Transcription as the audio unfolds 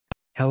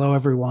Hello,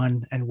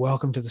 everyone, and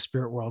welcome to the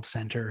Spirit World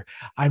Center.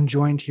 I'm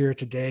joined here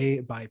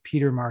today by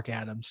Peter Mark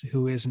Adams,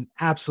 who is an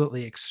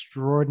absolutely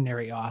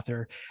extraordinary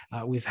author.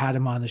 We've had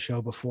him on the show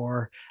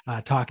before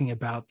talking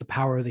about the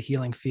power of the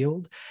healing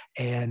field,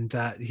 and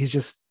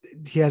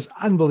he has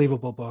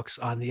unbelievable books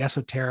on the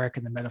esoteric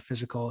and the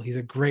metaphysical. He's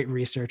a great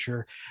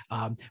researcher.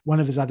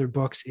 One of his other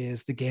books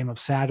is The Game of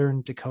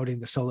Saturn, Decoding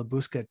the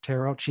Solabusca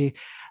Tarocchi.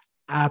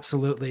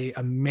 Absolutely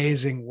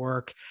amazing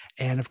work.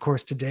 And of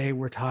course, today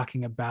we're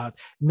talking about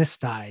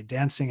Mystai,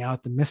 Dancing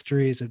Out the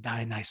Mysteries of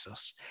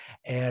Dionysus.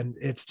 And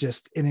it's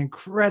just an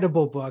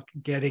incredible book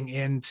getting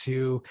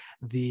into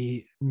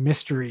the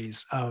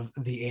mysteries of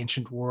the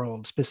ancient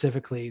world,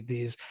 specifically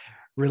these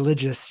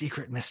religious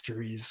secret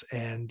mysteries.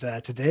 And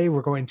today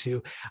we're going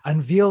to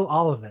unveil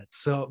all of it.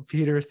 So,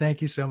 Peter,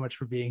 thank you so much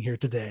for being here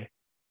today.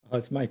 Oh,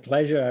 it's my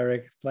pleasure,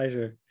 Eric.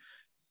 Pleasure.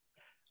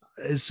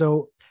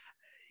 So,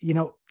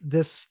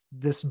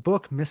 this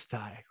book,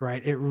 Mystai,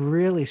 right? It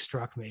really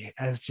struck me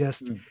as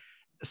just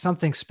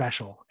something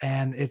special.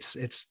 And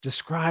it's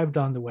described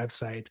on the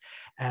website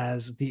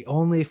as the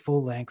only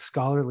full-length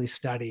scholarly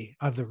study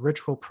of the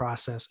ritual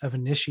process of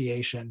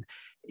initiation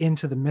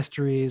into the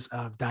mysteries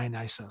of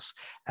Dionysus,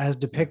 as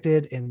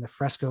depicted in the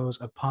frescoes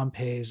of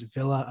Pompeii's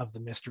Villa of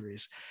the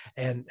Mysteries.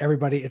 And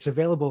everybody, it's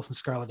available from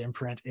Scarlet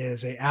Imprint. It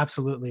is a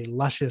absolutely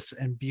luscious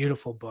and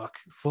beautiful book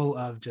full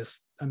of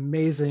just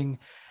amazing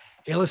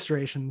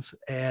illustrations.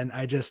 And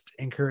I just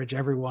encourage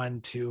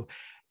everyone to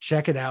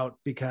check it out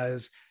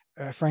because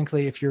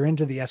frankly, if you're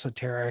into the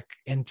esoteric,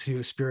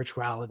 into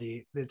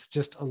spirituality, it's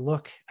just a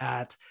look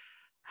at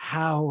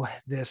how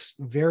this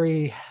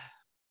very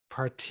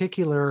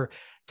particular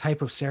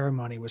type of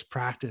ceremony was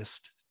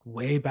practiced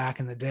way back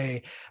in the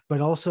day,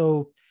 but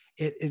also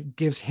it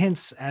gives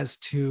hints as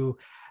to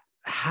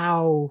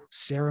how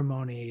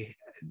ceremony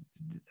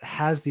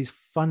has these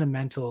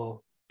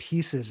fundamental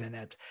pieces in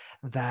it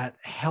that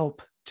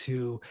help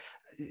to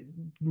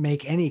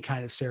make any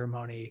kind of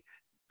ceremony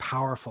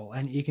powerful.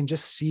 And you can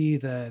just see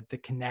the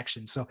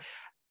connection. So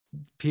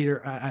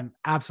Peter, I'm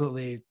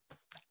absolutely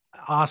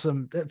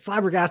awesome,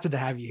 flabbergasted to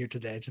have you here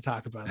today to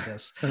talk about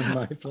this.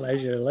 My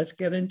pleasure. Let's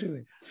get into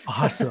it.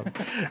 Awesome.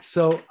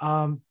 So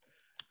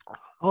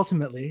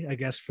ultimately, I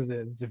guess for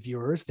the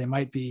viewers, they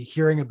might be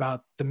hearing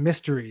about the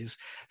mysteries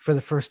for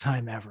the first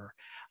time ever.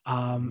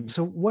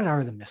 So what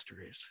are the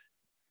mysteries?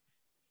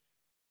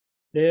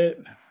 They're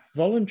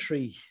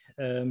voluntary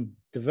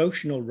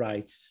devotional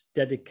rites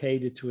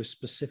dedicated to a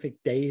specific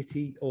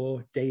deity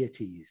or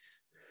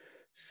deities.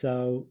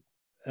 So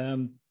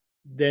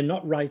they're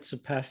not rites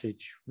of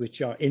passage,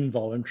 which are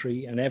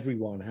involuntary and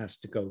everyone has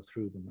to go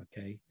through them,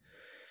 okay?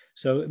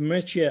 So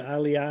Mircea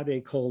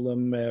Eliade call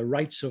them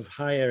rites of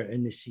higher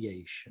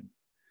initiation.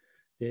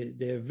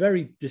 They're a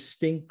very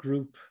distinct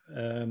group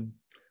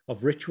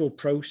of ritual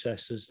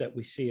processes that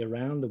we see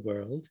around the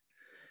world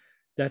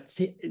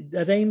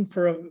that aim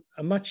for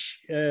a much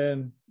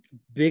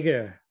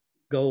bigger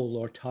goal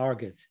or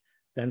target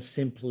than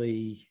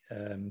simply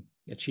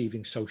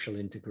achieving social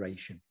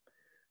integration.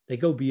 They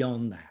go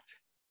beyond that.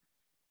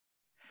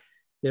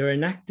 They're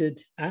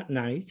enacted at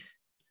night,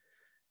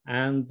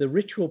 and the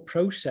ritual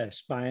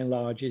process, by and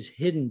large, is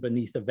hidden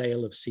beneath a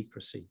veil of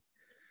secrecy.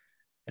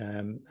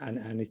 And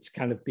it's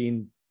kind of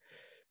been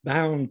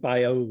bound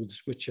by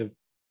oaths, which have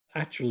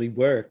actually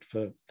worked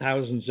for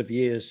thousands of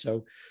years.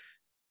 So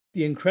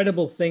the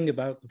incredible thing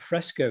about the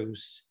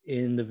frescoes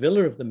in the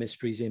Villa of the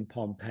Mysteries in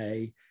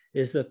Pompeii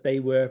is that they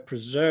were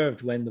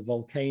preserved when the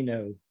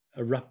volcano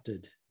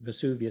erupted.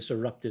 Vesuvius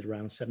erupted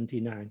around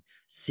 79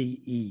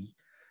 CE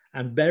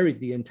and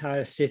buried the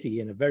entire city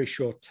in a very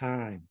short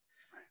time.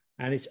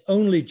 And it's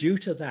only due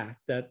to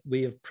that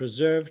we have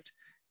preserved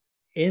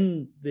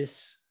in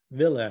this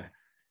villa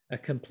a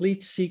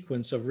complete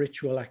sequence of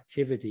ritual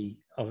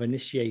activity of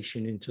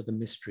initiation into the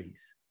mysteries.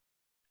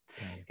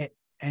 Okay.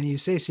 And you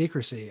say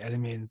secrecy, and I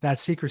mean, that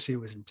secrecy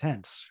was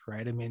intense,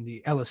 right? I mean,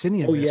 the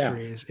Eleusinian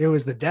mysteries, it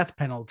was the death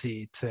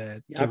penalty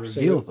to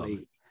reveal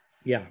them.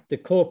 Yeah, the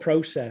core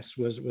process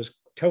was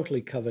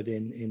totally covered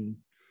in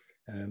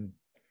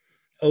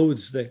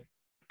oaths that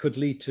could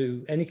lead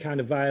to any kind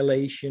of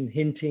violation,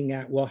 hinting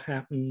at what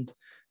happened,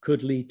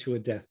 could lead to a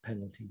death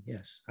penalty.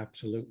 Yes,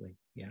 absolutely.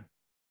 Yeah.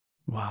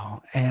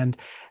 Wow. And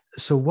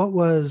so what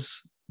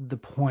was the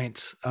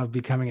point of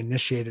becoming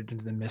initiated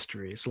into the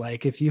mysteries?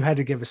 Like if you had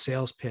to give a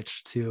sales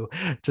pitch to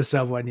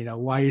someone,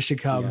 why you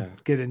should come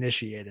get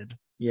initiated.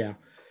 Yeah.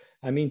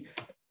 I mean,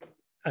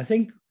 I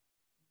think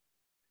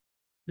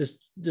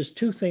there's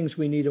two things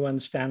we need to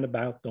understand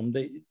about them.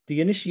 The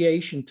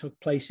initiation took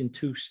place in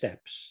two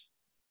steps.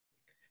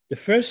 The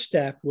first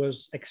step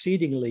was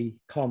exceedingly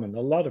common. A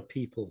lot of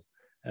people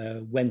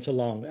went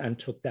along and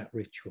took that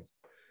ritual.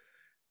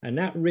 And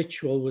that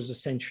ritual was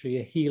essentially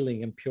a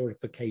healing and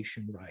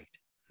purification rite.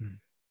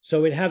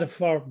 So it had a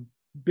far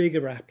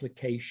bigger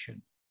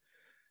application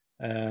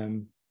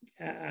and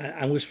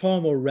was far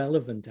more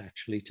relevant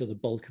actually to the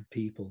bulk of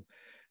people.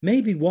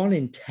 Maybe 1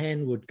 in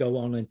 10 would go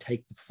on and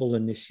take the full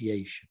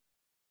initiation,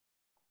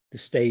 the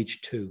stage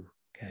 2,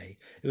 okay?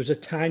 It was a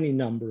tiny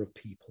number of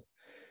people.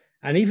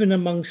 And even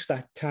amongst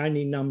that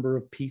tiny number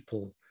of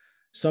people,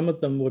 some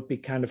of them would be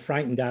kind of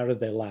frightened out of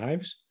their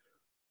lives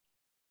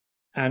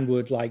and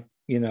would, like,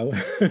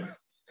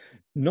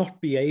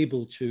 not be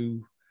able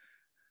to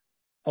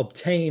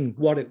obtain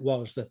what it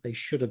was that they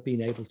should have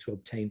been able to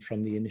obtain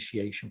from the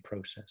initiation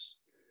process.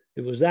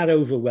 It was that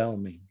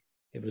overwhelming.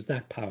 It was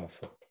that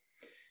powerful.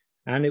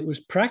 And it was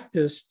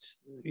practiced,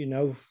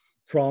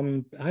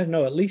 from, I don't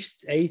know, at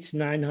least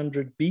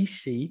 900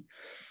 BC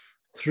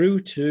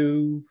through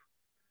to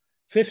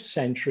 5th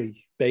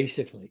century,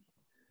 basically.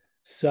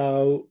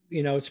 So,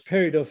 it's a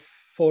period of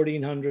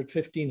 1400,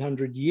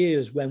 1500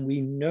 years when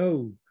we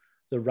know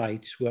the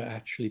rites were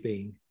actually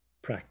being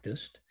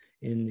practiced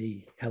in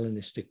the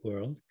Hellenistic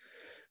world.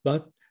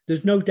 But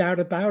there's no doubt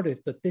about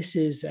it that this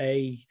is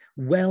a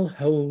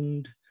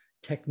well-honed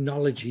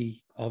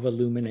technology of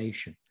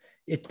illumination.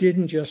 It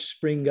didn't just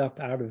spring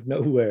up out of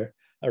nowhere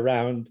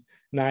around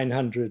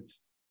 900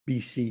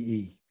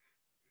 BCE.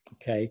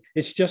 Okay,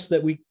 it's just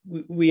that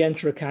we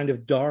enter a kind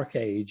of dark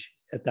age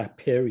at that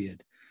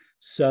period,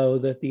 so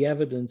that the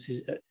evidence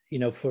is,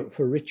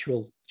 for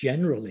ritual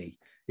generally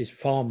is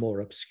far more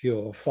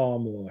obscure, far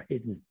more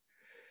hidden.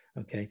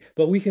 Okay,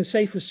 but we can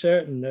say for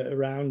certain that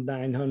around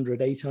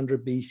 900,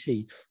 800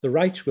 BC, the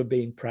rites were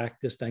being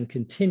practiced and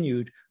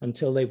continued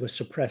until they were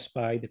suppressed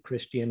by the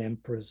Christian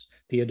emperors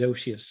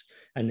Theodosius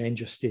and then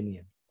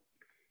Justinian.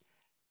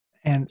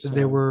 And so,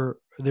 there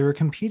were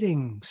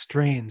competing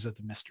strains of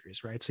the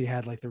mysteries, right? So you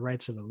had like the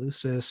rites of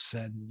Eleusis,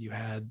 and you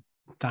had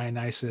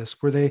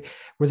Dionysus. Were they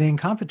in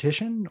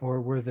competition,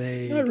 or were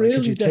they? Not really.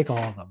 Could you take all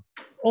of them?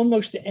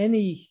 Almost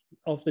any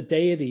of the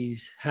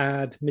deities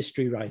had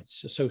mystery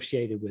rites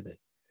associated with it.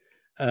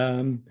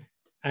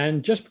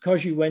 And just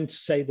because you went to,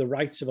 say, the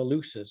rites of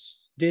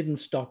Eleusis didn't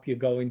stop you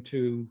going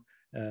to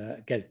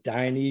get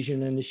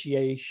Dionysian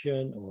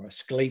initiation or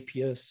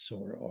Asclepius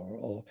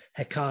or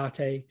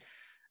Hecate.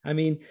 I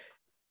mean,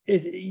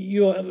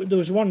 there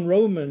was one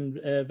Roman,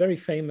 very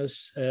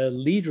famous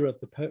leader of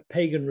the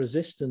pagan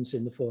resistance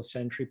in the 4th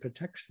century,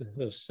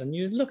 Protectus, and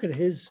you look at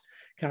his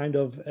kind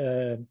of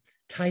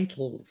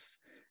titles,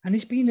 and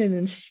he's been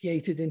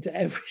initiated into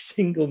every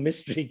single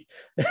mystery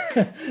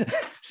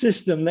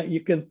system that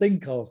you can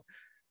think of.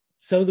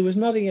 So there was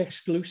nothing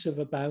exclusive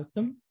about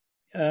them.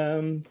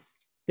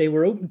 They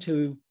were open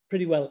to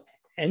pretty well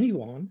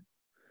anyone,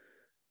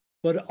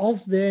 but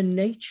of their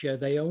nature,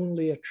 they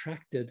only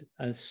attracted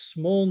a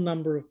small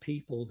number of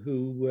people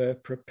who were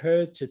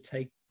prepared to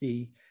take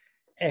the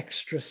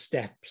extra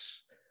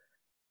steps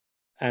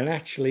and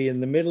actually,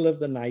 in the middle of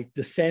the night,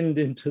 descend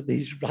into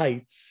these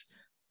rites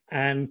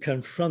and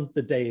confront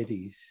the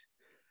deities,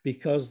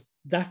 because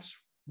that's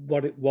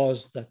what it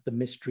was that the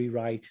mystery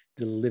rite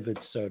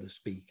delivered, so to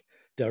speak.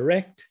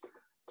 Direct,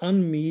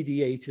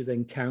 unmediated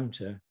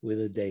encounter with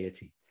a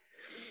deity.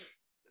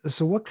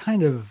 So what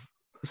kind of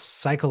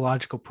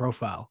psychological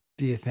profile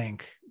do you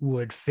think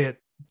would fit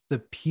the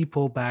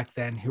people back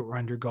then who were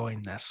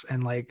undergoing this?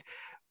 And like,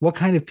 what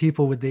kind of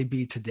people would they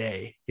be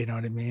today? You know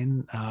what I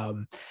mean?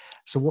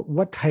 So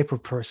what type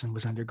of person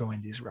was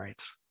undergoing these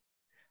rites?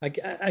 I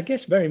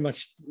guess very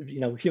much,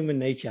 human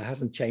nature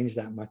hasn't changed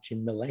that much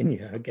in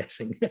millennia, I'm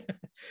guessing.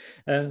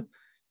 The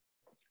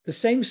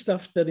same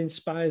stuff that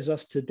inspires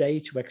us today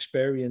to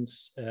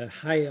experience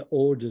higher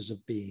orders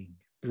of being,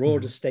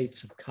 broader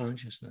states of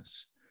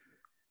consciousness,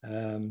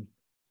 a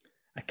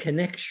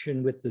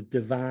connection with the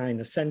divine,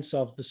 a sense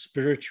of the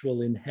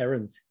spiritual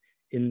inherent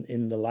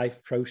in the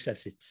life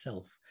process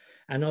itself,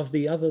 and of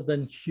the other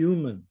than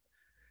human,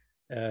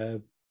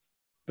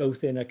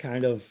 both in a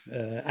kind of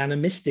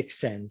animistic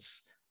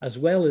sense, as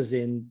well as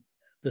in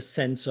the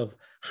sense of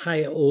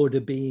higher order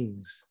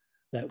beings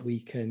that we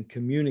can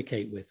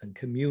communicate with and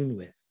commune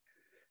with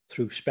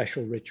through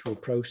special ritual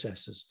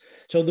processes.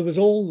 So there was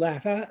all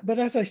that. But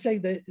as I say,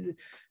 the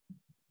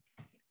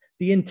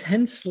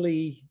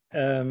intensely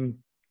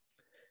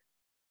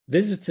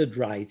visited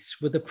rites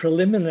were the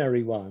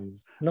preliminary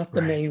ones, not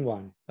the main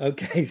one.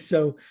 Okay,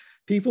 so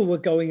people were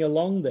going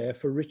along there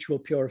for ritual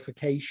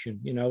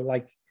purification,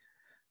 like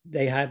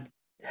they had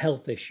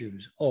health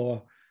issues,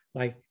 or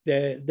like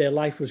their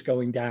life was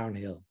going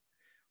downhill,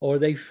 or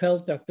they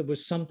felt that there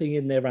was something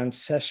in their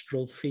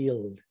ancestral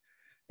field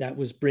that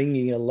was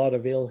bringing a lot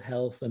of ill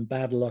health and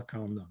bad luck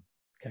on them,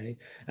 okay?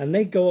 And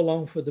they go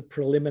along for the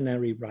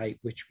preliminary rite,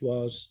 which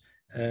was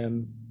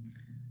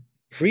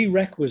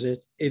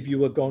prerequisite if you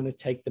were going to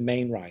take the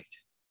main rite,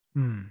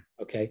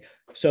 okay?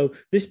 So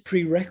this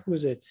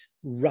prerequisite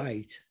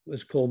rite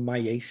was called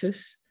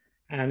myesis,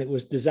 and it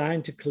was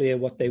designed to clear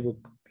what they were,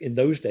 in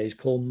those days,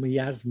 called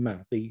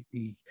miasma, the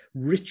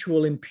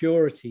ritual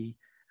impurity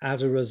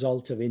as a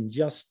result of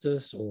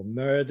injustice or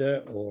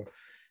murder or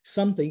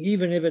something,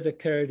 even if it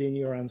occurred in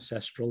your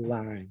ancestral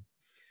line.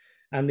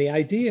 And the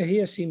idea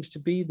here seems to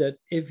be that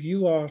if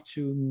you are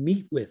to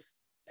meet with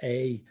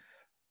a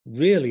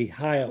really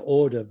higher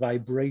order,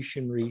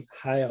 vibrationary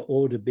higher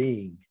order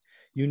being,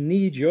 you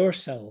need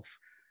yourself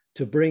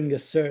to bring a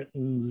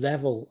certain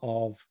level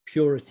of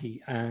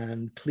purity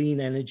and clean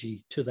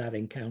energy to that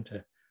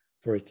encounter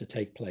for it to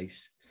take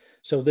place.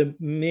 So the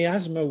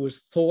miasma was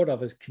thought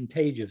of as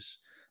contagious.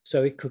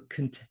 So it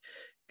could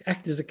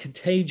act as a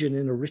contagion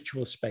in a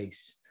ritual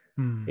space.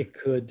 It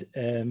could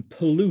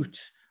pollute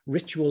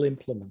ritual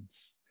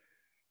implements.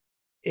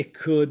 It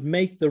could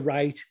make the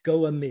rite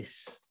go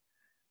amiss,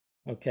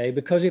 okay,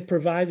 because it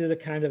provided a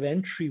kind of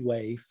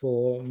entryway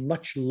for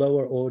much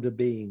lower order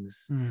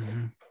beings.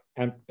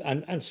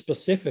 And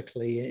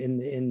specifically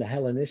in the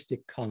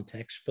Hellenistic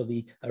context for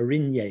the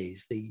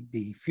Arignes,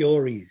 the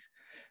Furies,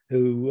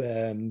 who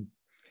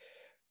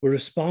were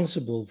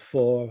responsible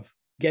for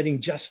getting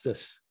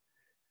justice,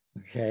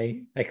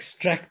 okay,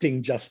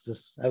 extracting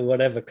justice at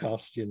whatever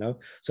cost, you know.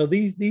 So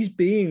these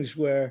beings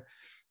were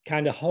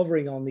kind of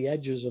hovering on the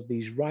edges of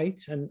these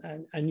rites,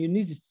 and you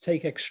needed to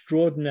take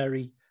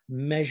extraordinary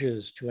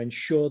measures to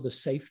ensure the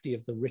safety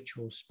of the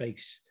ritual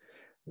space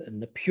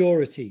and the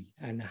purity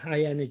and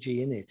high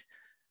energy in it,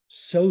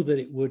 so that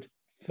it would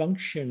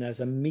function as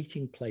a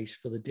meeting place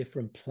for the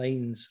different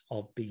planes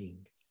of being,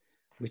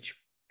 which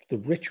the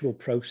ritual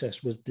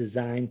process was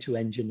designed to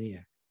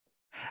engineer.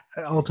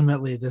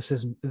 Ultimately, this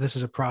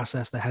is a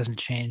process that hasn't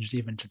changed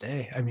even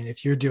today. I mean,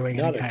 if you're doing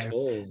Not any kind of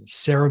all.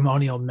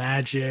 ceremonial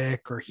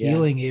magic or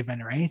healing,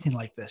 even, or anything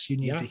like this, you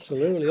need to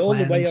absolutely cleanse, all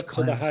the way up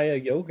cleanse. to the higher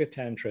yoga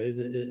tantra.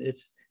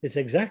 It's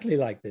exactly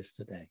like this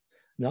today.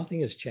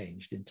 Nothing has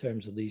changed in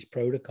terms of these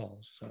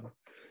protocols. So,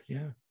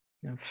 yeah,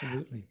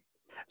 absolutely.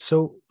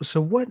 So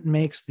what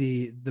makes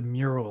the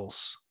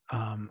murals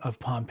of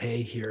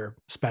Pompeii here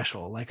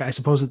special? Like, I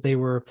suppose that they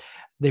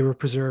were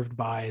preserved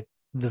by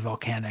the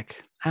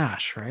volcanic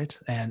ash, right?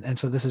 And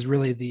so this is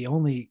really the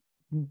only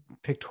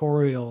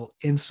pictorial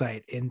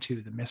insight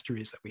into the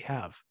mysteries that we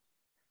have.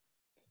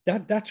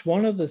 That's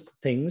one of the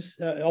things.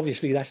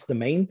 Obviously, that's the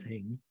main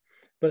thing.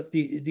 But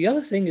the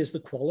other thing is the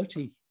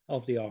quality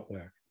of the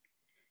artwork.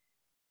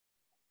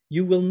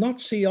 You will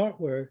not see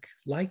artwork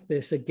like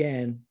this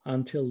again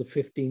until the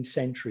 15th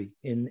century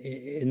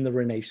in the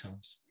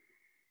Renaissance.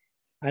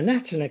 And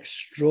that's an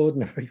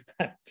extraordinary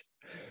fact,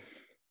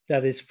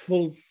 that is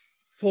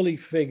fully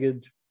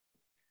figured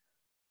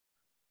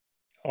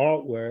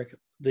artwork.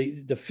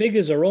 The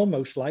figures are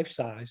almost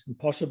life-size, and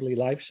possibly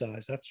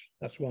life-size.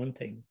 That's one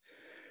thing.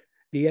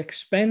 The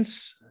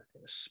expense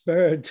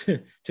spurred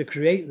to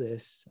create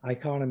this, I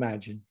can't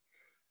imagine.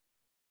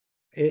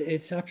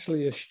 It's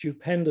actually a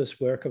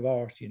stupendous work of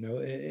art, you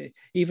know,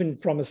 even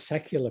from a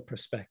secular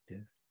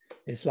perspective.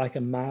 It's like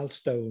a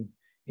milestone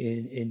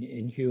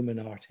in human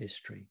art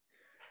history.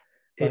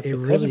 But it because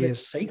really of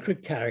its is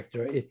sacred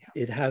character,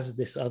 it has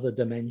this other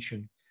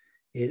dimension.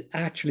 It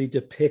actually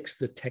depicts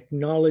the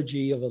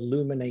technology of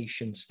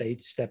illumination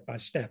step by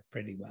step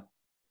pretty well.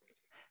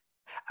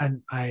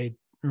 And I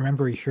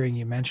remember hearing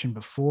you mention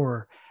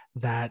before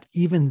that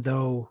even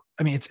though,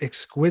 I mean, it's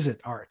exquisite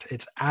art,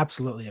 it's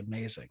absolutely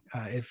amazing.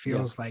 It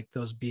feels like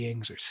those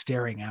beings are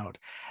staring out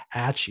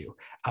at you.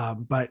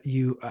 But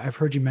I've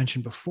heard you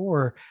mention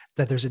before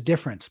that there's a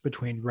difference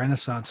between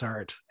Renaissance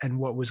art and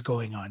what was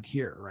going on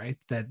here, right?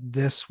 That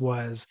this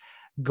was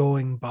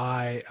going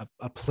by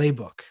a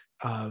playbook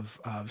of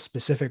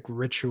specific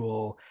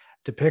ritual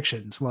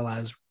depictions, while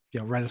as,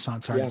 you know,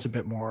 Renaissance art is a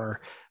bit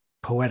more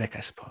poetic, I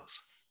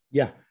suppose.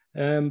 Yeah,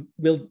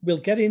 we'll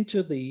get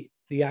into the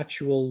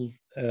actual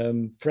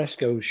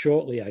frescoes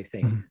shortly, I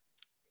think.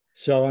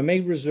 So I may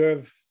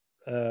reserve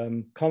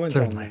comment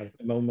on that at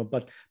the moment.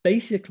 But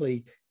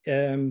basically,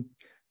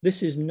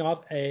 this is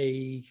not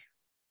a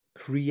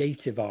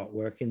creative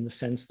artwork in the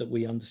sense that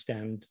we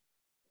understand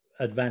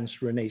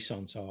advanced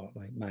Renaissance art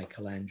like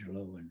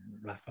Michelangelo and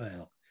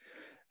Raphael.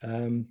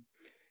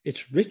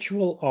 It's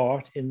ritual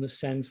art in the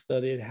sense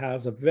that it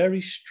has a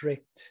very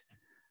strict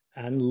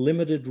and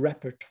limited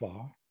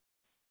repertoire,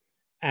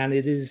 and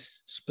it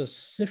is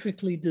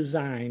specifically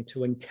designed to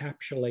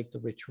encapsulate the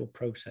ritual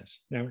process.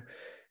 Now,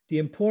 the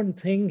important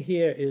thing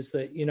here is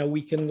that, you know,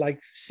 we can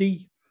like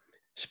see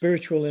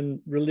spiritual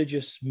and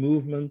religious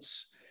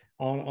movements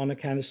on a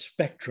kind of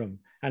spectrum.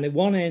 And at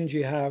one end,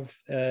 you have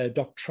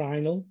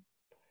doctrinal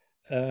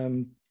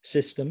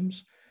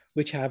systems,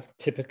 which have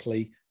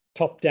typically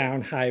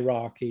top-down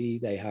hierarchy.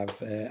 They have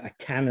a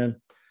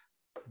canon,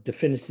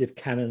 definitive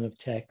canon of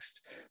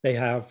text. They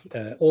have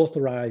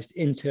authorized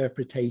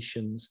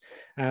interpretations,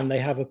 and they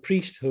have a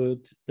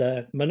priesthood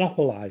that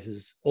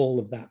monopolizes all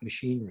of that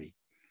machinery.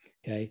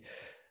 Okay,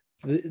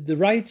 the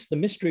rites, the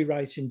mystery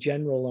rites in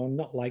general, are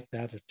not like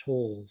that at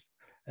all.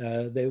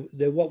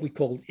 They're what we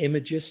call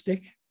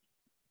imagistic,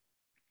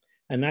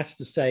 and that's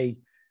to say,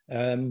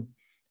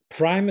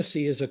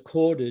 primacy is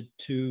accorded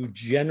to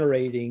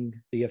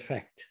generating the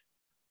effect,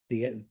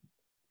 the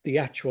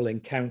actual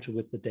encounter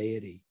with the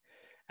deity.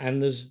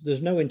 And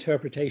there's no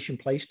interpretation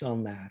placed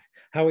on that.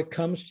 How it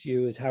comes to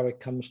you is how it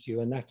comes to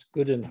you, and that's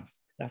good enough.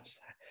 That's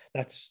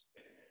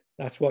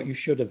what you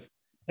should have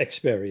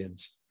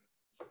experienced.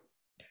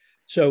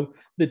 So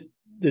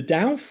the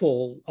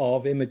downfall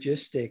of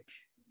imagistic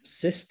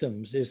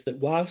systems is that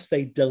whilst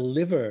they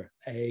deliver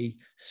a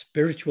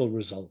spiritual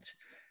result,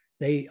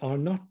 they are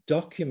not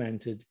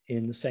documented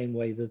in the same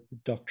way that the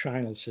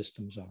doctrinal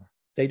systems are.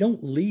 They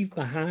don't leave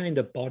behind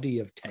a body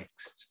of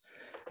text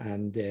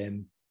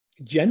and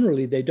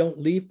generally they don't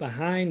leave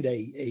behind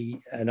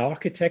an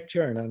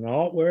architecture and an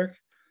artwork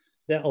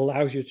that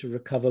allows you to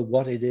recover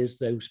what it is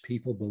those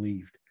people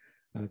believed.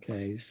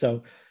 Okay,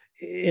 so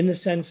in a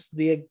sense,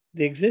 the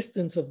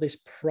existence of this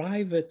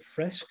private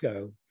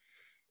fresco,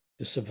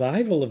 the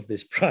survival of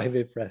this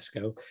private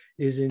fresco,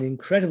 is an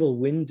incredible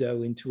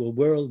window into a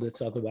world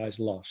that's otherwise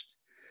lost.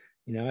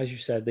 You know, as you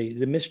said,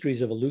 the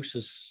Mysteries of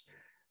Eleusis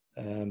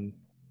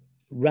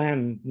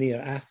ran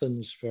near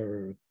Athens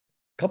for a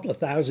couple of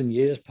thousand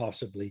years,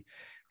 possibly,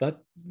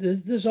 but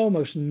there's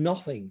almost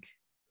nothing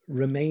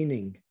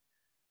remaining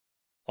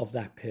of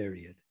that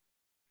period.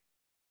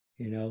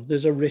 You know,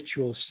 there's a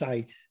ritual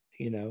site,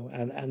 you know,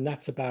 and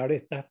that's about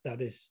it.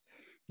 That is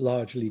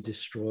largely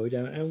destroyed,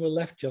 and we're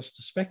left just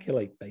to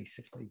speculate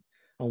basically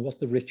on what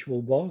the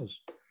ritual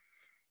was.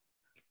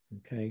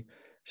 Okay,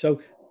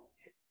 so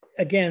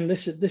again,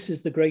 this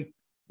is the great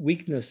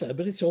weakness,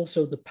 but it's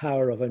also the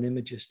power of an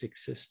imagistic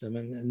system,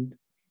 and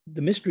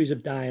the Mysteries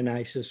of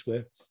Dionysus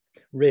were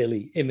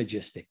really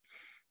imagistic.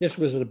 This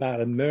was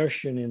about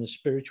immersion in a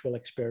spiritual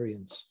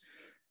experience.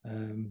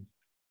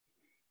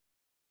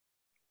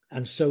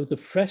 And so the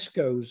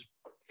frescoes,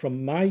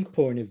 from my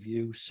point of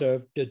view,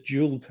 served a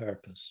dual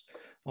purpose.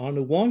 On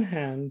the one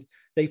hand,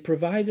 they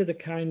provided a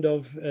kind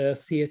of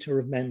theater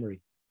of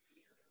memory.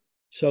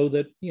 So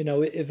that, you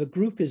know, if a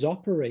group is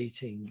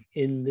operating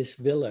in this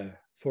villa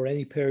for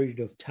any period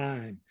of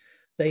time,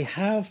 they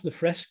have the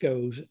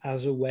frescoes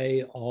as a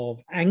way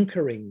of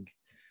anchoring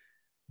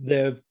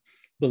their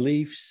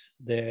beliefs,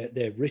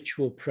 their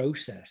ritual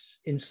process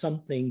in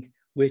something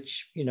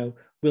which, you know,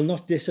 will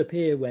not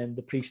disappear when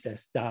the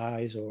priestess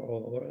dies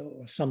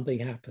or something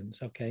happens,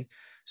 okay?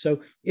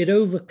 So it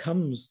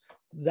overcomes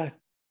that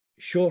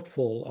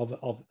shortfall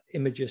of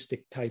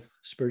imagistic type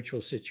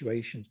spiritual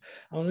situations.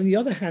 On the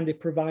other hand,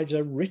 it provides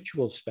a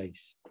ritual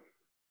space.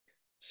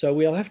 So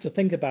we'll have to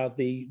think about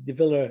the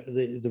villa,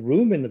 the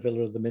room in the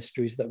Villa of the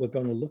Mysteries that we're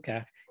going to look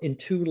at in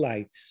two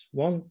lights.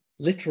 One,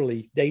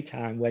 literally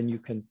daytime, when you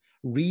can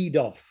read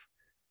off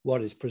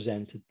what is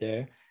presented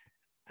there.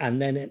 And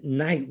then at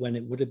night, when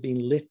it would have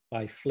been lit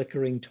by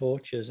flickering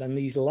torches, and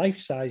these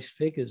life-size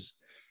figures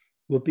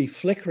would be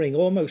flickering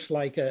almost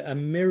like a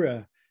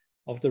mirror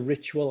of the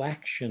ritual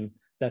action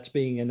that's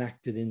being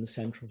enacted in the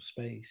central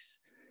space.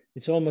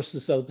 It's almost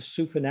as though the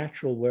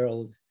supernatural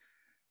world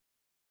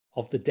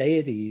of the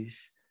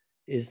deities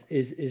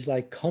is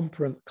like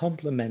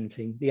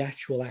complementing the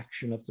actual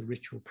action of the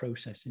ritual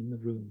process in the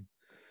room.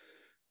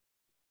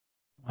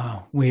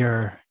 Wow, we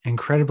are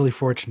incredibly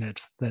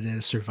fortunate that it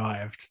has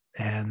survived,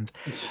 and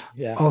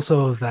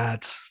also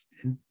that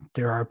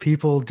there are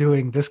people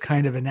doing this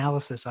kind of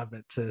analysis of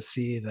it to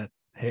see that,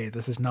 hey,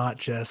 this is not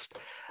just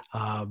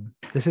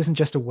this isn't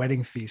just a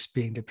wedding feast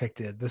being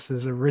depicted. This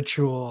is a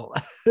ritual.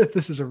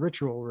 This is a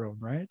ritual room,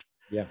 right?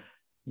 Yeah.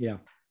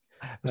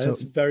 So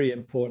that's very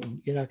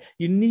important. You know,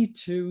 you need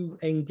to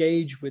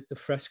engage with the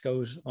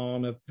frescoes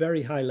on a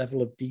very high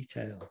level of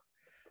detail.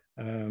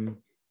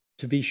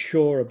 To be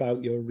sure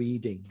about your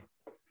reading,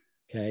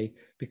 okay?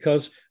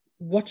 Because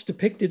what's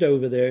depicted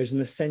over there is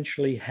an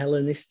essentially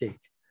Hellenistic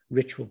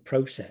ritual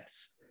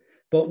process,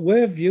 but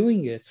we're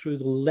viewing it through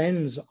the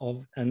lens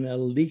of an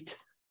elite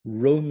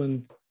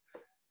Roman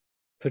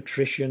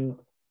patrician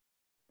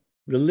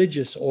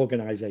religious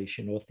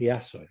organization, or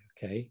theaso,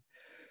 okay?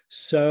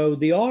 So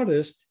the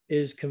artist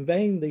is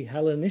conveying the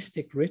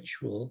Hellenistic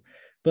ritual,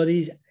 but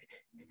he's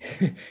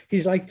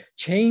like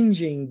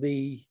changing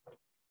the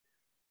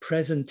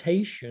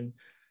presentation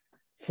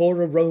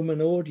for a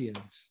Roman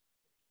audience.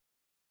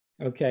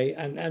 Okay,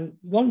 and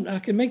one, I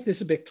can make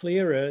this a bit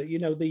clearer. You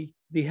know, the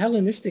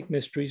Hellenistic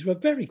mysteries were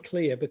very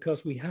clear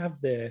because we have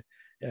their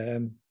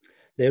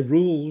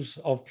rules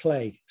of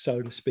play,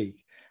 so to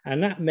speak.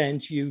 And that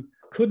meant you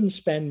couldn't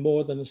spend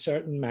more than a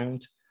certain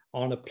amount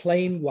on a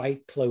plain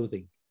white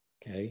clothing,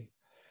 okay?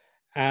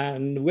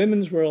 And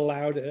women's were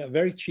allowed a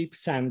very cheap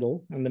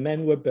sandal, and the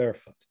men were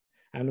barefoot.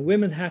 And the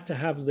women had to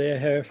have their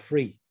hair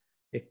free.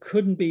 It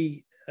couldn't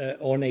be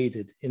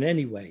ornated in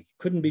any way,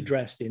 couldn't be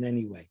dressed in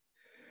any way.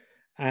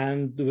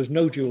 And there was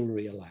no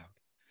jewelry allowed.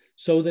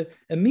 So that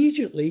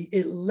immediately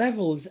it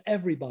levels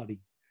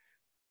everybody.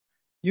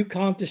 You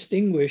can't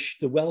distinguish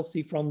the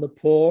wealthy from the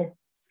poor,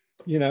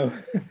 you know.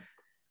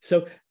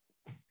 So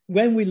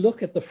when we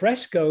look at the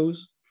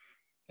frescoes,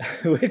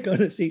 we're going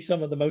to see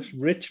some of the most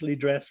richly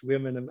dressed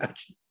women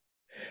imaginable.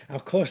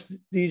 Of course,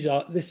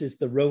 this is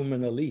the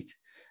Roman elite.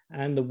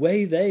 And the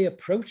way they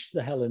approach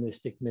the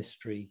Hellenistic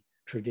mystery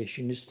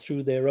tradition is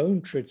through their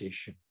own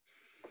tradition,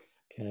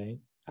 okay?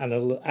 And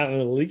an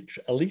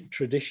elite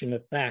tradition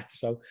at that.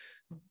 So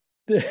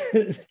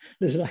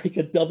there's like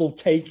a double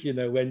take, you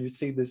know, when you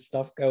see this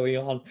stuff going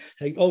on,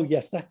 saying, oh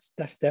yes, that's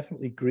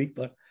definitely Greek,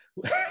 but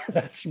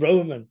that's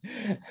Roman.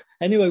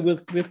 Anyway,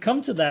 we'll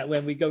come to that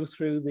when we go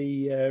through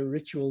the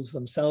rituals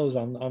themselves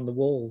on the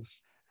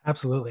walls.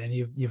 Absolutely. And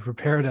you've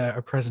prepared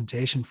a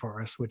presentation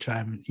for us, which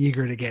I'm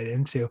eager to get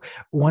into.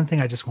 One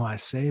thing I just want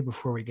to say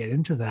before we get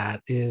into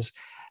that is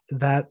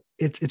that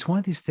it's one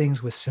of these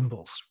things with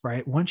symbols,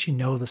 right? Once you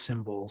know the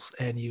symbols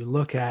and you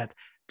look at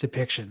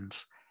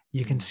depictions,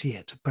 you can see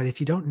it. But if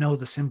you don't know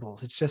the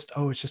symbols, it's just,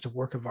 oh, it's just a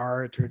work of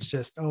art, or it's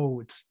just, oh,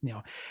 it's,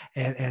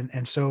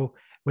 and so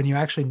when you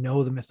actually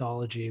know the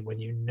mythology, when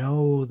you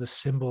know the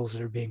symbols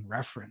that are being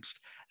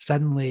referenced,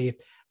 suddenly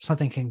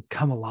something can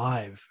come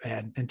alive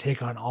and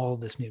take on all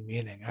this new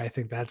meaning. I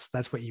think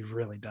that's what you've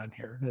really done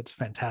here. It's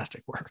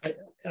fantastic work.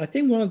 I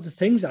think one of the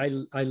things I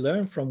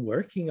learned from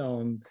working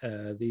on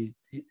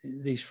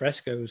these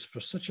frescoes for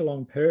such a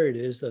long period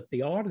is that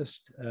the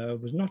artist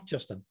was not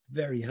just a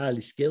very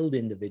highly skilled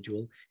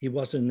individual. He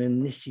was an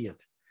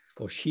initiate,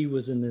 or she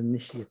was an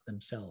initiate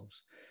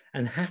themselves,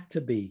 and had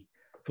to be,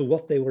 for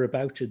what they were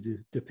about to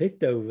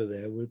depict over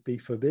there would be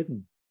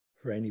forbidden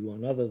for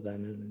anyone other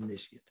than an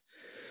initiate.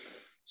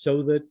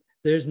 So that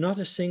there's not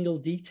a single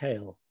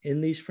detail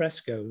in these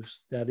frescoes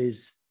that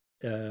is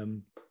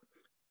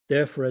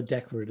there for a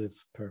decorative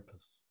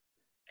purpose.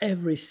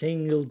 Every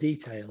single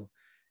detail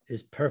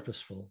is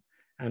purposeful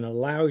and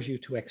allows you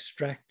to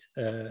extract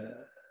a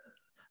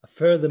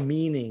further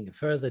meaning, a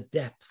further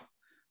depth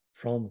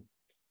from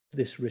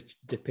this rich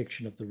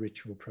depiction of the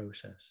ritual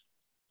process.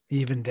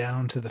 Even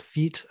down to the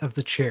feet of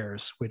the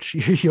chairs, which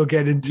you'll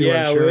get into.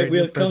 Yeah, I'm sure,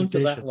 we'll come to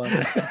that one.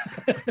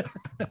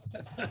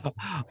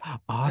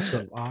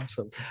 Awesome.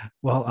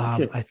 Well,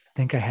 Okay. I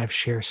think I have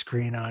share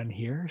screen on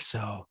here.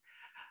 So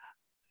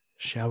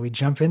shall we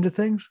jump into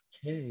things?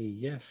 Okay,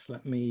 yes,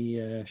 let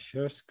me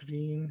share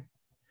screen.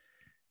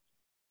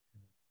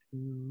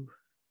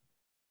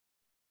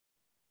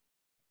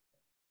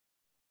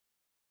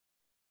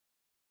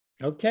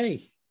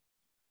 Okay,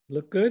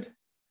 look good?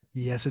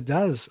 Yes, it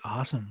does.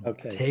 Awesome.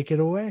 Okay. Take it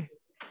away.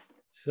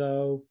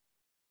 So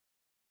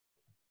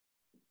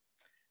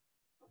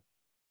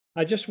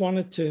I just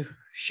wanted to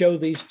show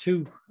these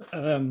two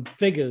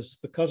figures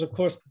because, of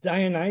course,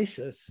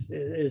 Dionysus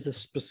is a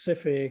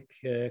specific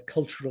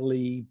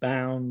culturally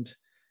bound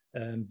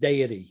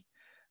deity.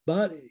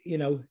 But,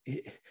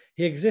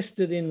 he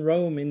existed in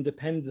Rome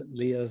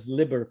independently as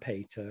Liber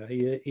Pater.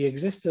 He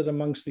existed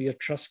amongst the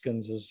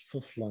Etruscans as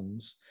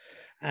Fufluns.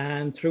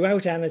 And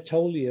throughout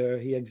Anatolia,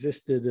 he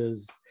existed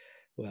as,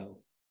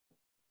 well,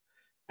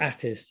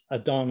 Attis,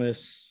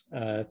 Adonis,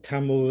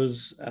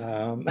 Tammuz,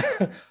 and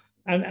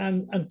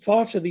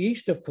far to the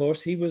east, of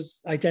course, he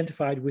was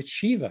identified with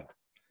Shiva.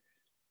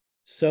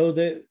 So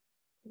that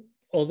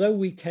although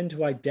we tend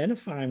to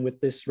identify him with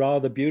this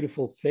rather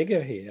beautiful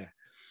figure here,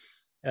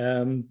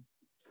 the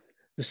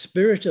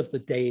spirit of the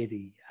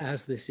deity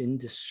as this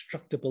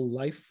indestructible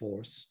life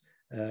force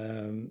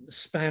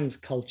spans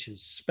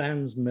cultures,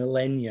 spans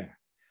millennia.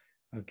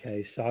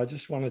 Okay, so I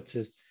just wanted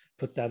to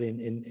put that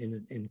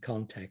in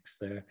context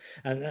there.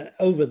 And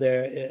over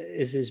there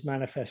is his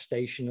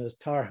manifestation as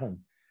Tarhan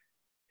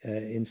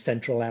in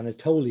central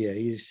Anatolia.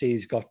 You see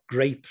he's got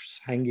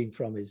grapes hanging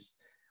from his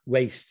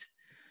waist.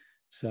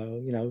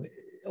 So,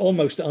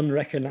 almost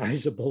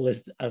unrecognizable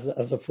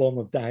as a form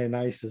of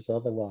Dionysus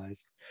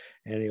otherwise.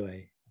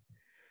 Anyway,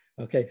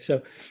 okay,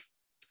 so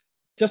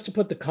just to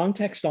put the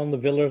context on the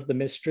Villa of the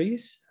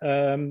Mysteries,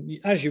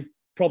 as you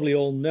probably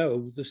all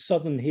know, the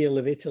southern heel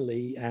of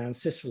Italy and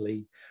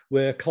Sicily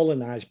were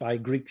colonized by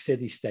Greek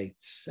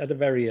city-states at a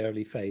very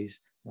early phase,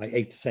 like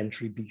 8th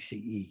century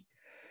BCE.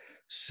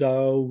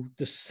 So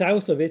the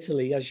south of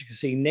Italy, as you can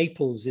see,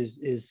 Naples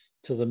is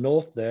to the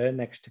north there,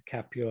 next to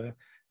Capua,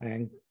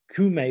 and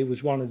Cumae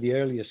was one of the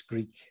earliest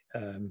Greek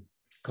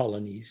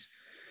colonies.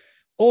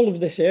 All of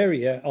this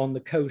area on the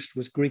coast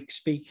was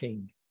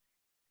Greek-speaking.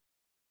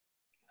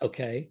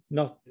 Okay,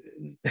 not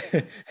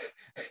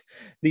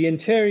the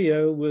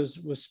interior was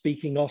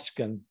speaking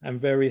Oscan and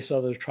various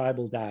other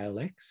tribal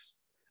dialects.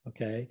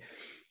 Okay,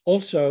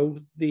 also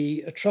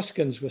the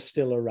Etruscans were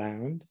still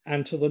around,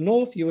 and to the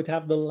north you would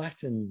have the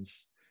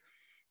Latins.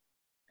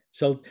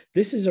 So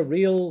this is a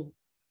real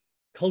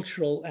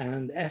cultural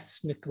and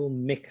ethnical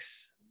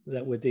mix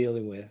that we're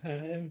dealing with.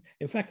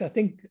 In fact, I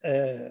think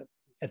a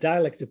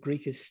dialect of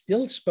Greek is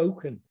still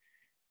spoken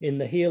in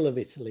the heel of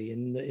Italy,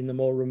 in the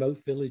more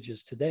remote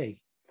villages today.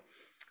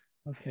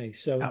 Okay,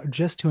 so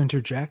just to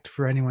interject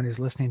for anyone who's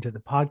listening to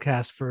the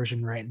podcast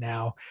version right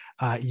now,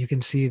 you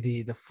can see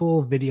the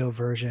full video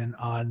version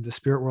on the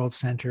Spirit World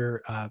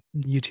Center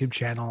YouTube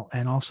channel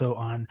and also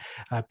on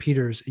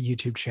Peter's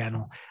YouTube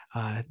channel.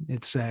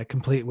 It's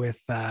complete with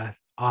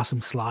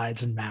awesome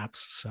slides and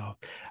maps. So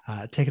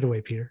take it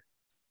away, Peter.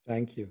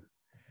 Thank you.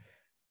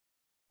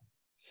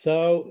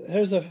 So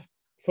here's a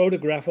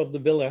photograph of the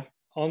villa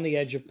on the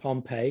edge of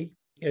Pompeii.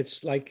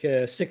 It's like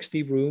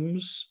 60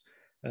 rooms.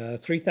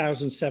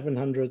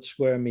 3,700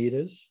 square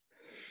meters.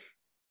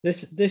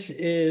 This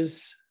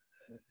is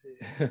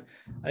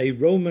a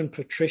Roman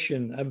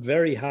patrician, a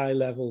very high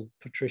level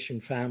patrician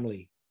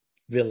family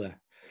villa,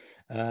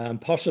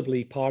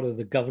 possibly part of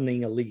the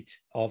governing elite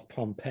of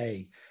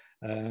Pompeii.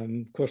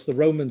 Of course, the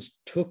Romans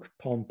took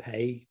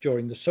Pompeii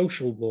during the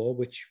Social War,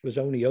 which was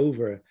only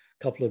over a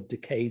couple of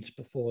decades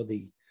before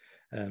the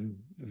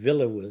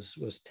villa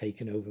was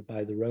taken over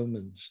by the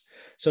Romans.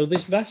 So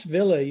this vast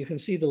villa, you can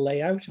see the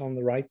layout on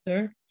the right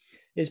there,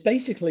 is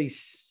basically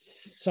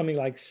something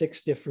like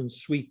 6 different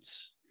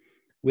suites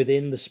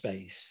within the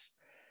space.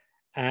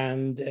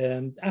 And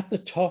at the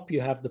top,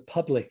 you have the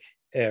public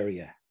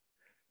area,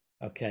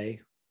 okay,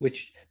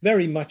 which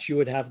very much you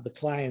would have the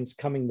clients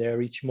coming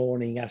there each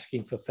morning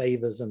asking for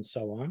favors and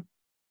so on.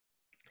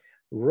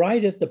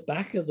 Right at the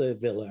back of the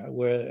villa,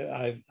 where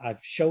I've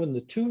shown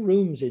the 2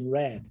 rooms in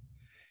red,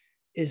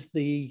 is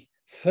the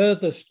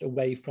furthest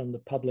away from the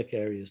public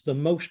areas, the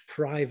most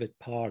private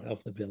part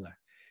of the villa.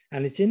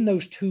 And it's in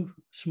those 2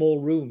 small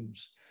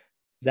rooms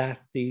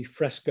that the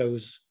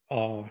frescoes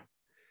are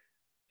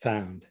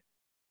found.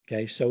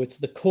 Okay, so it's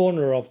the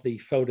corner of the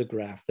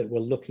photograph that we're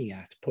looking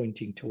at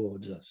pointing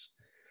towards us.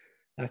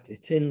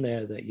 It's in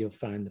there that you'll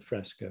find the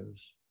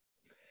frescoes.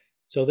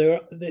 So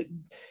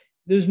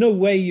there's no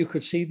way you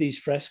could see these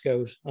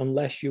frescoes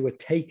unless you were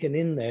taken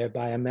in there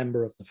by a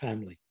member of the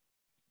family.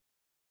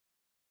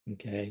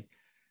 Okay,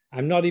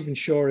 I'm not even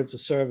sure if the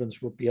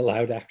servants would be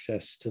allowed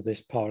access to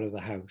this part of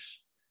the house.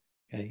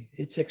 Okay,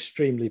 it's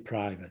extremely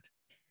private.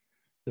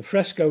 The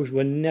frescoes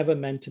were never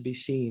meant to be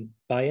seen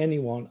by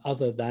anyone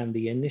other than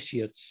the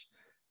initiates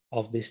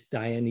of this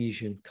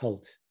Dionysian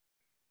cult.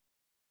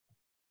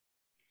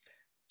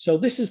 So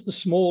this is the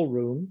small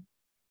room,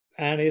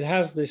 and it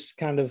has this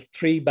kind of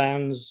 3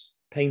 bands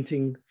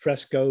painting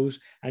frescoes,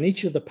 and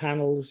each of the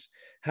panels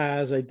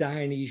has a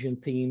Dionysian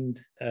themed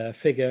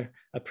figure,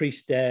 a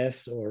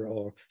priestess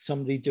or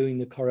somebody doing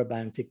the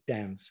Corybantic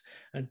dance.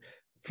 And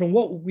from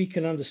what we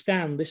can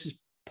understand, this is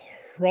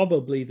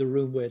probably the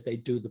room where they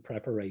do the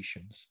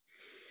preparations.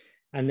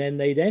 And then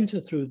they'd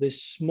enter through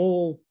this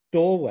small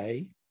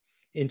doorway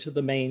into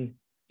the main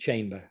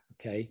chamber,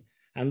 okay?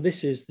 And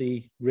this is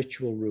the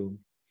ritual room.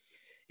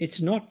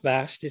 It's not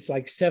vast. It's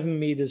like 7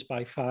 meters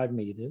by 5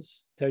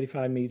 meters,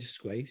 35 meters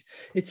square.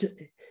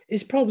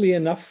 It's probably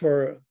enough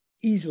for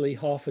easily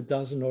half a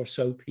dozen or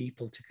so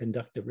people to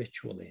conduct a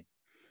ritual in.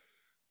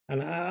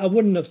 And I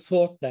wouldn't have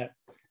thought that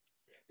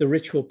the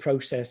ritual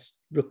process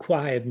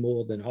required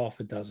more than half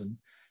a dozen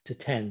to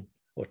 10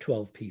 or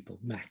 12 people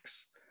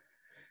max.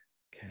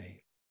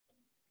 Okay.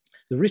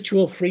 The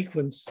ritual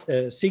sequence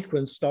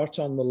starts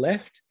on the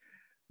left,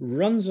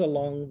 runs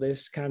along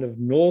this kind of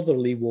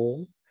northerly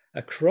wall,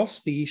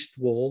 across the east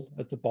wall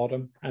at the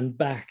bottom, and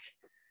back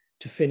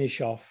to finish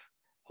off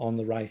on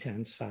the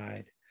right-hand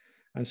side.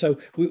 And so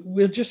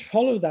we'll just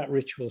follow that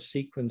ritual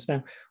sequence.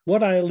 Now,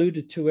 what I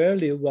alluded to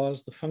earlier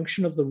was the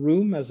function of the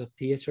room as a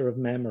theater of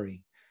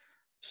memory.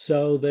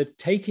 So that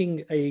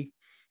taking a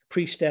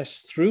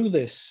priestess through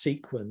this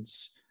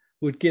sequence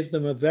would give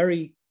them a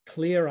very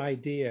clear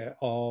idea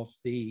of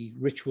the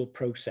ritual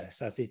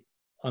process as it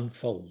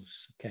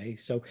unfolds, okay?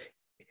 So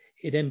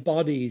it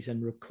embodies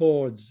and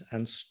records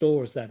and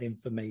stores that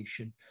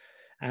information.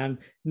 And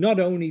not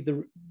only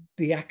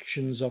the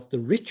actions of the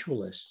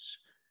ritualists,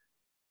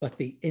 but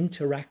the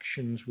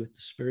interactions with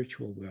the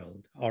spiritual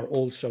world are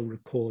also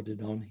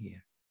recorded on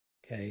here,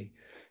 okay?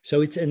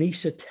 So it's an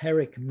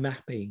esoteric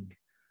mapping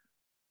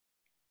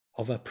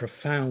of a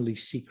profoundly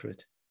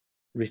secret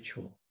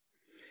ritual.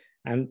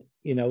 And,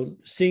 you know,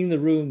 seeing the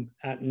room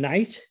at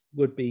night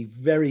would be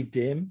very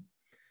dim,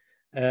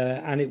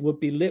 and it would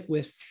be lit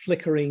with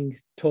flickering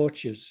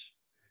torches.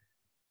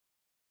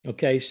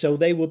 Okay, so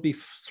they would be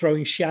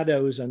throwing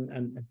shadows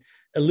and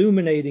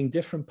illuminating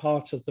different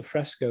parts of the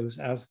frescoes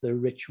as the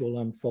ritual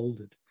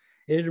unfolded.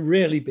 It'd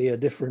really be a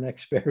different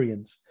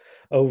experience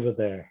over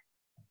there.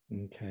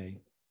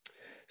 Okay,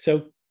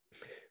 so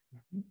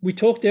we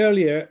talked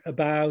earlier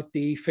about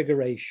the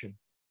figuration.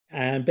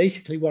 And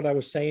basically what I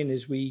was saying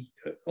is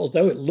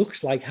although it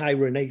looks like high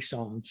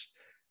Renaissance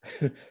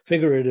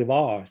figurative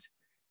art,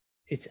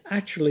 it's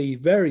actually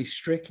very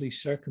strictly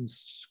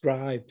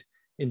circumscribed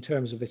in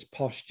terms of its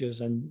postures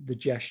and the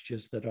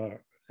gestures that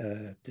are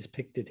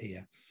depicted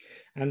here.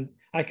 And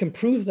I can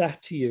prove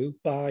that to you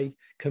by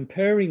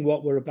comparing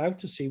what we're about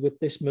to see with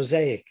this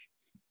mosaic.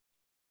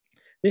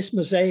 This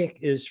mosaic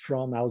is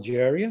from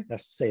Algeria,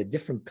 that's to say a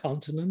different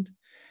continent.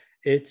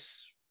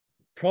 It's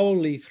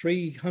probably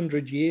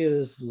 300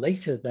 years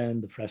later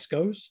than the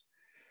frescoes,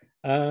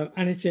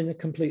 and it's in a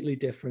completely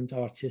different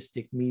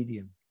artistic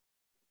medium.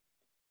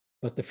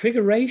 But the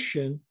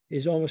figuration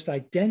is almost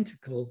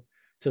identical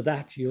to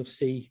that you'll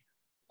see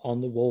on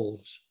the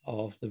walls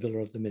of the Villa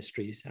of the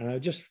Mysteries. And I'll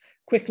just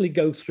quickly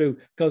go through,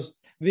 because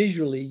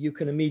visually you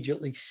can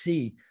immediately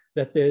see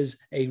that there's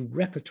a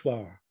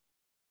repertoire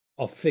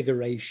of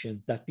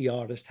figuration that the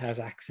artist has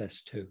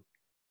access to.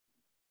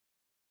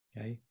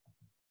 Okay.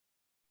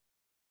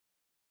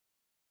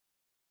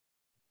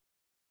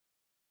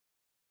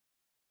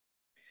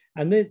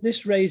 And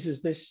this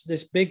raises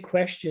this big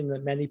question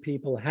that many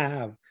people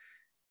have.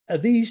 Are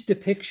these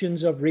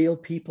depictions of real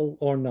people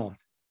or not?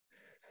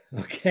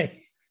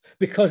 Okay,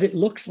 because it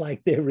looks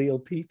like they're real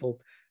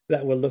people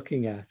that we're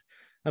looking at.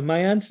 And my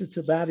answer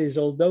to that is,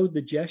 although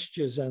the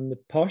gestures and the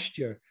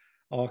posture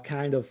are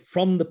kind of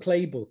from the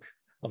playbook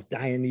of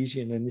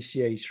Dionysian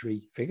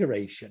initiatory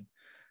figuration,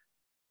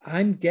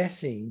 I'm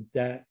guessing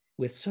that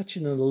with such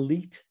an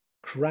elite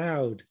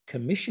crowd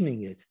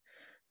commissioning it,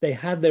 they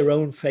had their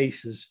own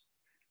faces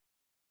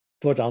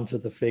put onto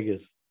the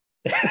figures.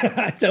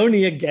 It's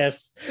only a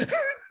guess.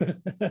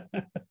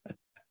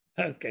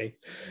 Okay.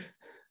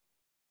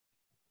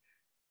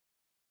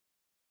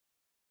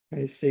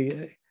 I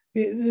see.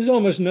 There's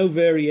almost no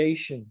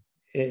variation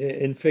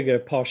in figure,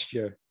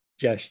 posture,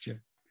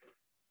 gesture.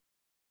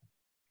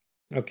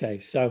 Okay,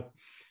 so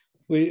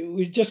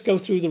we just go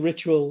through the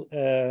ritual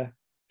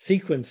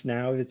sequence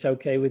now. If it's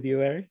okay with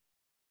you, Eric?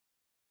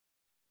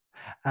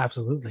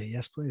 Absolutely.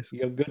 Yes, please.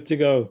 You're good to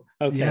go.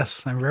 Okay.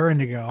 Yes, I'm raring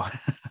to go.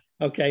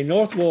 Okay,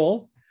 north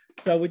wall.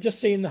 So we're just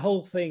seeing the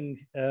whole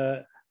thing.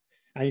 And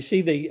you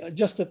see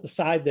just at the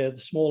side there, the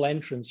small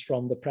entrance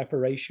from the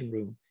preparation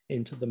room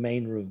into the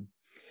main room.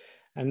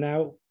 And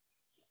now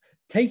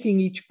taking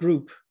each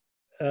group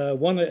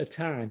one at a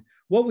time,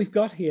 what we've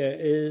got here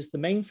is the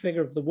main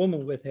figure of the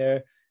woman with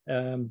her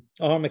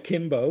arm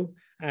akimbo.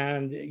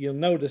 And you'll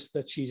notice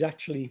that she's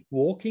actually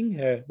walking.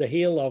 The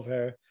heel of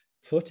her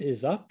foot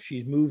is up.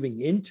 She's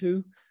moving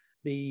into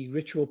the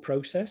ritual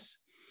process.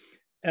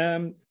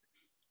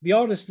 The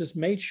artist has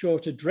made sure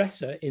to dress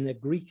her in a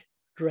Greek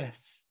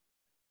dress.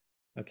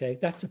 Okay,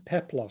 that's a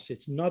peplos.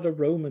 It's not a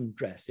Roman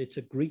dress. It's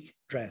a Greek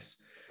dress.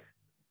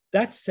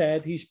 That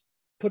said, he's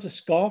put a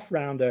scarf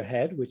round her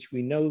head, which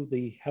we know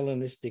the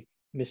Hellenistic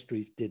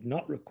mysteries did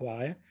not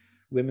require.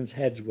 Women's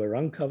heads were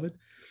uncovered.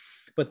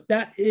 But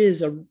that is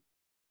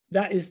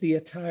the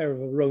attire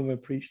of a Roman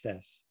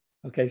priestess.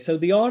 Okay, so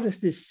the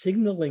artist is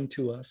signaling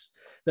to us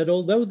that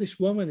although this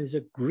woman is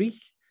a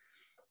Greek,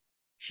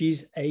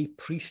 she's a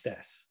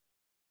priestess.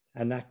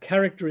 And that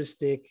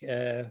characteristic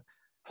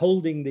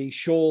holding the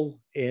shawl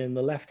in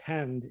the left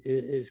hand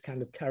is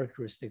kind of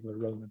characteristic of a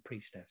Roman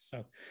priestess.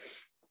 So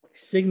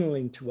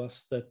signaling to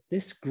us that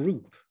this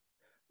group,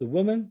 the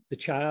woman, the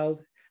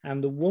child,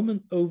 and the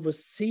woman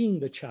overseeing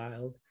the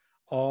child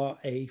are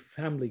a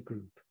family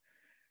group.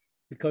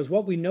 Because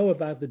what we know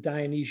about the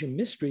Dionysian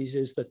mysteries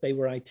is that they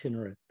were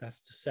itinerant. That's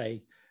to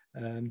say,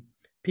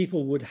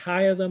 people would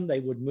hire them, they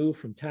would move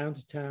from town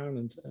to town,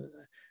 and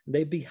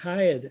they'd be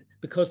hired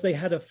because they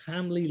had a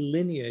family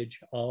lineage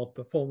of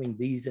performing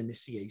these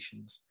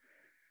initiations.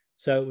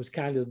 So it was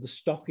kind of the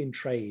stock in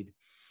trade.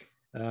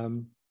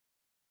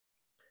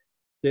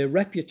 Their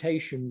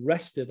reputation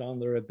rested on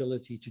their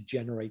ability to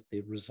generate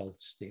the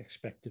results, the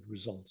expected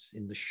results,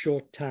 in the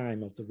short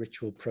time of the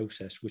ritual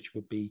process, which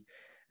would be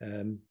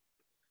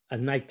a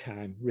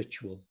nighttime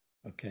ritual.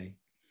 Okay,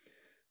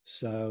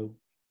 so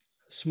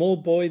small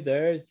boy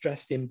there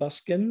dressed in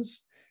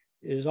buskins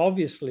is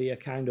obviously a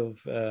kind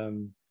of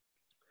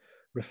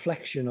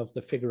reflection of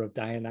the figure of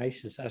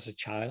Dionysus as a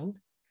child.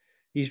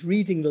 He's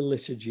reading the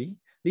liturgy.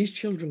 These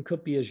children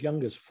could be as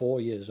young as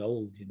 4 years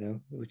old, you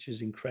know, which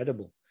is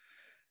incredible.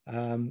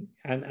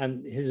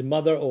 And his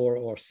mother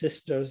or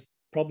sisters,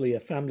 probably a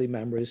family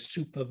member, is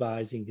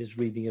supervising his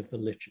reading of the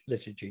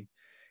liturgy in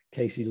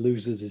case he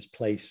loses his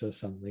place or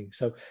something.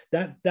 So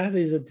that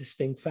is a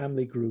distinct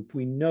family group.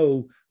 We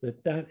know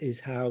that is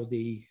how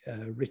the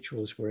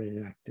rituals were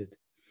enacted.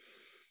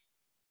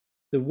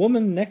 The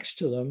woman next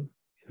to them,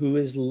 who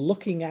is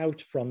looking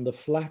out from the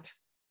flat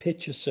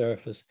picture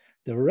surface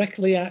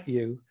directly at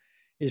you,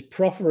 is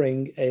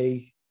proffering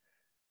a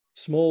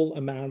small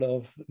amount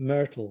of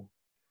myrtle.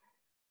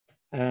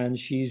 And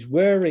she's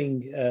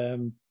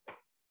wearing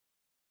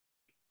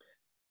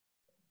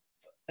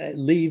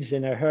leaves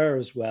in her hair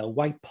as well,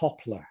 white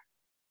poplar.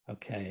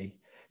 Okay.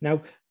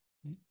 Now,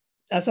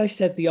 as I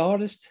said, the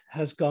artist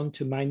has gone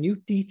to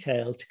minute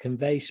detail to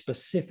convey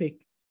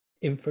specific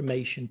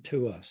information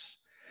to us.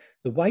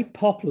 The white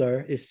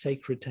poplar is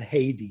sacred to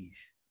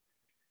Hades.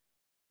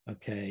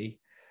 Okay.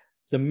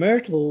 The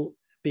myrtle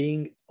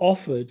being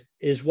offered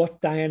is what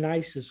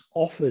Dionysus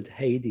offered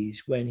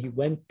Hades when he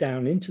went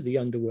down into the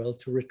underworld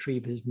to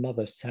retrieve his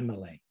mother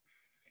Semele.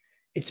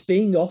 It's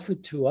being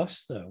offered to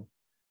us, though,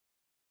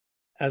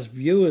 as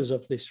viewers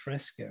of this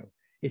fresco.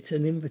 It's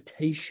an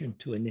invitation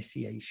to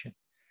initiation,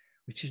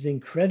 which is an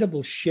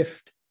incredible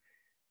shift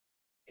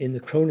in the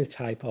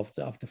chronotype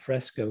of the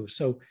fresco.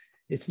 So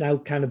it's now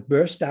kind of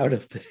burst out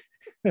of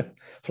the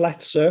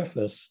flat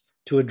surface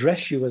to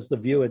address you as the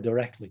viewer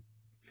directly.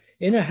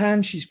 In her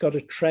hand, she's got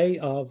a tray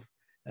of,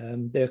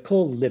 they're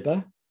called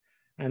libba,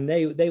 and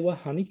they were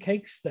honey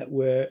cakes that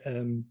were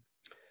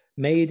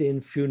made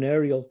in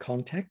funereal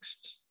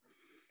contexts.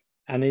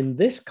 And in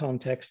this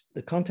context,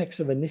 the context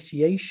of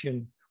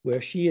initiation,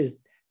 where she is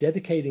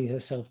dedicating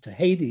herself to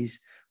Hades,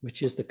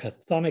 which is the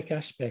chthonic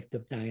aspect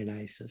of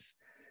Dionysus,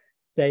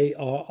 they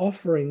are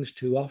offerings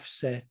to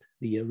offset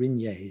the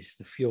Erinyes,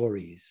 the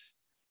Furies,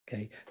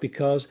 okay?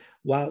 Because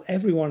while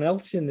everyone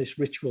else in this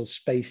ritual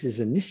space is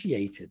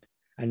initiated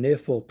and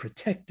therefore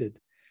protected,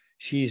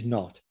 she's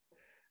not.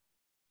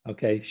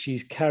 Okay,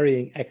 she's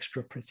carrying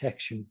extra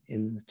protection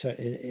in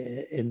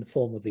the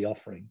form of the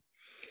offering.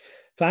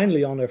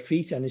 Finally, on her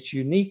feet, and it's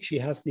unique, she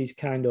has these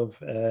kind of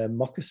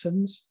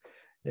moccasins.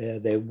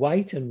 They're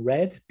white and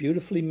red,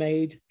 beautifully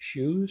made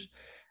shoes.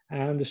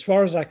 And as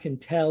far as I can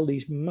tell,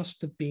 these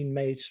must have been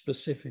made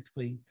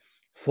specifically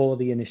for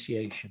the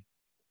initiation.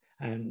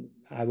 And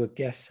I would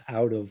guess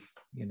out of,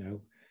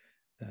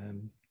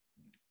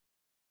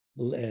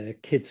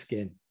 kid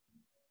skin,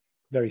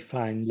 very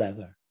fine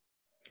leather.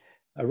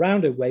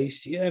 Around her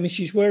waist, I mean,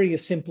 she's wearing a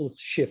simple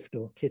shift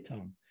or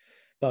chiton,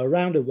 but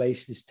around her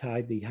waist is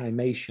tied the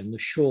himation, the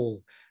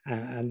shawl.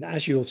 And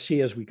as you'll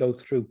see as we go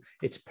through,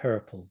 it's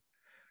purple.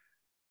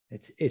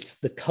 It's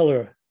the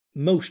color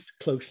most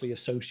closely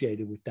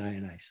associated with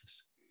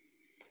Dionysus.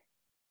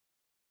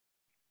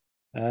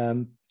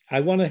 I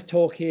want to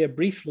talk here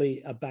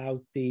briefly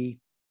about the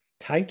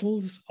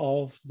titles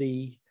of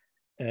the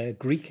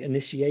Greek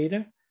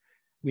initiator.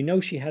 We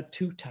know she had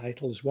two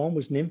titles. One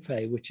was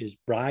Nymphae, which is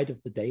bride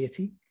of the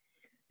deity.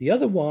 The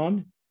other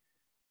one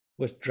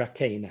was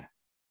Dracena.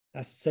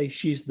 That's to say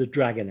she's the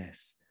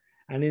dragoness.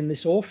 And in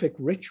this Orphic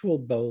ritual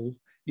bowl,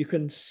 you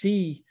can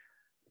see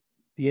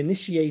the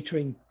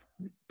initiating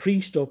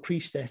priest or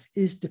priestess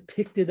is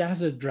depicted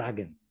as a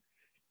dragon.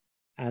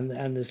 And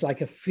there's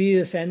like a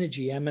fierce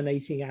energy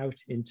emanating out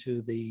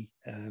into the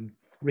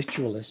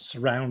ritualists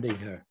surrounding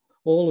her,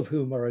 all of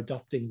whom are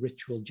adopting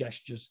ritual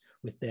gestures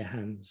with their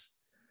hands.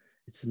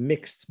 It's a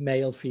mixed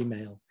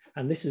male-female.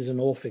 And this is an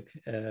Orphic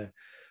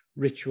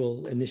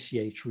ritual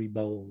initiatory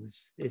bowl.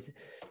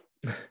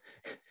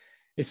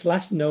 Its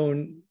last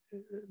known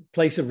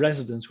place of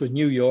residence was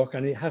New York,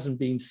 and it hasn't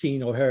been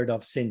seen or heard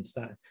of since.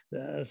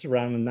 That's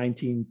around the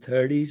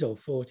 1930s or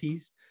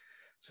 40s.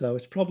 So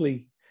it's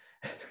probably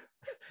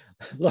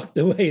locked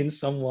away in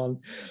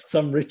some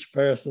rich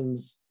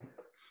person's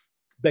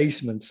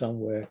basement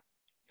somewhere.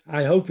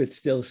 I hope it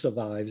still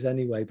survives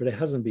anyway, but it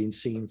hasn't been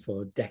seen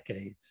for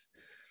decades.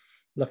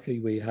 Luckily,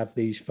 we have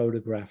these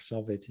photographs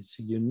of it. It's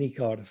a unique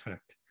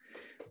artifact.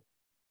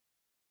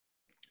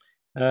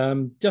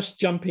 Just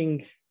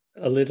jumping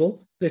a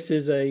little, this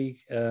is a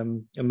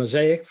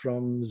mosaic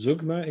from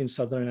Zugma in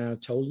southern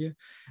Anatolia.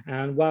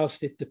 And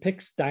whilst it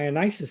depicts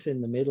Dionysus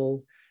in the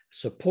middle,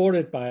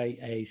 supported by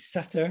a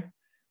satyr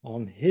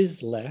on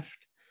his left,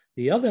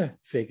 the other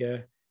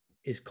figure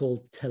is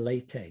called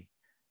Telete.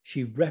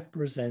 She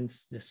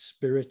represents the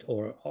spirit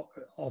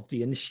of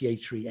the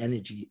initiatory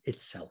energy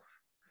itself.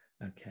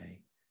 Okay.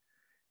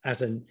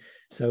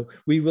 So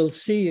we will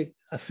see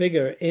a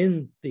figure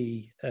in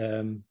the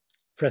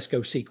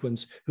fresco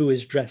sequence who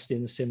is dressed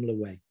in a similar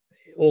way,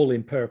 all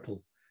in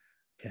purple.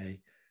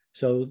 Okay.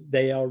 So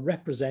they are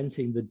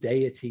representing the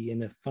deity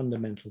in a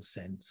fundamental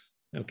sense.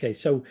 Okay.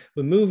 So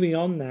we're moving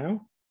on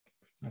now.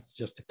 That's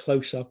just a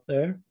close up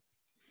there.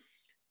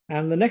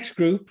 And the next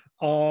group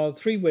are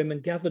three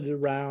women gathered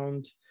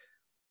around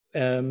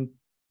a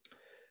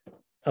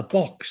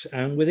box.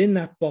 And within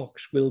that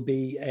box will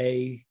be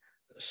a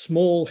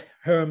small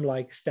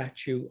herm-like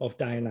statue of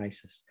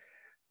Dionysus.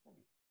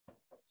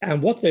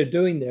 And what they're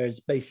doing there is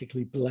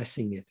basically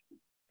blessing it.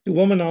 The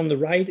woman on the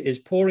right is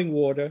pouring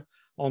water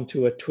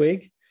onto a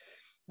twig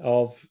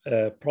of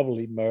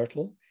probably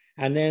myrtle.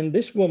 And then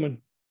this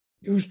woman,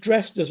 who's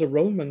dressed as a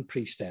Roman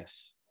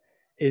priestess,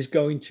 is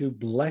going to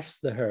bless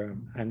the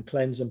herm and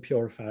cleanse and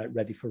purify it,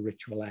 ready for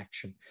ritual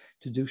action.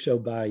 To do so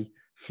by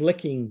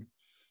flicking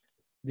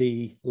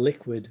the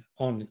liquid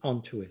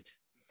onto it.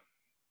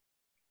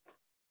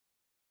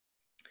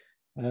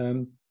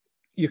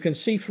 You can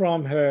see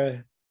from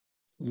her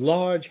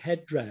large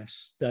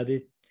headdress that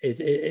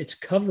it's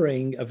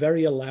covering a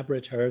very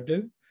elaborate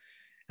hairdo.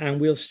 And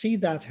we'll see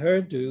that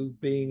hairdo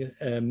being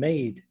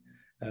made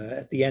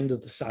at the end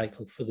of the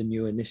cycle for the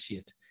new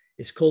initiate.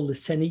 It's called the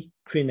seni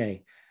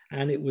crine,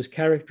 and it was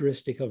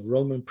characteristic of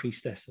Roman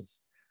priestesses.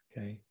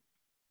 Okay.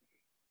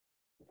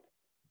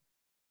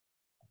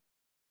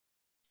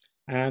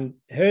 And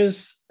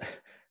here's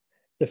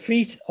the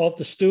feet of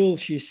the stool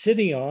she's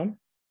sitting on,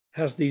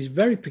 has these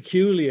very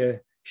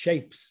peculiar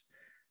shapes.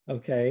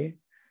 Okay.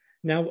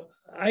 Now,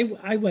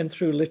 I went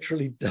through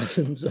literally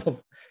dozens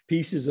of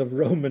pieces of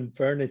Roman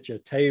furniture,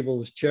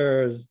 tables,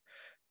 chairs,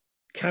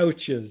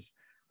 couches.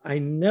 I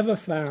never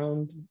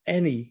found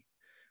any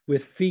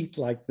with feet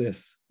like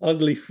this,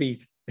 ugly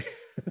feet.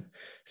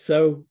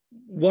 So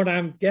what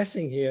I'm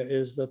guessing here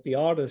is that the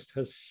artist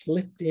has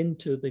slipped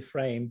into the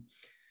frame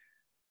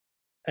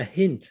a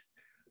hint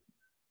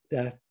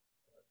that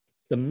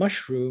the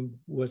mushroom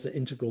was an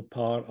integral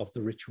part of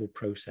the ritual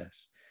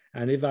process.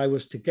 And if I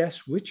was to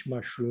guess which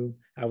mushroom,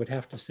 I would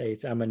have to say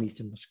it's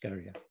Amanita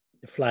muscaria,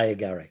 the fly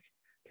agaric,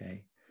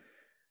 okay?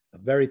 A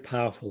very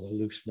powerful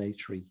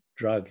hallucinatory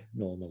drug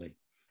normally.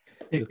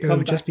 We'll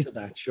come back to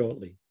that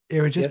shortly.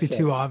 It would just be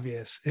too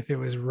obvious if it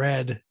was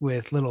red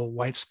with little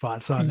white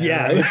spots on it.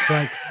 Yeah, right?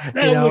 Like,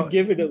 that would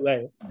give it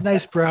away.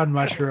 Nice brown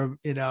mushroom,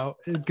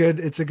 good.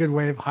 It's a good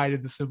way of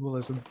hiding the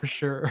symbolism for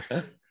sure.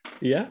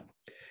 Yeah,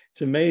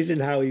 it's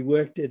amazing how he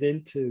worked it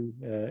into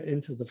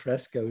the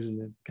frescoes in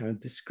a kind of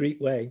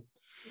discreet way.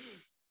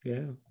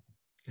 Yeah.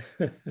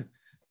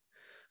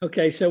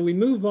 Okay, so we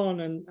move on,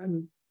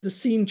 and the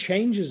scene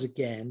changes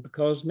again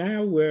because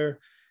now we're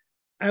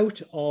out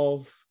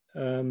of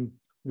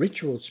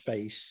ritual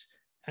space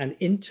and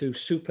into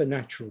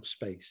supernatural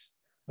space.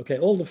 Okay,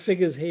 all the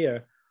figures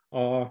here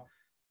are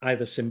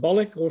either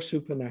symbolic or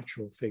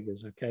supernatural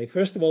figures. Okay,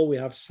 first of all, we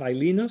have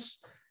Silenus,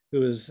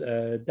 who is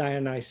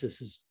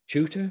Dionysus's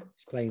tutor.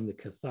 He's playing the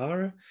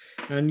Cathara,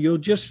 and you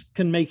just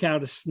can make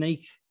out a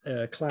snake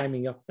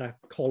climbing up that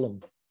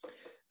column.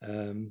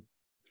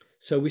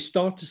 So we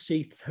start to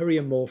see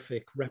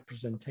theriomorphic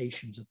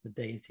representations of the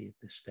deity at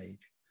this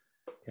stage.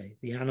 okay,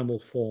 the animal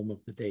form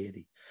of the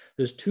deity.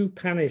 There's two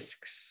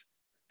panisks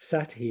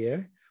sat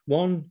here,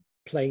 one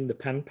playing the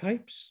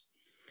panpipes,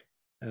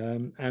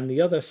 and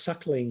the other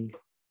suckling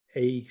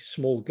a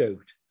small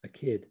goat, a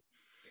kid.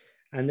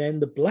 And then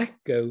the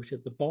black goat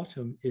at the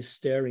bottom is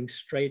staring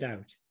straight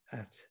out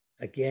at,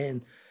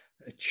 again,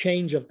 a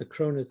change of the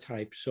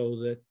chronotype so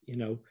that, you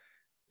know,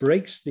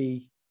 breaks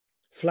the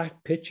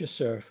flat picture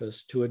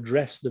surface to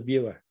address the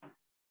viewer,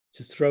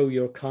 to throw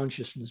your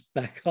consciousness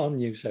back on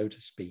you, so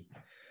to speak.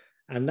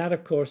 And that,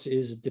 of course,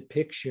 is a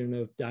depiction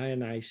of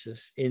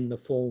Dionysus in the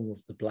form of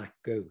the black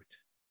goat.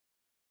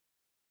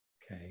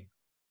 Okay.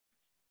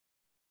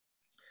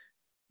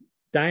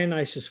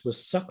 Dionysus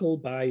was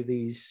suckled by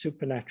these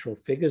supernatural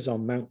figures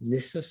on Mount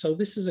Nyssa. So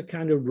this is a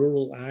kind of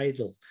rural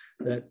idol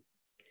that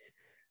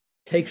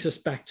takes us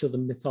back to the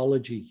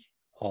mythology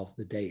of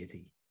the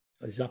deity,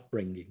 his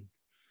upbringing,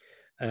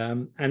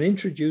 and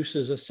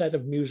introduces a set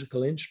of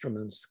musical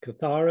instruments, the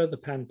kithara, the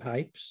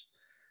panpipes,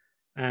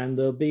 and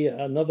there'll be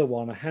another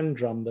one, a hand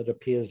drum, that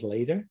appears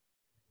later.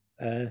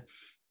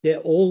 They're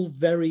all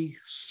very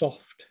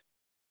soft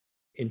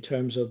in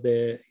terms of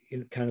their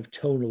kind of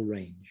tonal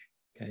range,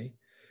 okay?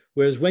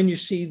 Whereas when you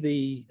see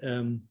the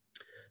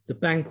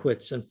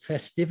banquets and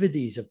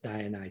festivities of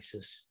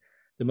Dionysus,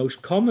 the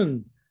most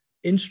common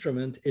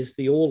instrument is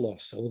the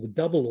aulos, or the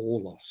double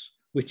aulos,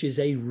 which is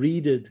a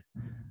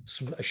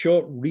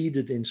short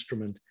reeded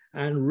instrument,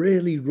 and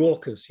really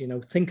raucous. You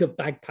know, think of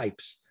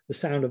bagpipes, the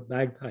sound of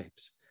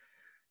bagpipes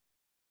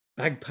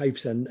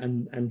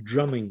and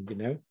drumming, you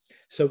know.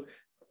 So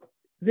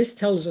this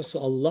tells us a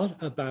lot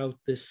about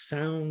the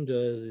sound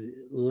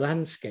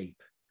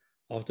landscape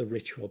of the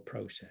ritual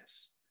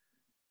process.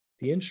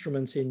 The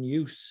instruments in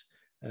use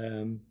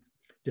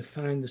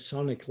define the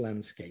sonic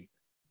landscape.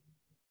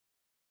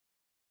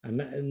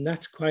 And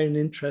that's quite an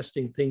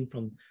interesting thing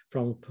from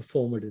a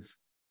performative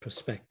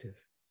perspective.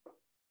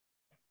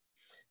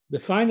 The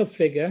final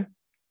figure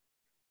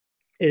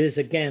is,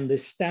 again,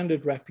 this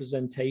standard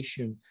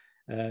representation.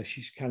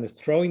 She's kind of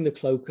throwing the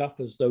cloak up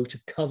as though to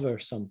cover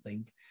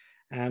something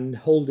and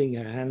holding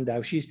her hand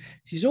out.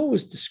 She's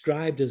always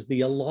described as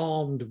the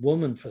alarmed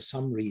woman for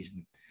some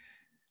reason.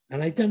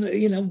 And I don't know,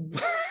 you know,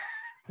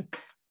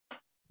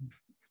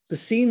 the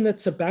scene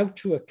that's about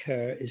to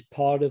occur is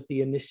part of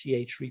the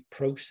initiatory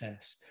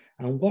process.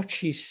 And what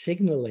she's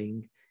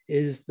signaling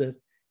is that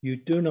you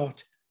do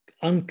not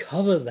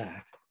uncover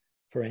that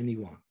for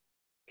anyone,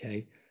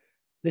 okay?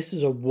 This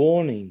is a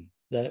warning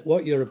that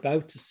what you're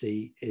about to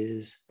see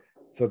is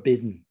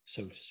forbidden,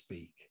 so to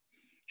speak.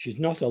 She's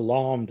not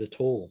alarmed at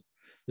all.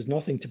 There's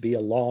nothing to be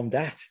alarmed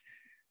at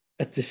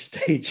this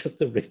stage of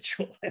the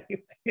ritual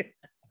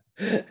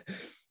anyway.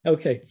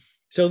 Okay,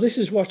 so this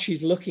is what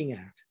she's looking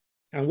at.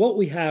 And what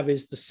we have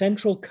is the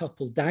central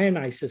couple,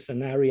 Dionysus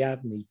and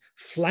Ariadne,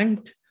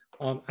 flanked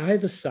on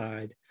either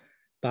side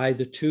by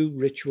the two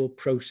ritual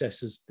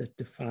processes that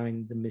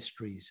define the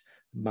mysteries,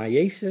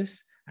 myesis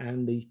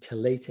and the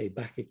telete,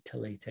 Bacchic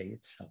telete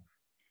itself.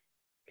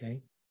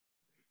 Okay,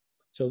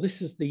 so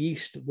this is the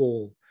east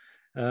wall.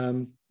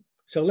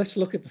 So let's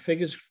look at the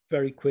figures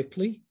very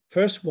quickly.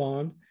 First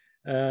one,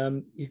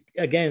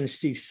 again,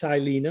 see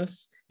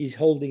Silenus. He's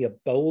holding a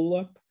bowl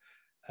up,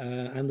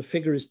 and the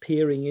figure is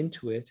peering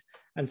into it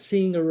and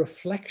seeing a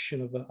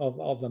reflection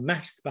of a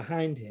mask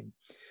behind him.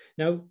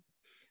 Now,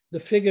 the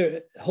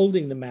figure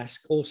holding the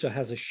mask also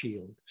has a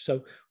shield.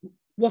 So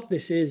what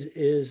this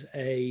is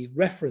a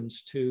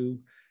reference to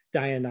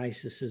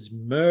Dionysus's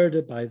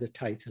murder by the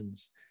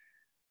Titans.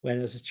 When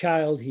as a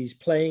child, he's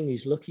playing,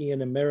 he's looking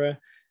in a mirror,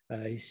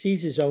 he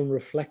sees his own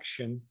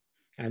reflection,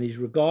 and he's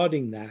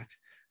regarding that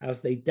as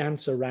they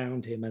dance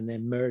around him and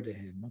then murder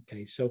him.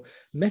 Okay, so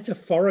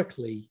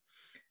metaphorically,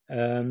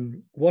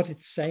 what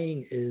it's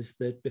saying is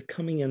that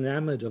becoming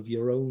enamored of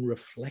your own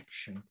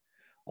reflection,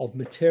 of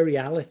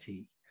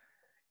materiality,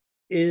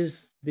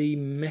 is the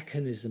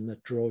mechanism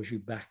that draws you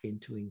back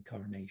into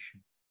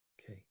incarnation.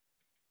 Okay,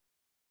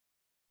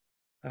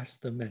 that's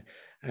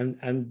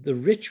and the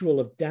ritual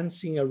of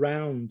dancing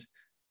around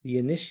the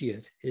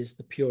initiate is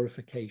the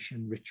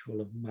purification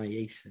ritual of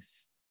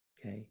myesis.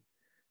 Okay,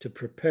 to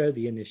prepare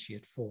the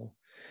initiate for.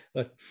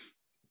 But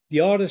the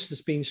artist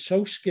has been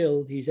so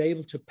skilled, he's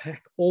able to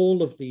pack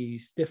all of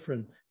these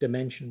different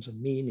dimensions of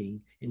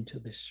meaning into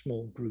this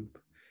small group.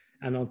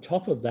 And on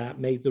top of that,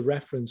 made the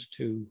reference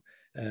to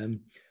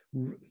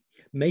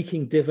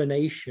making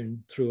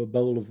divination through a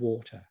bowl of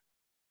water,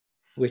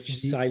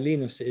 which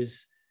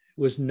Silenus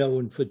was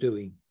known for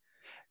doing.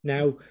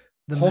 Now,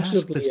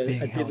 possibly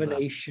a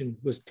divination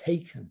was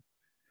taken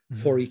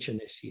for each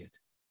initiate.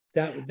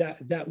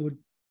 That would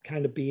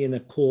kind of be in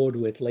accord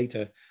with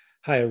later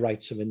higher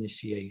rites of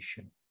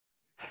initiation.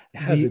 It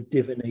has a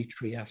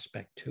divinatory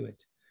aspect to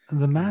it.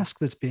 The mask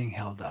that's being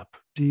held up,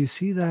 do you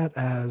see that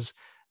as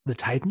the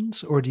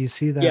Titans, or do you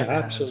see that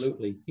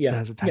absolutely.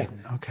 As a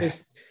Titan? Yeah. Okay.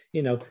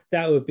 You know,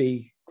 that would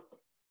be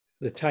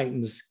the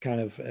Titans kind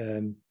of,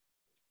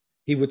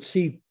 he would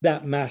see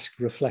that mask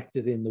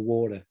reflected in the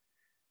water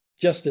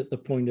just at the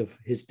point of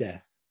his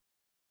death.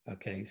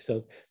 Okay,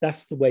 so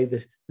that's the way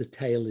the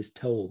tale is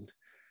told.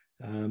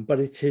 But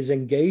it's his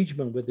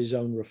engagement with his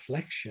own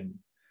reflection,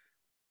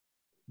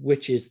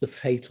 which is the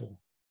fatal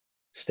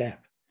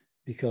step,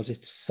 because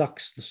it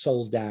sucks the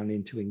soul down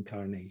into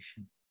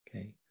incarnation.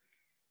 Okay.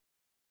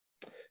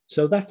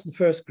 So that's the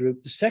first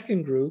group. The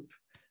second group,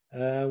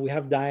 we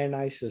have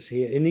Dionysus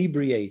here,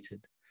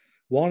 inebriated.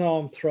 One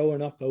arm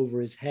thrown up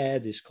over his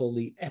head is called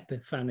the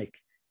epiphanic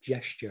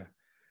gesture.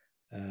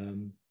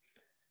 An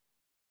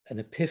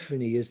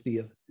epiphany is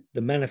the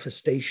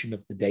manifestation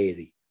of the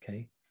deity.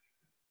 Okay.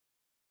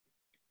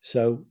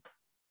 So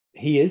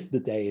he is the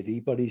deity,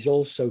 but he's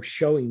also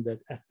showing that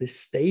at this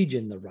stage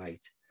in the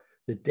rite,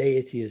 the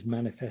deity is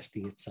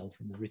manifesting itself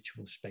in the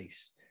ritual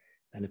space.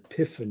 An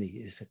epiphany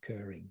is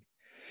occurring.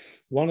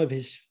 One of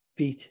his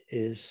feet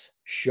is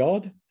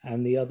shod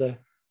and the other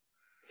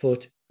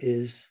foot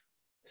is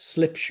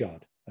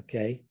slipshod,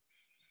 okay?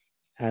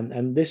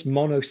 And this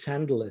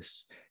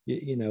monosandalus,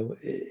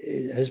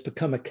 it has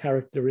become a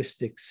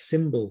characteristic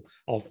symbol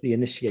of the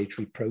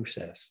initiatory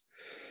process.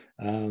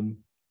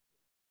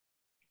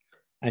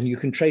 And you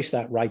can trace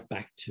that right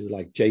back to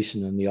like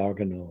Jason and the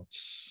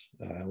Argonauts,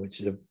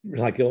 which is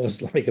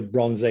almost like a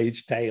Bronze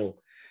Age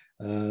tale.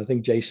 I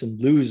think Jason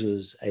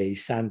loses a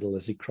sandal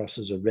as he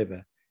crosses a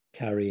river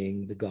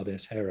carrying the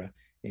goddess Hera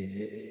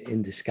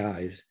in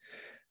disguise.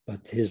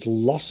 But his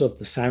loss of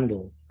the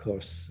sandal, of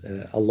course,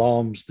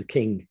 alarms the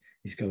king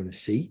he's going to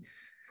see.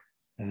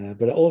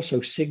 But it also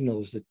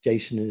signals that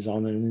Jason is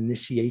on an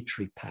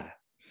initiatory path.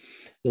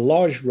 The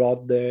large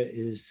rod there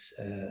is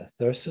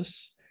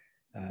Thyrsus.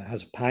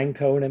 Has a pine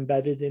cone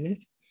embedded in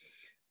it.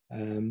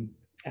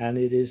 And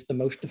it is the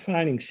most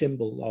defining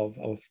symbol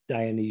of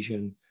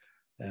Dionysian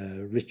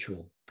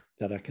ritual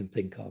that I can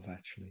think of,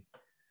 actually.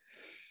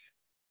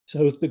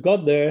 So the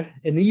god there,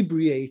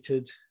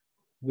 inebriated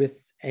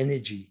with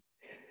energy,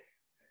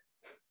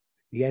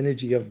 the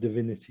energy of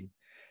divinity.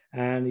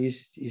 And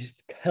he's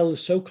held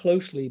so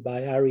closely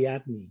by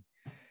Ariadne.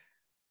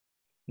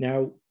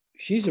 Now,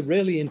 she's a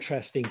really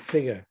interesting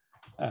figure.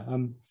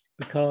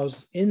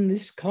 Because in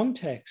this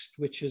context,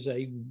 which is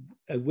a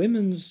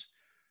women's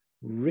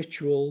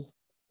ritual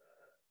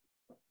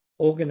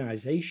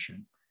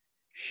organization,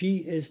 she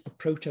is the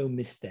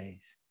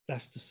proto-Mystais.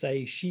 That's to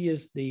say, she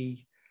is the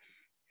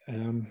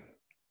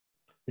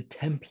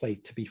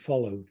template to be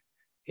followed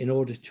in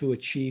order to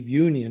achieve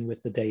union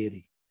with the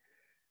deity.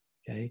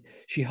 Okay,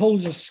 she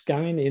holds a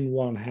skein in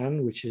one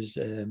hand, which is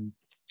a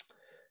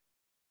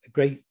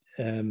great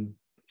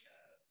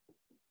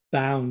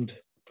bound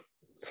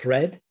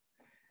thread.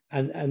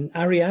 And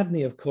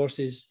Ariadne, of course,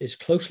 is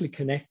closely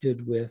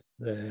connected with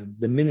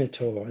the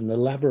Minotaur and the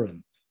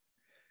labyrinth.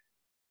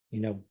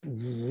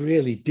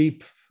 Really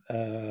deep,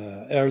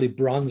 early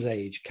Bronze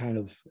Age, kind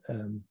of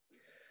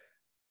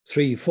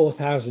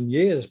 3,000-4,000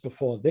 years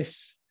before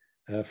this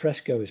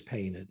fresco is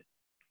painted.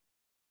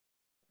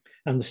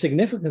 And the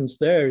significance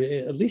there,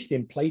 at least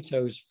in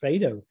Plato's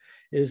Phaedo,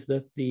 is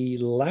that the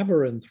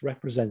labyrinth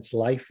represents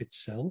life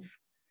itself.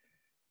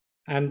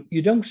 And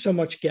you don't so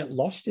much get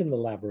lost in the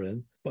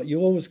labyrinth, but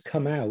you always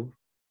come out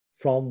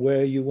from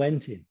where you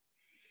went in.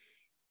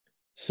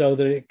 So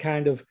that it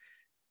kind of,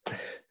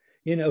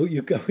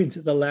 you go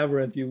into the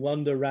labyrinth, you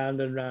wander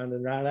round and round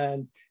and round,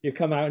 and you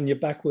come out and you're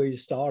back where you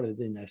started,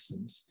 in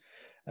essence.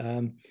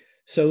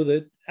 So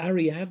that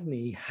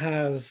Ariadne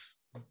has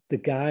the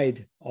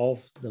guide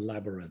of the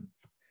labyrinth.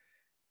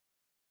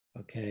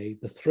 Okay,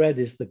 the thread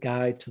is the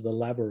guide to the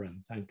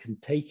labyrinth and can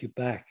take you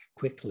back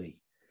quickly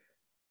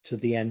to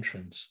the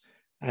entrance.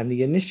 And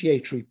the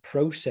initiatory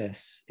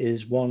process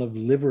is one of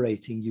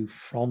liberating you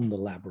from the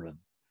labyrinth,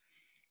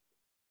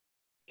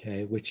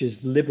 okay, which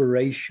is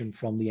liberation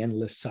from the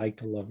endless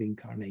cycle of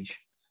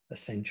incarnation,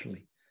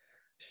 essentially.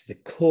 So the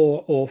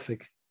core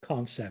Orphic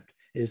concept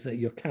is that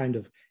you're kind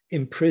of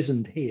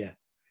imprisoned here,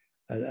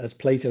 as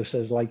Plato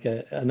says, like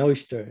an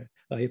oyster,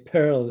 like a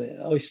pearl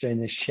oyster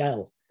in a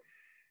shell,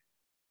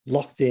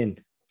 locked in.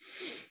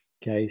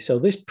 Okay, so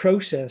this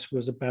process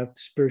was about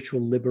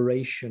spiritual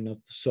liberation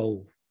of the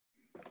soul.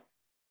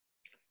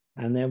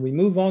 And then we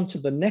move on to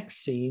the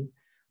next scene,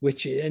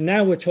 which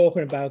now we're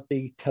talking about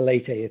the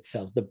telete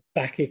itself, the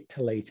Bacchic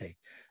telete.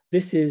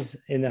 This is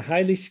in a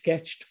highly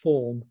sketched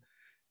form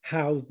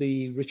how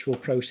the ritual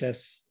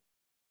process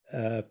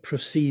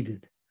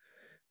proceeded,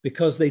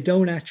 because they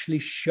don't actually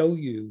show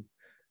you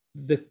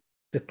the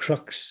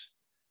crux.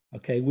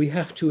 Okay, we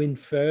have to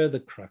infer the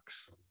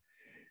crux.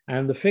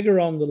 And the figure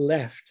on the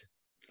left,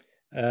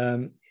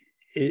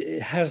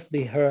 it has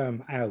the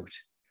herm out.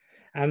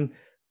 And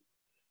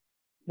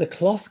the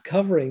cloth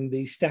covering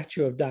the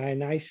statue of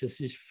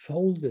Dionysus is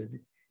folded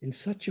in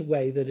such a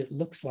way that it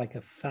looks like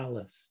a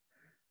phallus.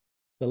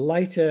 The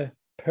lighter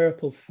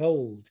purple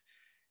fold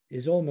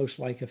is almost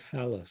like a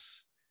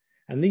phallus.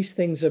 And these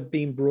things have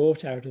been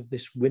brought out of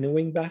this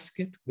winnowing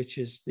basket, which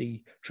is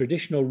the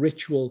traditional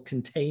ritual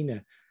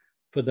container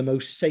for the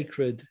most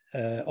sacred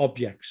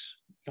objects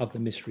of the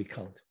mystery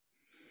cult.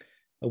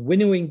 A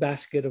winnowing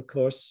basket, of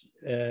course,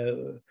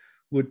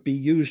 would be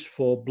used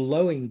for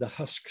blowing the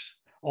husks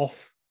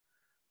off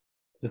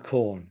the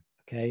corn,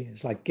 okay?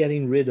 It's like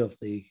getting rid of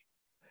the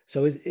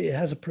So it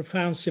has a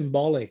profound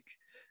symbolic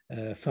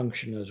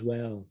function as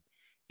well,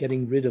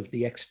 getting rid of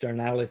the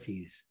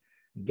externalities,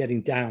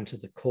 getting down to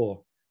the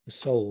core, the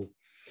soul.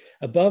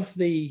 Above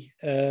the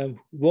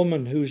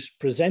woman who's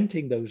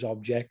presenting those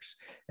objects,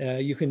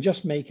 you can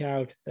just make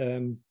out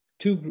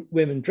two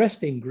women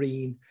dressed in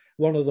green,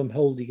 one of them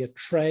holding a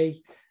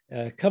tray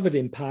covered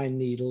in pine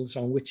needles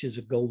on which is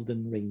a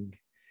golden ring.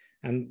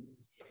 And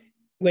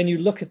when you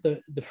look at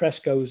the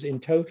frescoes in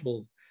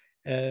total,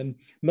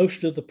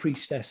 most of the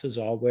priestesses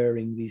are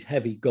wearing these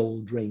heavy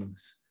gold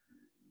rings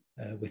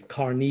with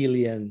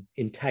carnelian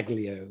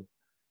intaglio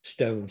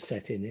stone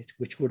set in it,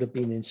 which would have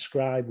been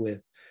inscribed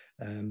with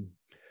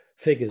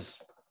figures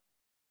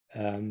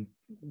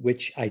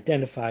which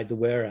identified the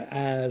wearer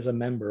as a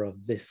member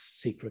of this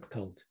secret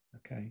cult.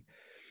 Okay,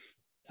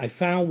 I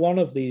found one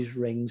of these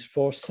rings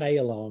for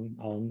sale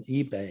on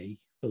eBay,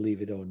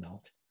 believe it or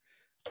not,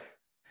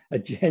 a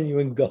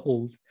genuine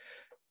gold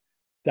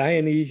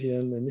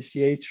Dionysian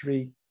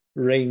initiatory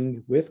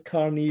ring with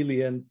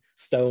carnelian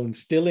stone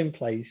still in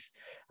place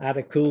at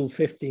a cool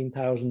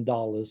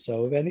 $15,000.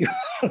 So if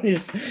anyone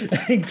is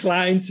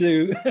inclined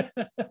to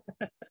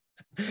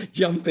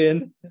jump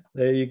in,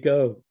 there you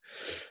go.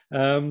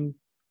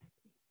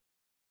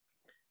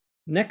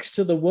 Next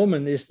to the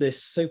woman is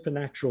this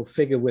supernatural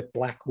figure with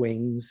black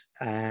wings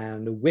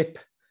and a whip,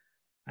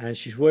 and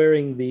she's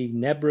wearing the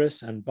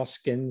nebrus and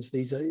buskins.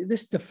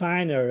 This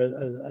define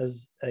her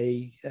as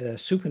a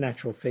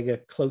supernatural figure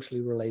closely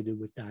related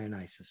with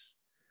Dionysus.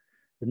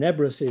 The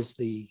nebrus is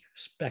the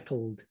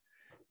speckled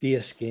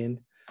deer skin.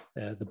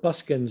 The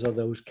buskins are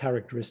those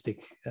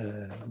characteristic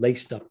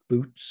laced up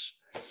boots.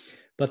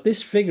 But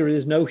this figure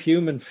is no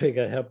human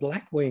figure. Her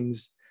black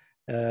wings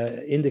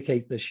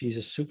indicate that she's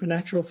a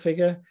supernatural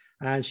figure,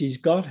 and she's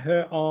got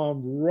her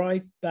arm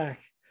right back,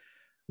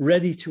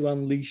 ready to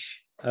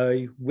unleash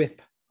a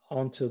whip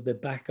onto the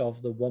back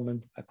of the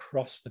woman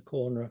across the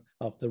corner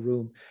of the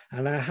room.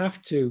 And I have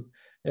to,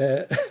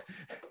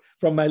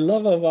 from my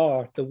love of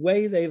art, the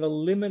way they've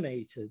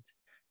eliminated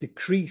the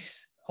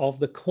crease of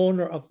the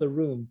corner of the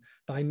room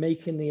by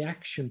making the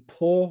action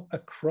pour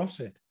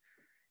across it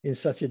in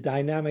such a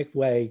dynamic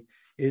way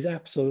is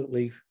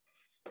absolutely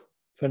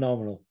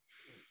phenomenal.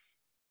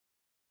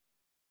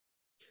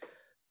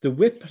 The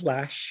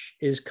whiplash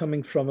is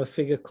coming from a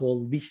figure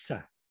called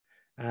Lisa,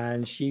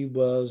 and she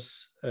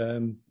was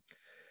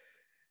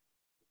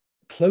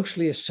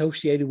closely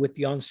associated with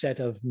the onset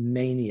of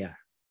mania,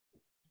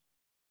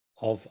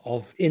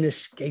 of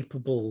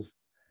inescapable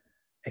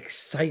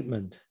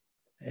excitement,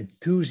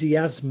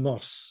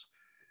 enthusiasmos,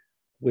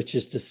 which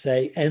is to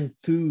say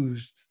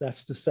enthused,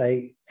 that's to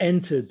say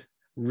entered,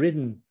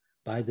 ridden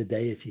by the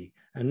deity.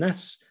 And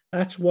that's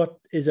what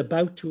is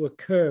about to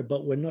occur,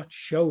 but we're not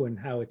showing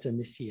how it's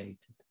initiated.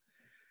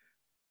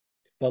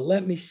 But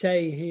let me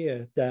say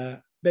here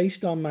that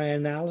based on my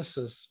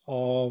analysis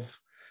of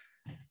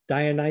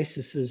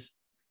Dionysus's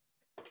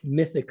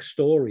mythic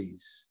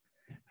stories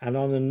and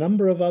on a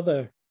number of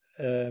other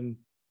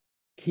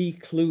key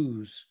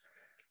clues,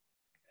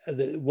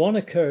 one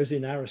occurs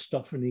in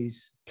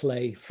Aristophanes'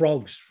 play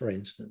Frogs, for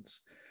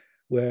instance,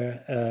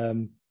 where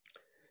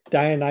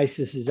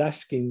Dionysus is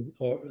asking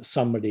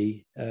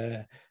somebody,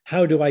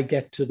 how do I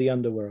get to the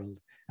underworld?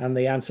 And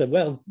they answer,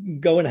 well,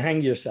 go and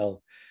hang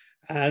yourself.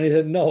 And he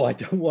said, no, I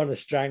don't want to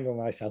strangle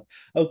myself.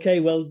 Okay,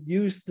 well,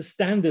 use the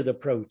standard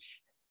approach.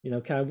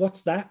 Kind of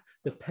what's that?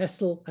 The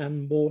pestle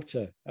and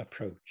mortar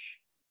approach.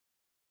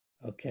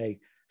 Okay,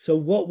 so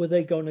what were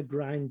they going to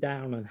grind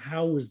down, and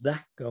how was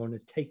that going to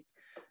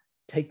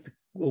take the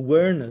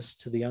awareness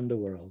to the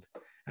underworld?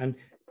 And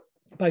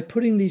by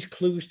putting these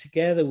clues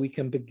together, we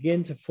can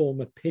begin to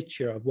form a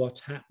picture of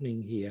what's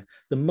happening here.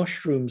 The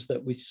mushrooms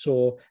that we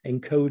saw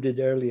encoded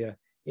earlier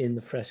in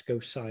the fresco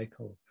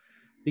cycle,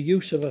 the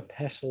use of a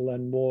pestle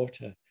and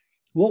mortar.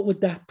 What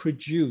would that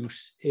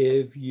produce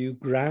if you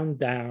ground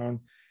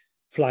down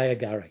fly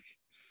agaric?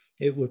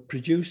 It would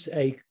produce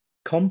a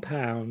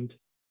compound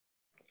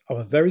of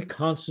a very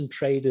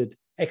concentrated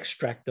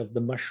extract of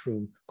the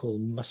mushroom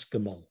called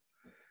muscimol.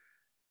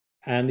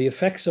 And the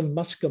effects of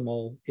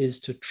muscimol is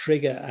to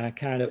trigger a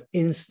kind of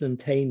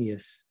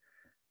instantaneous,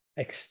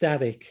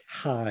 ecstatic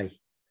high.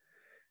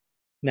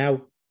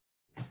 Now,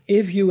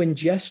 if you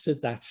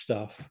ingested that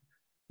stuff,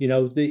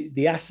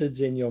 the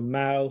acids in your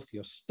mouth,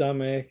 your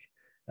stomach,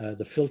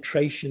 the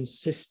filtration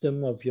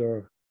system of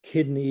your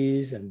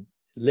kidneys and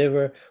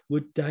liver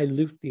would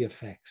dilute the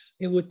effects.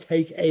 It would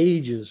take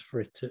ages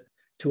for it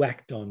to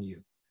act on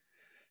you.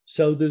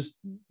 So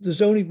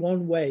there's only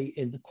one way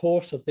in the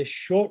course of this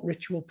short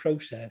ritual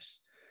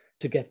process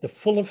to get the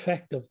full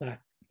effect of that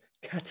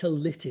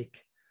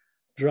catalytic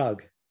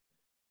drug.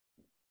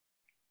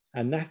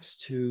 And that's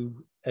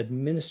to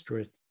administer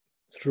it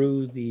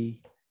through the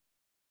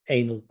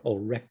anal or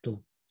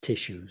rectal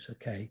tissues,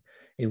 okay?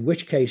 In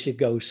which case it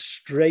goes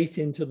straight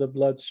into the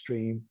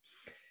bloodstream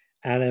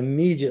and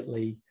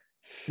immediately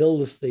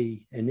fills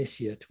the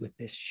initiate with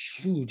this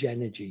huge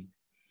energy,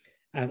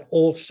 and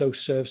also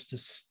serves to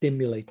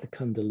stimulate the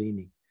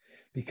Kundalini,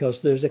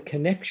 because there's a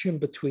connection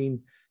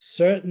between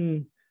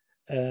certain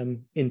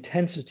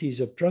intensities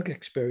of drug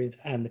experience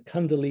and the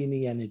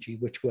Kundalini energy,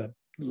 which were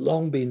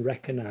long been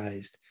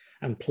recognized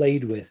and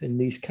played with in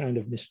these kind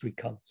of mystery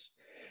cults.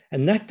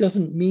 And that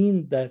doesn't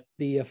mean that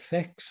the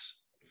effects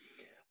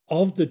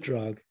of the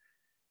drug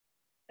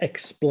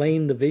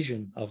explain the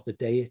vision of the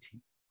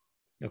deity.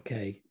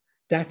 Okay,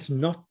 that's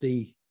not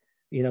the,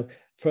 you know,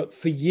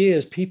 for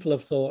years people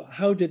have thought,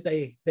 how did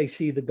they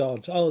see the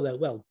gods? Oh,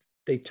 well,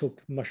 they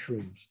took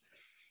mushrooms.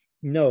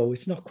 No,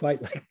 it's not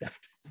quite like that.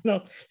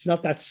 It's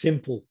not that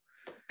simple.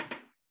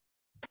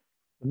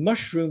 The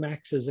mushroom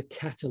acts as a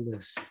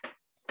catalyst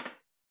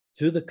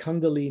to the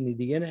Kundalini,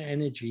 the inner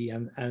energy,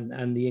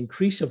 and the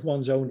increase of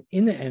one's own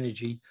inner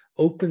energy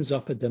opens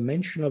up a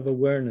dimension of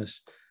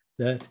awareness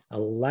that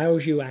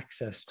allows you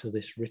access to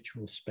this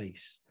ritual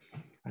space.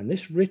 And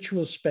this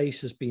ritual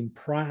space has been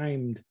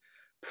primed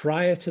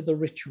prior to the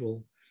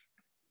ritual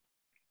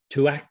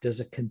to act as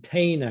a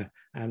container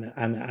and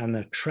an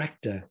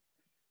attractor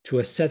to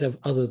a set of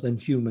other than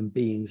human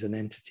beings and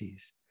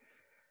entities.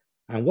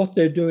 And what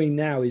they're doing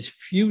now is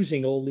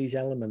fusing all these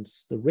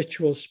elements, the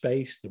ritual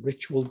space, the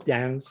ritual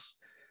dance,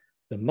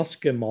 the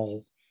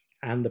muskemol,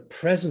 and the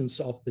presence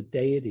of the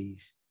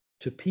deities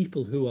to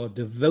people who are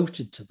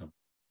devoted to them.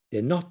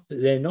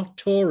 They're not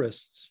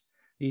tourists.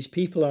 These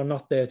people are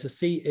not there to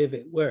see if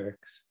it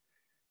works.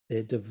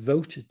 They're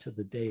devoted to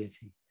the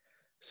deity.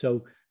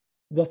 So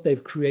what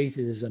they've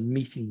created is a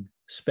meeting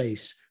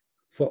space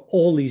for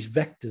all these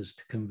vectors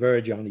to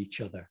converge on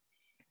each other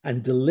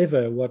and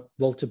deliver what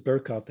Walter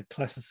Burkhardt, the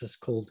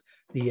classicist, called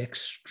the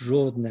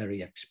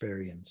extraordinary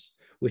experience,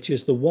 which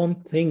is the one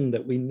thing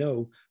that we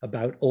know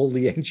about all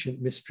the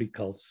ancient mystery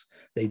cults.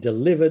 They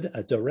delivered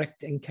a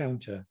direct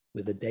encounter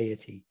with a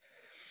deity.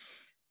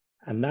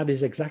 And that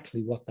is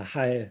exactly what the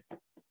higher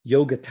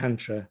Yoga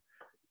Tantra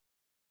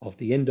of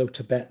the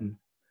Indo-Tibetan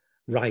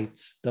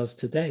rites does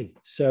today.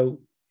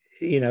 So,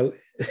 you know,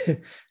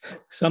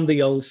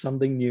 something old,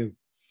 something new.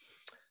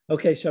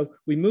 Okay, so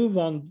we move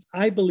on.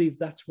 I believe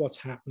that's what's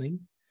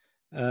happening.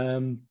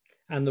 And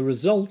the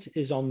result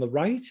is on the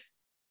right.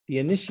 The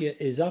initiate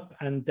is up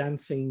and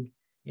dancing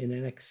in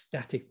an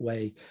ecstatic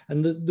way.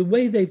 And the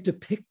way they've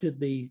depicted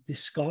the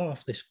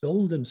scarf, this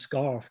golden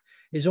scarf,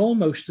 is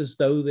almost as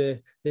though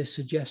they're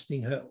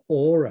suggesting her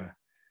aura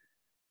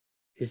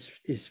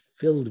is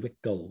filled with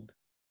gold.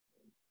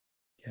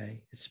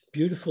 Okay, it's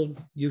beautiful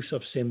use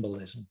of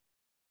symbolism.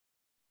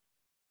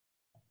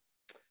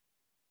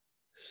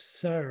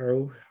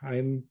 So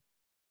I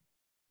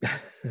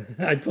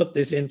put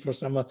this in for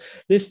someone.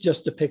 This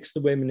just depicts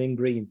the women in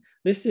green.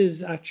 This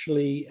is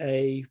actually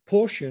a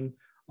portion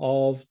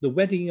of the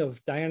wedding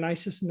of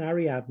Dionysus and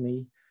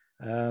Ariadne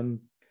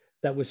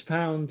that was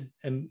found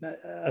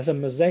as a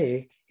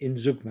mosaic in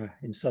Zugma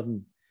in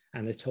southern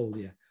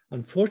Anatolia.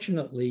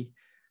 Unfortunately,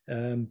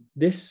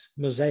 this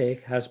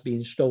mosaic has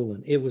been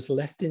stolen. It was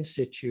left in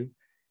situ.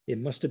 It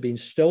must have been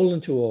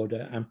stolen to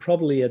order and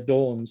probably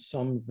adorns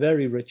some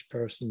very rich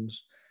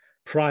person's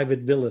private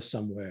villa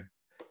somewhere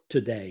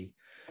today.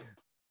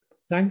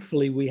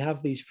 Thankfully, we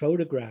have these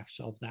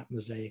photographs of that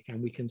mosaic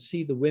and we can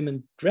see the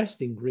women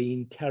dressed in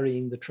green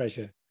carrying the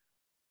treasure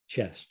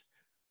chest.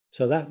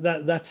 So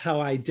that's how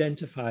I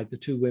identified the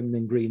two women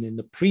in green in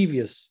the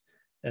previous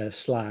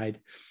slide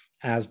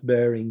as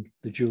bearing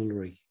the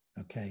jewelry,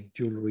 okay,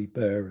 jewelry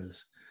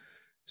bearers.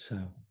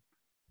 So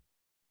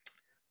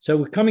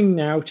we're coming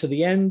now to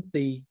the end.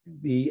 The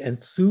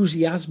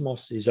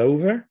enthusiasmos is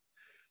over.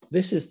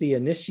 This is the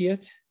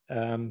initiate.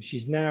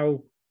 She's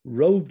now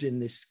robed in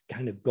this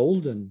kind of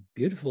golden,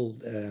 beautiful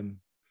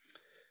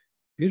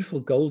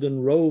golden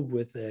robe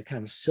with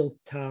kind of silk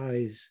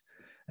ties.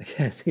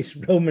 Again, these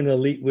Roman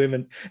elite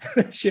women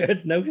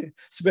spared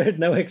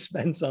no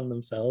expense on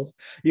themselves.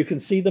 You can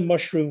see the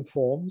mushroom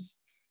forms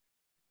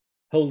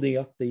holding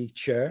up the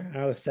chair.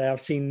 I would say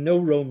I've seen no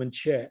Roman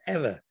chair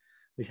ever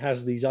which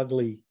has these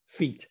ugly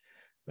feet.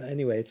 But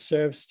anyway, it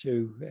serves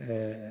to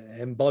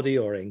embody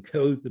or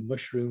encode the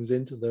mushrooms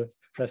into the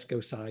fresco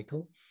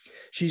cycle.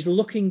 She's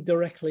looking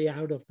directly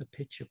out of the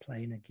picture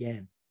plane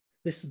again.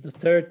 This is the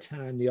third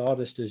time the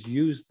artist has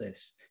used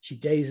this. She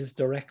gazes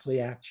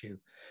directly at you.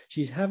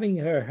 She's having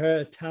her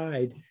hair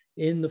tied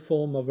in the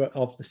form of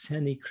the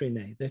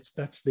senicrine.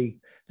 That's the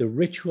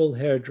ritual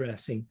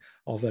hairdressing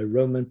of a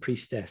Roman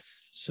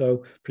priestess.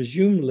 So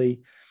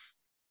presumably,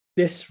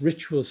 this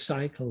ritual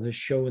cycle has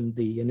shown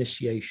the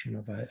initiation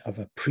of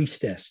a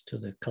priestess to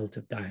the cult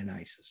of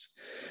Dionysus.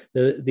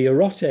 The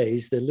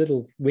erotes, the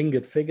little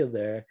winged figure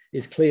there,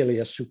 is clearly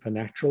a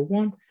supernatural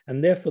one,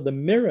 and therefore the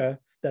mirror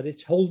that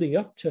it's holding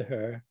up to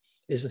her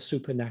is a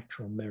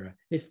supernatural mirror.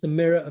 It's the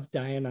mirror of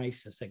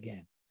Dionysus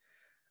again,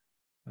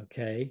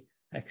 okay?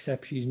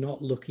 Except she's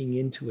not looking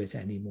into it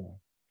anymore,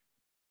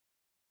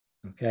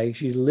 okay?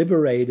 She's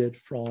liberated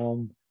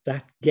from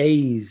that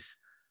gaze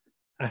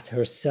at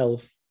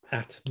herself,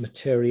 at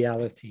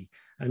materiality.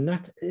 And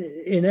that,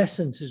 in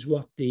essence, is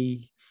what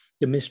the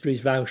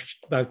mysteries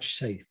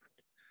vouchsafe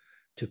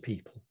to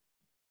people.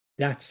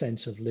 That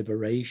sense of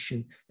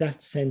liberation,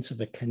 that sense of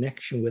a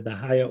connection with a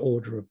higher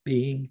order of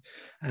being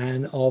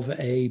and of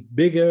a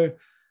bigger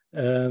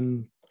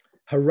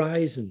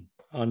horizon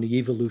on the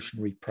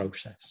evolutionary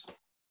process.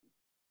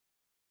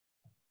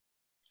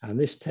 And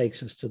this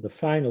takes us to the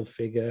final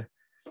figure,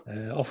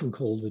 often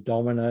called the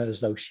domina, as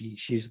though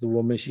she's the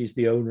woman, she's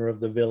the owner of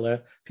the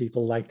villa.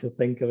 People like to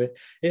think of it.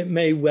 It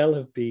may well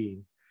have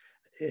been.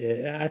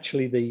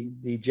 Actually,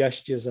 the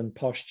gestures and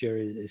posture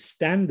is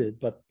standard,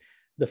 but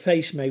the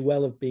face may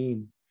well have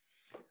been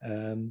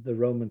the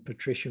Roman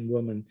patrician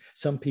woman.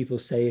 Some people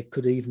say it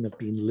could even have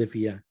been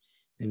Livia.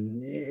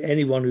 And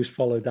anyone who's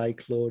followed I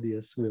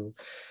Claudius will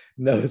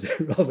know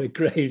that Robert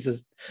Graves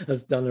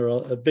has done her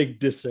a big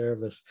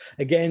disservice.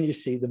 Again, you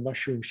see the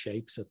mushroom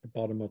shapes at the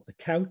bottom of the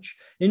couch.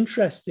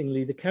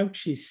 Interestingly, the couch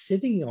she's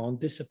sitting on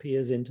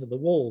disappears into the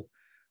wall.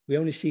 We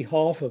only see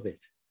half of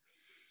it.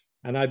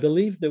 And I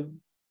believe that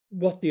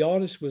what the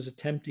artist was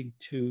attempting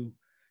to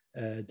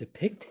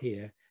depict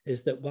here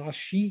is that while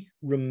she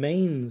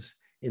remains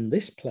in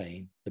this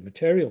plane, the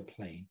material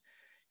plane,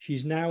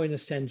 she's now, in a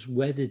sense,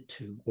 wedded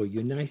to or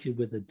united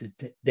with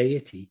a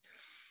deity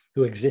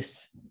who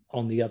exists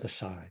on the other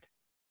side.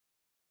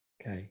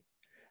 Okay.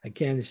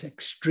 Again, it's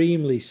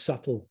extremely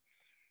subtle,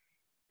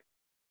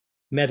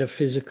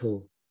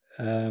 metaphysical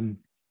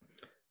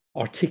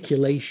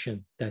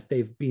articulation that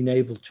they've been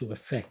able to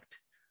effect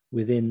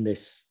within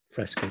this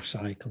fresco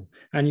cycle.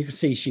 And you can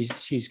see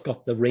she's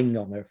got the ring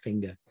on her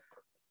finger,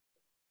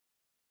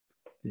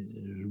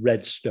 the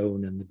red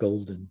stone and the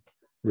golden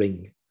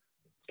ring.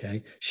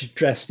 Okay, she's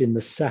dressed in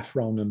the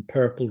saffron and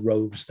purple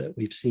robes that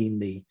we've seen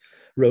the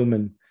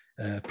Roman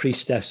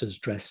priestesses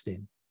dressed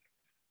in.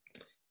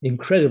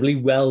 Incredibly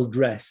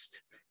well-dressed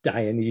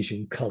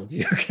Dionysian cult,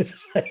 you could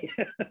say.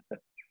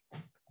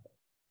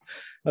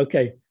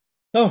 Okay.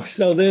 Oh,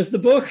 so there's the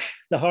book,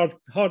 the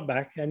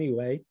hardback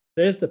anyway.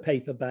 There's the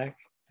paperback.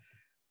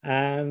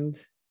 And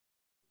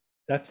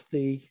that's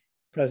the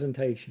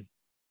presentation.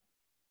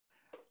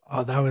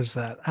 Oh, that was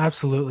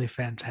absolutely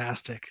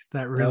fantastic.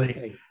 That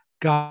really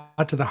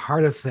got to the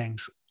heart of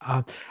things.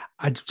 I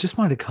just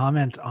wanted to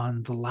comment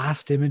on the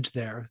last image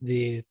there,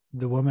 the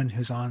woman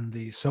who's on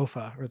the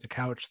sofa or the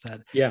couch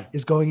that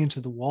is going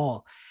into the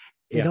wall.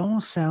 It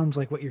almost sounds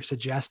like what you're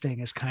suggesting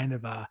is kind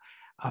of a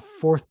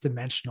fourth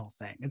dimensional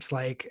thing. It's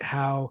like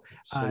how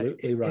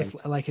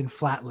if like in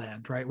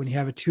Flatland, right? When you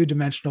have a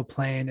two-dimensional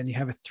plane and you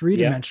have a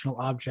three-dimensional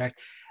object,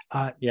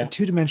 a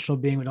two-dimensional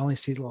being would only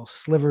see little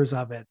slivers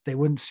of it. They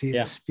wouldn't see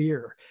the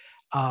sphere.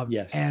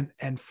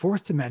 And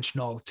fourth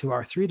dimensional to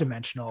our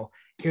three-dimensional,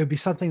 it would be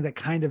something that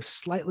kind of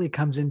slightly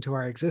comes into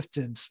our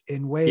existence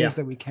in ways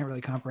that we can't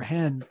really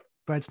comprehend,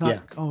 but it's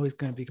not always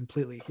going to be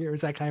completely here.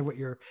 Is that kind of what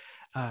you're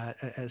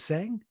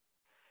saying?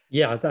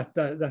 Yeah,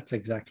 that's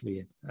exactly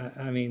it.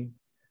 I mean,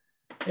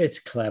 it's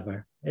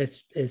clever.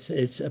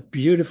 It's a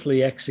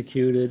beautifully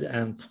executed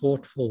and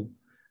thoughtful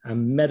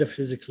and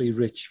metaphysically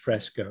rich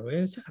fresco.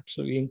 It's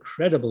absolutely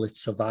incredible. It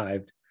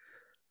survived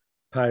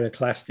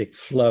pyroclastic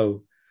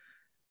flow.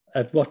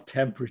 At what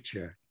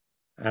temperature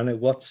and at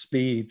what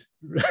speed,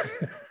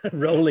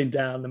 rolling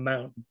down the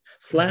mountain,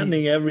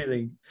 flattening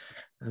everything.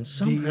 And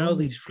somehow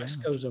these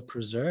frescoes are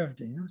preserved.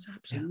 You know, it's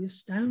absolutely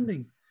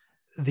astounding.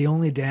 The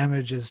only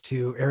damage is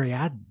to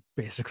Ariadne,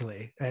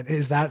 basically. And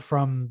is that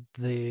from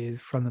the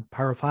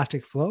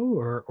pyroclastic flow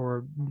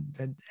or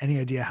any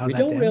idea how we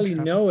that don't really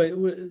happened?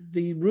 know?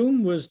 The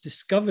room was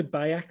discovered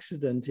by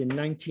accident in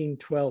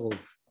 1912.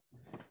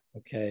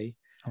 Okay.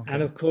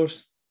 And of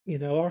course, you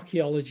know,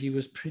 archaeology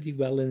was pretty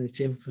well in its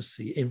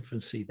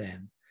infancy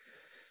then.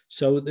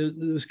 So there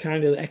was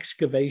kind of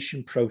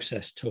excavation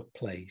process took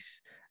place.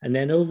 And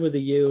then over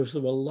the years,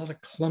 there were a lot of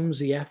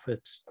clumsy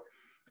efforts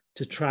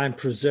to try and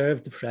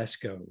preserve the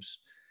frescoes.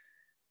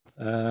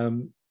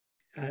 And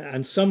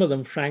some of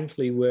them,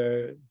 frankly,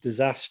 were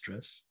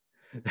disastrous.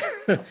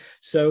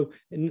 So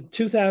in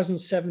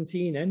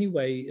 2017,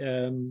 anyway,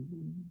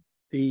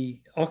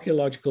 the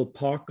archaeological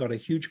park got a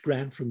huge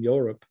grant from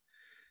Europe.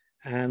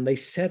 And they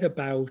set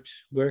about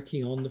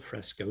working on the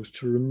frescoes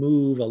to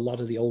remove a lot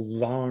of the old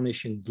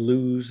varnish and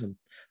glues and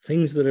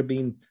things that are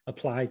being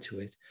applied to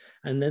it.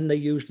 And then they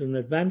used an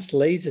advanced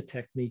laser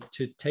technique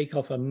to take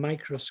off a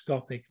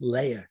microscopic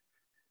layer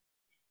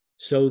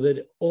so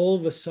that all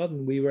of a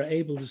sudden we were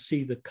able to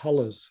see the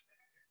colors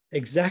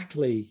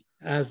exactly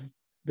as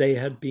they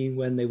had been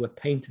when they were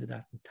painted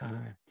at the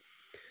time.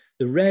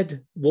 The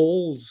red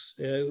walls,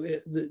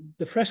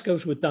 the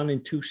frescoes were done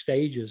in two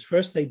stages.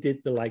 First, they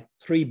did the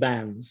 3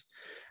 bands,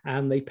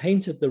 and they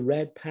painted the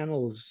red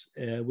panels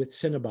with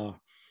cinnabar,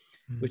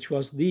 which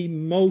was the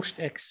most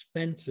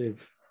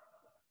expensive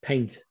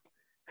paint.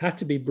 Had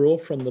to be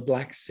brought from the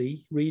Black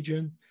Sea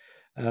region.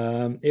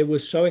 It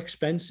was so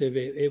expensive.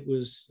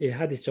 It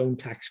had its own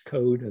tax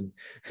code and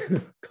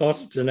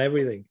costs and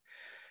everything.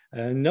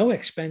 No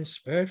expense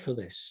spared for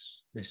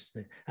this.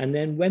 And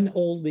then when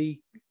all the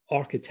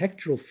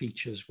architectural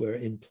features were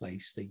in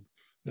place, the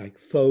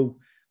faux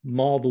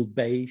marble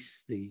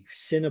base, the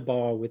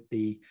cinnabar with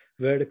the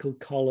vertical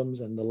columns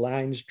and the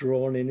lines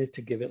drawn in it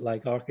to give it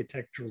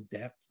architectural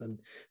depth, and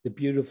the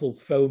beautiful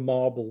faux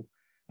marble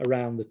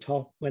around the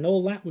top. When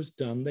all that was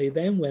done, they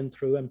then went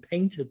through and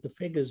painted the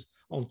figures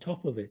on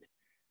top of it.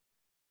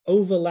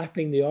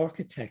 overlapping the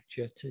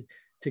architecture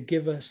to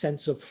give a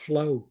sense of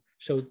flow.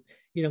 So,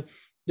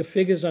 the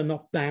figures are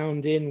not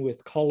bound in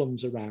with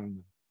columns around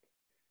them.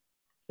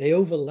 They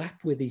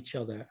overlap with each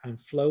other and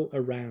flow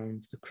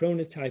around. The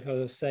chronotype,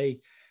 as I say,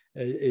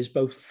 is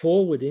both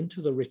forward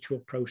into the ritual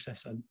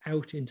process and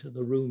out into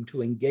the room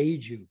to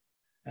engage you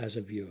as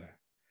a viewer.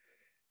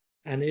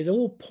 And it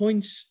all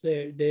points,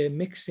 they're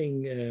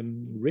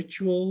mixing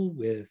ritual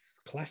with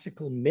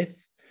classical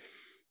myth,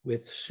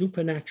 with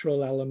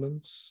supernatural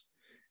elements,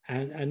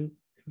 and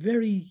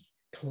very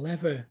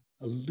clever,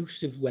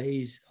 elusive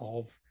ways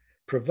of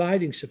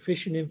providing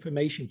sufficient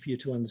information for you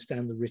to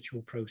understand the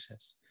ritual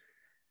process.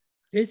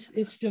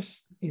 It's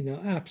just,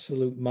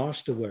 absolute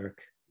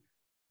masterwork.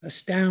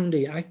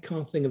 Astounding. I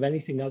can't think of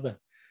anything other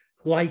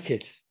like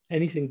it,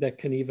 anything that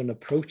can even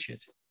approach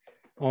it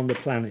on the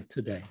planet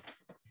today.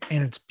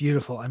 And it's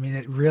beautiful. I mean,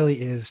 it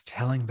really is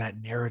telling that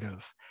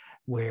narrative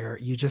where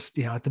you just,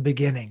 at the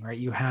beginning, right,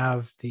 you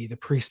have the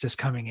priestess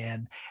coming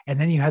in, and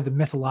then you have the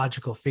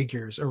mythological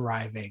figures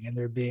arriving, and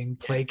they're being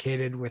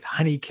placated with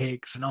honey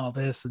cakes and all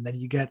this, and then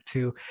you get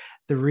to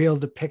the real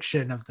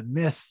depiction of the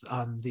myth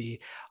on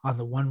the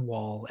one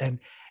wall, and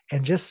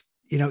just,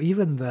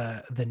 even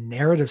the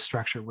narrative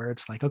structure where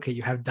it's like, okay,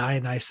 you have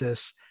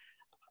Dionysus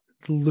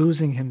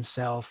losing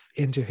himself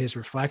into his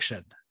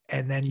reflection,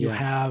 and then you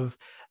have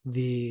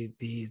the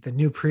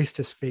new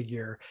priestess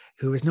figure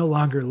who is no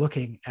longer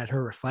looking at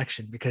her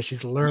reflection because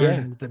she's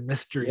learned the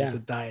mysteries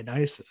of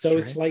Dionysus. So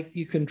it's like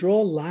you can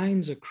draw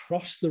lines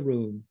across the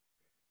room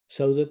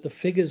so that the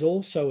figures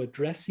also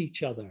address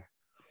each other,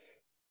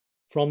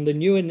 from the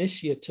new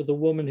initiate to the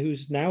woman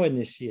who's now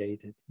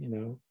initiated.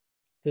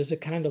 There's a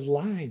kind of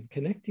line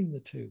connecting the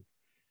two.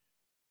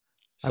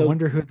 So, I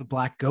wonder who the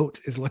black goat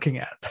is looking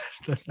at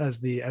as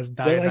Dionysus.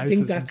 Well, I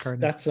think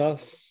that's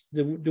us.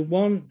 The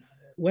one,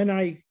 when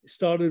I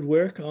started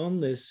work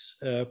on this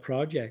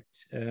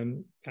project,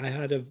 I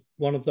had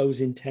one of those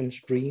intense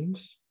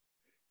dreams,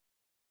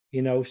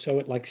 so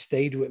it like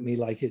stayed with me,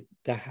 like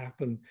that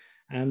happened.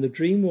 And the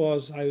dream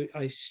was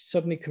I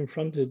suddenly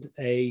confronted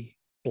a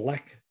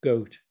black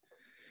goat,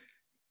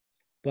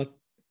 but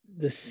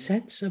the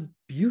sense of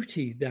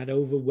beauty that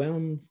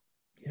overwhelmed,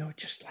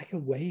 just like a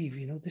wave,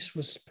 this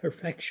was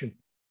perfection,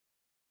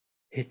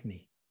 hit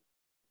me.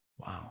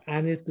 Wow.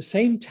 And at the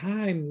same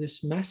time,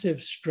 this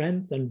massive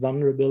strength and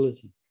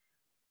vulnerability,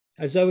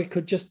 as though it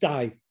could just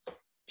die,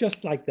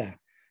 just like that,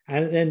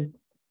 and then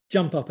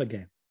jump up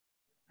again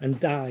and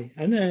die,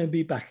 and then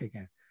be back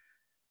again.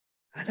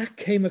 And that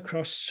came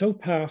across so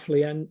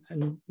powerfully. And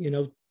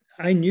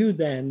I knew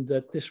then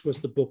that this was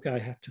the book I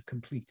had to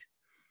complete.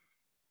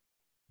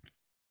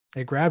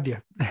 It grabbed you.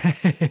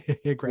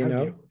 It grabbed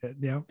you.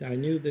 Yeah. I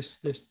knew this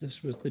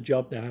was the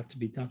job that had to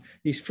be done.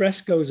 These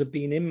frescoes have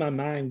been in my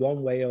mind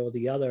one way or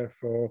the other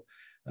for,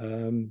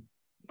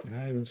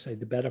 I would say,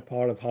 the better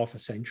part of half a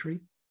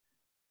century.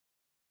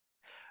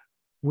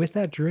 With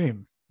that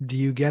dream, do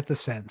you get the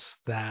sense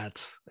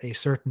that a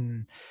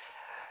certain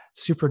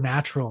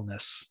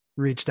supernaturalness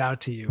reached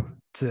out to you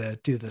to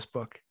do this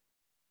book?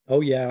 Oh,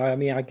 yeah. I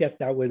mean, I get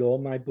that with all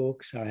my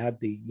books. I had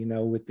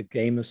with the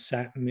Game of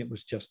Saturn, it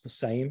was just the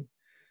same.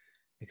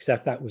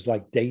 Except that was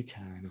like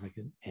daytime, like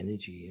an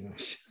energy,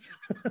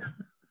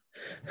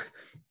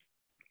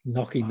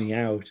 knocking me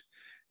out.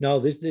 No,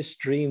 this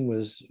dream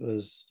was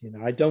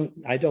I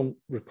don't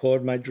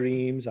record my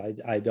dreams.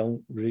 I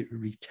don't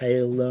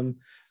retail them.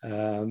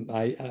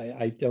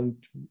 I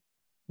don't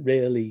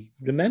really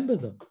remember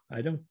them.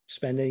 I don't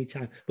spend any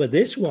time. But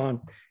this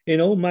one,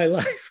 in all my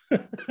life,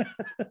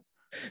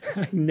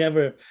 I've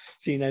never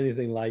seen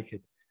anything like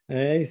it, and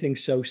anything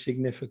so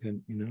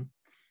significant,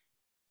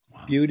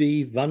 Wow.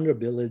 Beauty,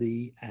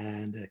 vulnerability,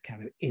 and a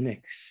kind of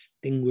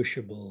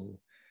inextinguishable,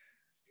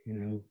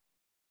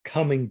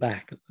 coming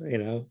back,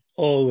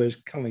 always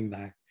coming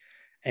back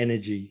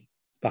energy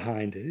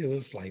behind it. It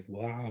was like,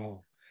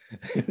 wow,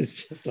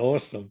 it's just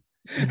awesome.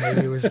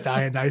 Maybe it was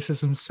Dionysus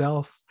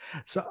himself.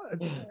 So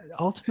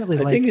ultimately,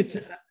 I think it's,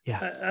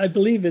 I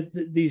believe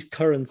these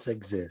currents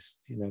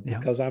exist,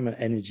 because I'm an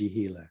energy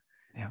healer,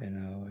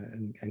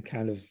 and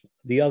kind of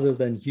the other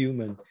than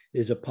human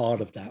is a part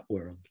of that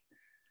world.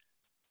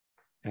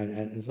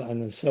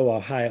 And so are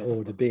higher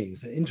order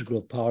beings, an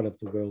integral part of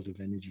the world of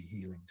energy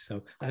healing.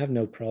 So I have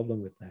no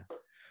problem with that.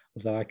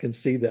 Although I can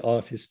see the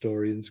art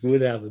historians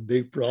would have a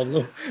big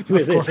problem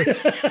with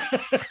it.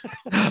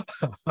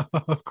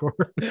 Of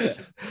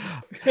course.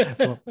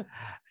 Well,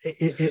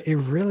 it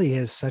really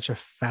is such a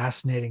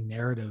fascinating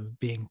narrative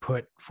being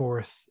put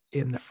forth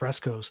in the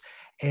frescoes.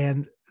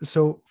 And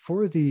so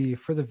for the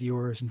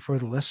viewers and for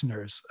the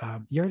listeners,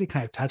 you already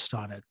kind of touched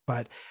on it,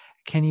 but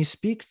can you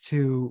speak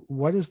to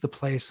what is the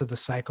place of the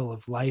cycle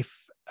of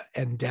life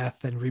and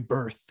death and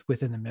rebirth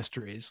within the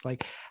mysteries?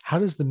 Like, how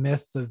does the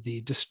myth of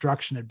the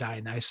destruction of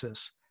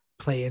Dionysus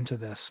play into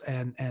this?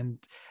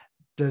 And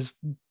is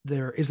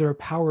there a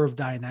power of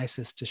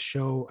Dionysus to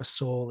show a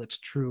soul its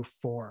true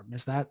form?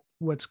 Is that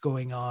what's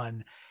going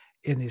on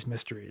in these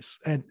mysteries?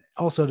 And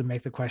also, to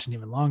make the question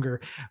even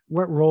longer,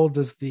 what role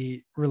does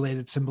the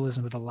related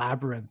symbolism of the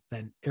labyrinth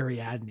and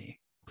Ariadne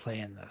play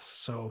in this.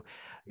 So,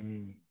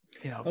 you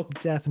know, Okay.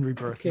 death and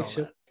rebirth Okay, and all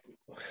so that.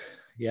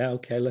 yeah,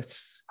 okay,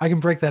 I can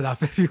break that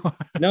up if you want.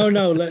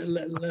 No,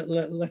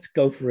 let's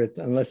go for it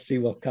and let's see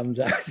what comes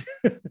out.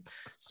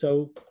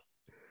 So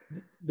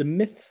the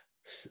myth,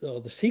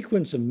 or the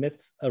sequence of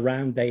myths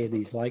around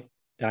deities like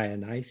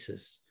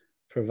Dionysus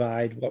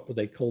provide what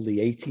they call the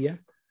atia.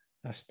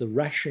 That's the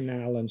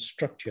rationale and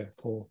structure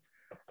for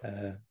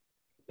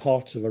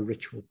parts of a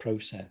ritual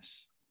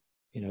process,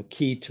 you know,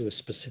 key to a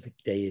specific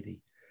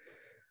deity.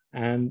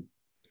 And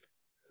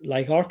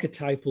like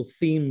archetypal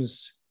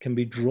themes can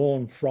be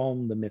drawn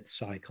from the myth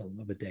cycle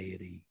of a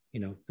deity, you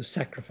know, the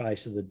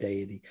sacrifice of the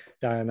deity.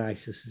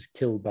 Dionysus is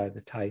killed by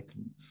the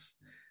Titans,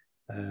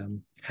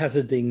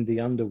 hazarding the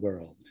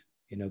underworld,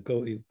 you know,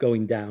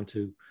 going down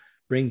to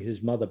bring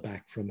his mother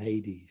back from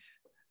Hades.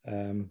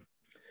 The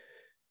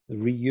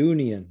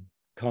reunion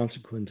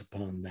consequent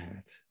upon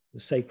that, the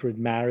sacred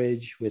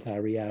marriage with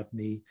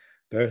Ariadne,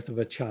 birth of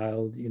a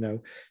child, you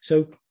know.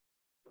 So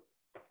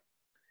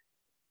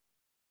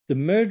the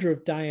murder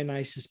of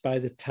Dionysus by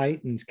the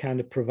Titans kind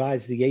of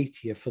provides the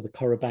atia for the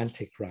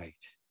Corybantic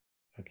rite.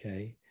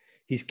 Okay,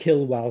 he's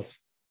killed whilst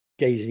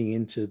gazing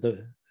into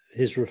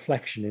his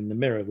reflection in the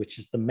mirror, which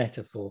is the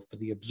metaphor for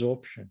the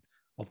absorption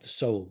of the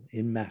soul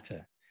in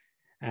matter,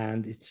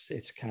 and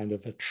it's kind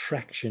of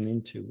attraction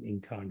into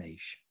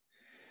incarnation.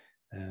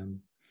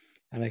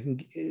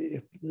 And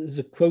there's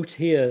a quote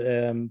here: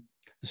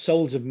 "The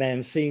souls of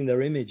men, seeing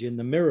their image in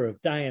the mirror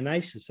of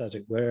Dionysus, as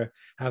it were,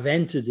 have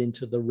entered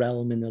into the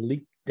realm in a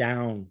leap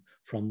down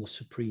from the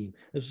supreme."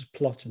 This is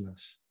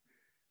Plotinus.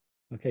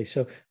 Okay,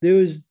 so there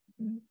is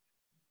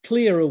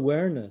clear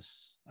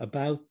awareness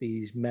about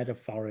these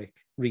metaphoric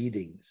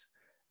readings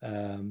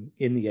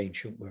in the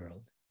ancient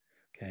world.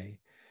 Okay,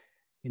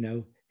 you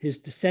know, his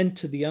descent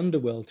to the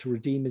underworld to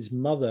redeem his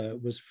mother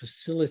was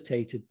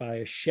facilitated by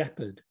a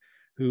shepherd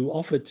who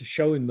offered to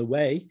show him the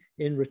way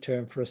in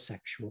return for a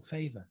sexual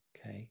favor.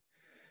 Okay.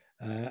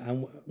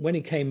 And when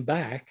he came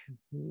back,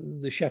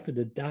 the shepherd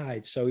had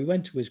died. So he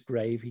went to his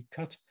grave, he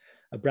cut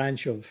a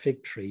branch of a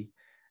fig tree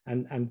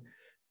and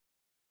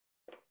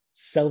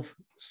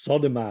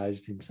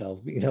self-sodomized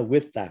himself, you know,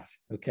 with that.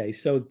 Okay.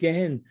 So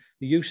again,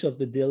 the use of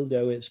the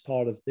dildo is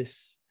part of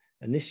this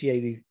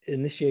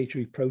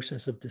initiatory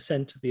process of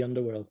descent to the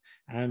underworld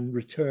and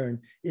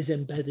return is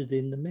embedded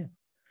in the myth.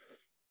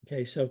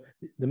 Okay. So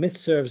the myth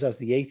serves as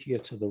the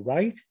atia to the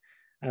rite,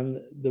 and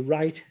the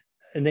rite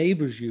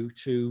enables you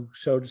to,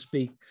 so to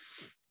speak,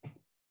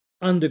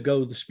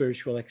 undergo the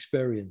spiritual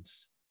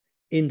experience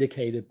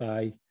indicated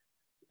by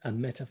a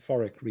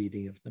metaphoric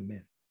reading of the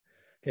myth.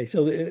 Okay,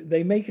 so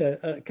they make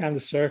a kind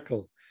of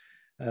circle.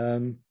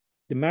 The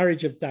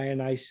marriage of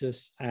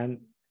Dionysus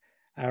and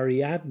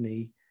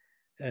Ariadne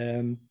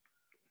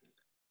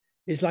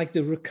is like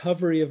the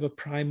recovery of a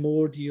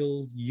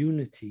primordial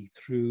unity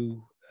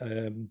through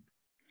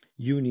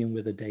union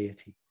with a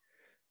deity.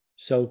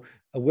 So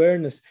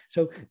awareness,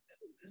 so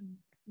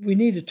we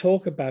need to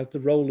talk about the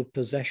role of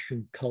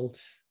possession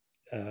cult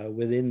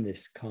within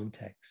this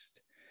context.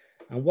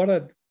 And what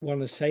I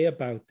want to say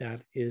about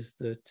that is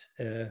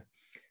that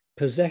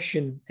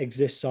possession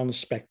exists on a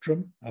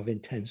spectrum of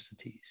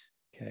intensities.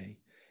 Okay,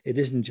 it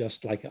isn't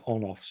just like an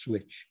on-off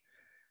switch.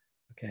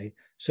 Okay,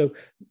 so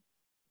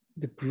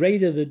the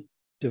greater the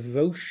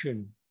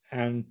devotion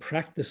and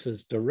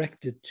practices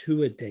directed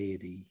to a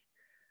deity,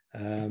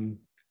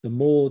 the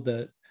more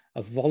that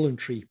a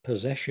voluntary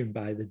possession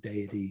by the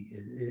deity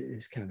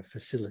is kind of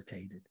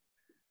facilitated.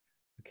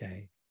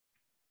 Okay.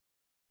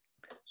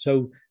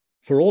 So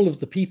for all of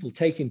the people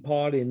taking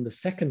part in the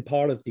second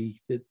part of the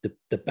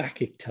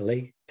Bacchic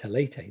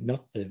Telete,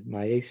 not the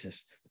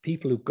Myesis, the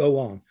people who go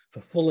on for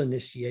full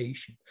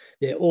initiation,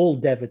 they're all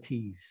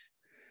devotees.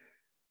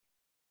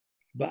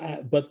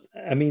 But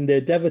I mean, they're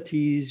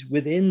devotees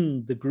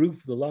within the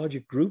group, the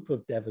larger group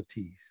of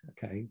devotees.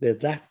 Okay. They're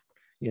that,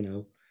 you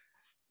know,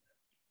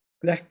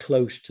 that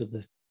close to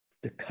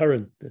the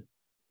current that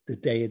the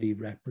deity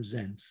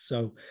represents.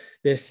 So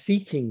they're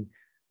seeking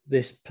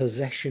this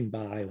possession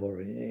by,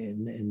 or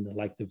in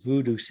like the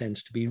voodoo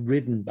sense, to be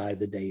ridden by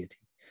the deity,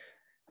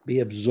 be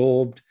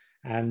absorbed,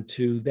 and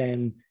to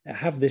then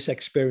have this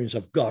experience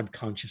of God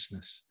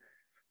consciousness,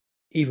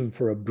 even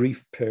for a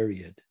brief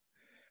period,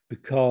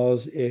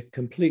 because it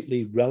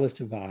completely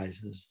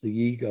relativizes the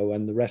ego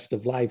and the rest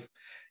of life.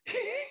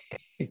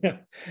 You know,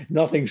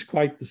 nothing's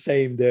quite the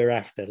same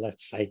thereafter,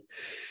 let's say.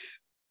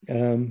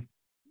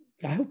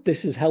 I hope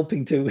this is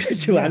helping to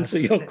yes, answer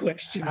your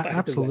question.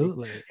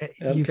 Absolutely.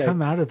 You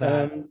come out of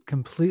that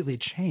completely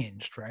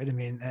changed, right? I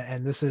mean,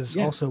 and this is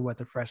also what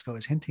the fresco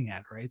is hinting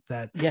at, right?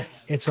 That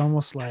it's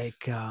almost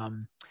like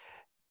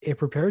it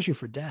prepares you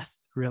for death,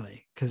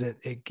 really, because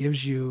it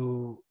gives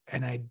you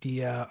an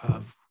idea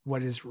of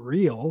what is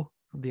real,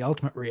 the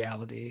ultimate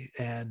reality,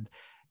 and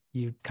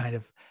you kind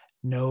of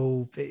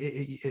know,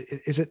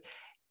 is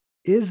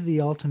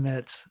the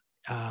ultimate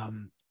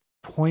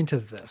point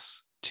of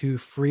this to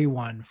free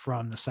one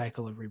from the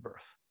cycle of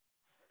rebirth?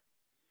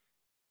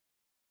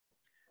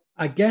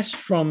 I guess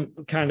from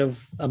kind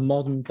of a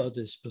modern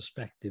Buddhist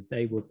perspective,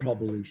 they would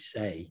probably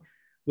say,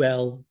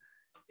 well,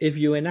 if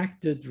you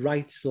enacted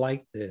rites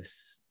like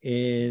this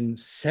in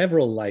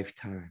several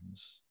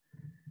lifetimes,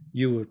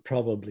 you would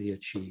probably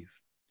achieve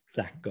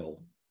that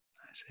goal.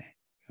 I see.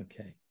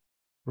 Okay.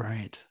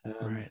 Right.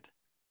 Right.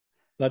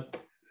 But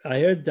I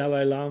heard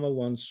Dalai Lama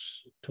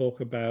once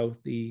talk about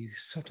the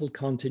subtle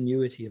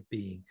continuity of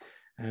being.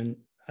 And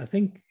I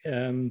think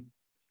on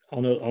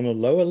a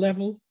lower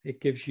level,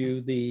 it gives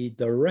you the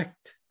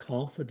direct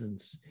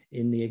confidence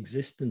in the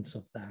existence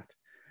of that,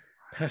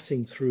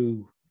 passing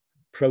through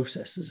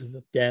processes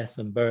of death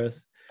and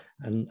birth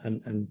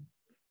and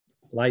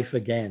life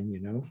again, you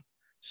know.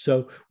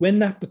 So when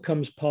that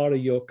becomes part of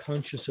your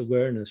conscious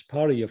awareness,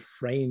 part of your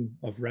frame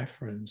of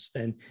reference,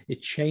 then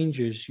it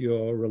changes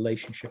your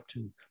relationship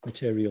to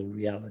material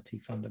reality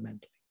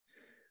fundamentally.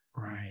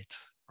 Right.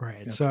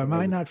 Right. That's So it what I might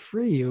would. not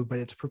free you, but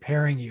it's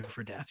preparing you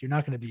for death. You're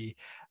not going to be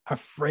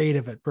afraid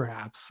of it,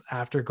 perhaps,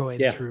 after going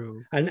Yeah.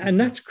 through. And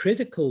that's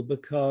critical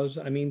because,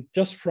 I mean,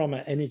 just from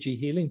an energy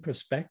healing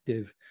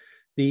perspective,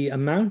 the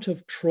amount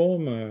of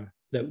trauma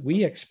that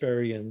we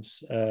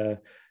experience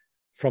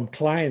from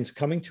clients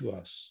coming to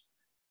us,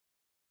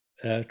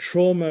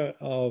 trauma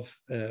of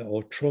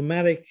or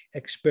traumatic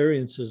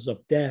experiences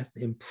of death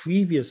in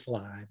previous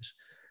lives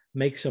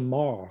makes a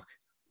mark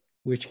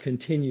which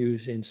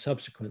continues in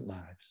subsequent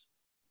lives.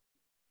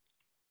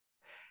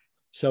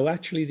 So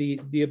actually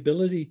the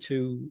ability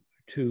to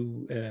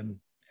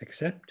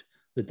accept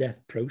the death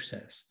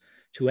process,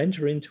 to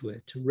enter into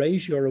it, to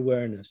raise your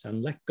awareness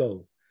and let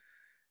go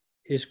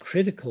is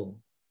critical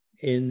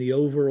in the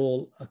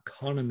overall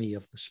economy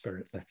of the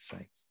spirit, let's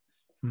say.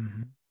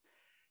 Mm-hmm.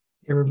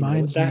 It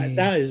reminds me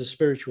that is a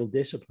spiritual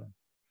discipline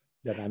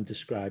that I'm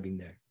describing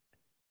there.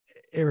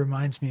 It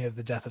reminds me of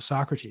the death of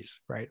Socrates,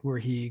 right? Where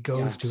he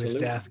goes to his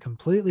death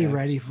completely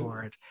ready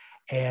for it.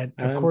 And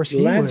of course, he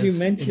glad was you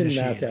mentioned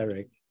initiated. that,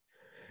 Eric,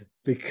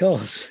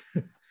 because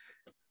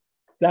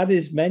that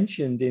is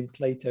mentioned in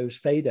Plato's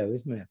Phaedo,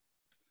 isn't it?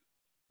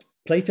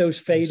 Plato's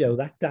Phaedo,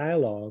 that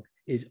dialogue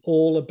is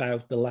all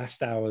about the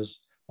last hours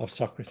of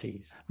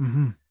Socrates.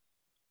 Mm-hmm.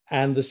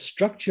 And the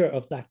structure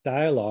of that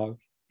dialogue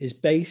is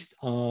based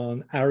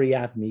on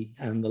Ariadne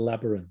and the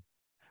labyrinth.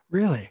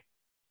 Really?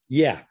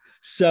 Yeah.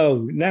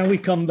 So now we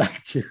come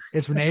back to...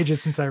 It's been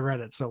ages since I read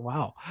it, so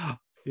wow.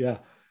 Yeah.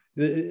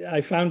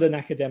 I found an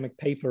academic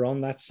paper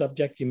on that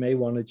subject. You may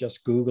want to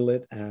just Google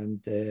it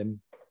and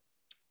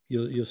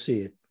you'll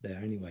see it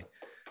there anyway.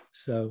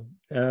 So,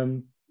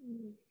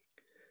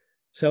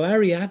 so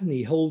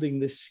Ariadne holding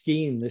this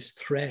skein, this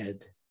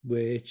thread,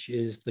 which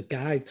is the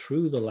guide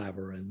through the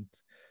labyrinth,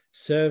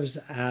 serves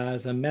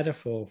as a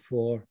metaphor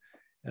for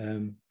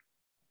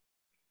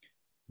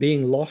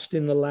being lost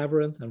in the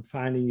labyrinth and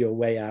finding your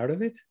way out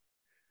of it.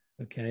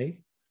 Okay.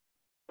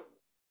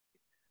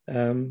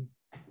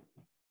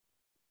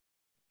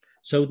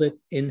 So that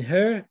in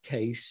her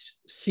case,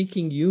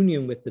 seeking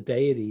union with the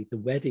deity, the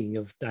wedding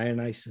of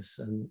Dionysus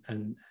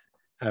and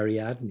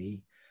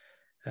Ariadne,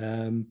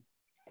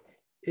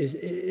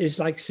 is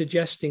like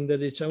suggesting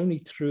that it's only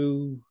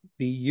through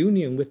the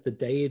union with the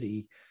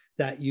deity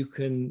that you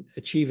can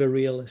achieve a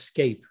real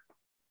escape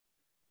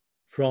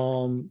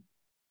from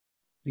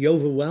the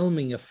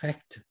overwhelming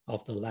effect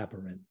of the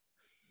labyrinth.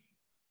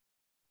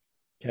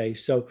 Okay,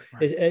 so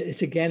right.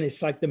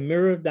 It's like the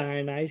mirror of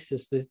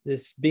Dionysus,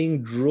 this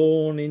being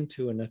drawn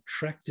into and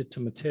attracted to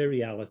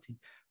materiality,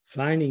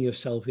 finding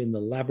yourself in the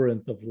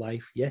labyrinth of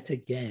life yet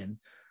again,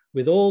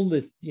 with all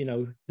the,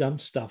 dumb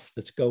stuff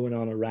that's going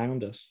on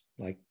around us,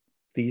 like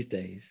these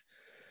days.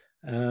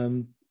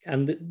 And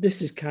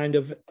this is kind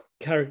of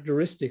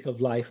characteristic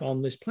of life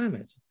on this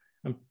planet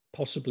and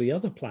possibly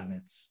other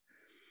planets.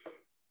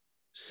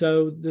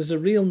 So there's a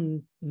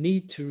real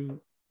need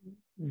to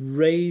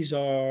raise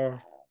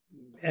our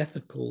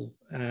ethical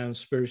and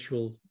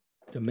spiritual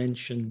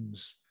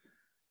dimensions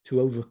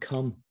to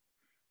overcome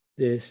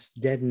this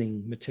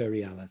deadening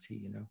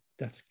materiality.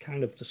 That's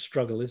kind of the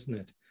struggle, isn't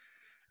it?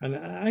 And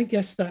I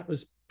guess that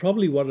was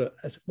probably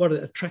what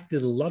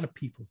attracted a lot of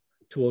people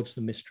towards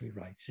the mystery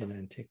rites in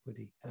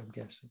antiquity, I'm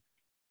guessing.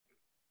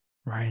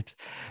 Right.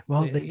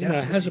 Well, it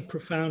has a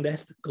profound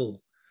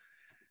ethical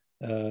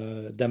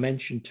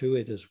dimension to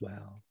it as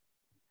well.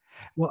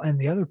 Well, and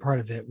the other part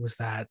of it was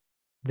that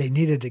they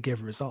needed to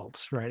give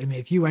results, right? I mean,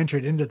 if you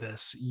entered into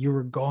this, you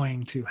were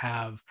going to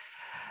have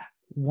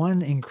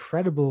one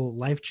incredible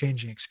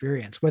life-changing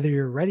experience, whether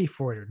you're ready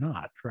for it or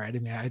not, right? I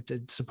mean, I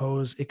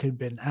suppose it could have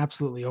been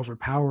absolutely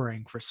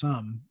overpowering for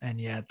some, and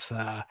yet,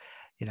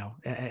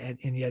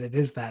 and yet it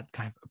is that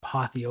kind of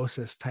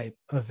apotheosis type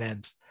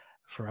event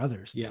for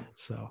others. Yeah.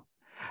 So,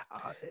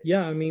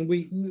 yeah, I mean,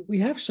 we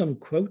have some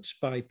quotes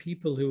by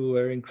people who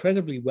are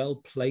incredibly well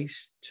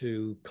placed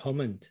to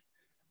comment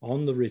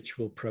on the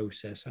ritual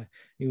process.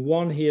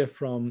 One here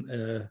from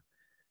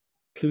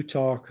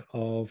Plutarch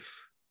of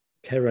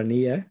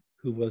Chaeronea,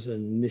 who was an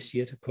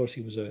initiate. Of course,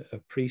 he was a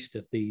priest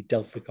at the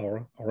Delphic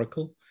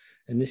oracle,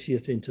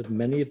 initiate into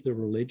many of the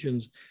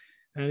religions.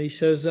 And he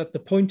says, at the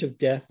point of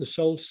death, the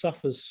soul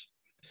suffers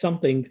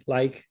something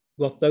like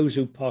what those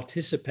who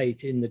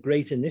participate in the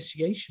great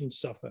initiation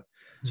suffer.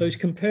 So he's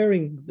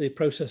comparing the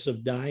process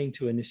of dying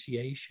to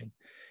initiation.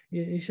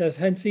 He says,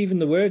 hence even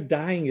the word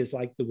dying is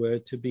like the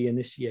word to be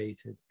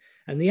initiated.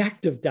 And the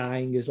act of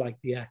dying is like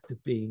the act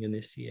of being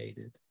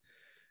initiated.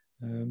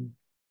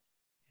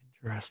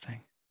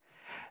 Interesting.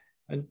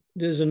 And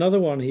there's another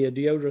one here,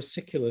 Diodorus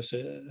Siculus,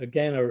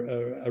 again,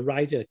 a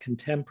writer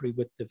contemporary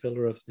with the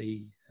Villa of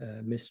the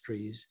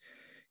Mysteries.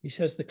 He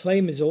says, the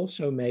claim is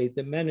also made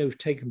that men who've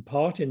taken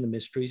part in the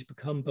mysteries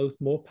become both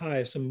more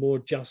pious and more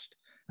just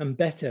and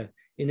better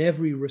in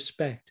every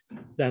respect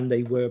than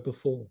they were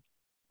before.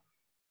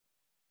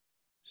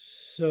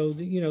 So,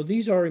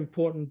 these are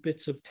important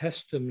bits of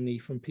testimony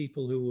from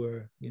people who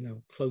were,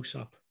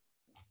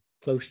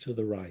 close to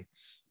the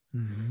rites.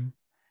 Mm-hmm.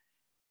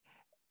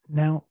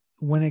 Now,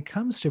 when it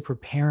comes to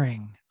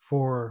preparing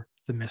for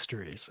the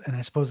mysteries, and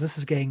I suppose this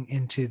is getting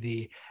into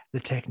the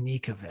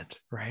technique of it,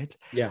 right?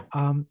 Yeah.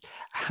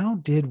 How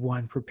did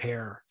one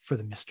prepare for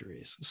the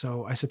mysteries?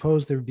 So I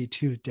suppose there would be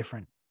two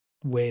different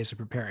ways of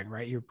preparing,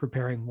 right? You're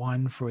preparing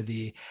one for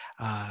the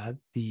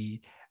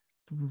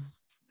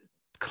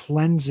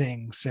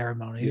cleansing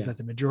ceremony that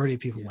the majority of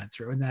people went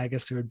through, and then I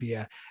guess there would be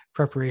a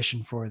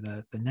preparation for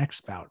the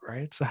next bout,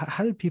 right? So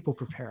how did people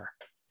prepare?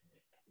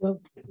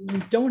 Well, we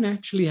don't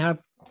actually have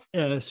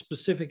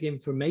specific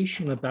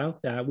information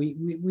about that. We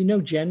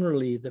know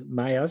generally that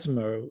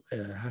miasma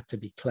had to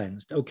be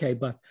cleansed. Okay,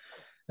 but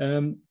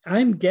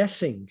I'm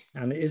guessing,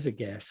 and it is a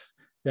guess,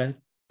 that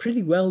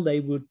pretty well they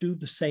would do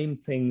the same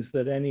things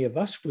that any of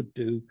us would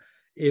do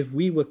if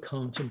we were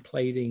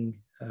contemplating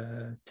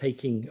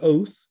taking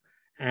oath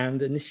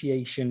and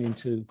initiation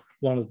into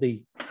one of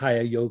the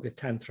higher yoga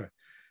tantra.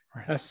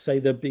 Right. Let's say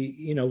there'd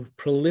be,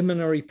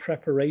 preliminary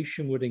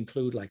preparation would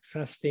include like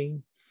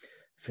fasting,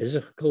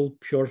 physical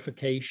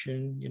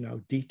purification,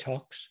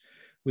 detox.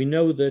 We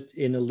know that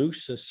in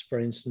Eleusis, for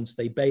instance,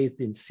 they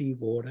bathed in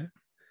seawater.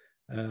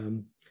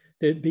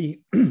 There'd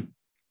be a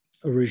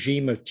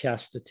regime of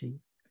chastity,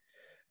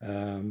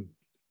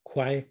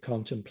 quiet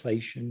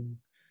contemplation,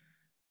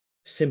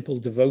 simple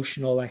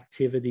devotional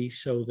activity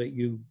so that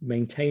you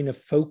maintain a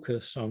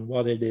focus on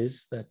what it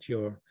is that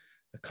you're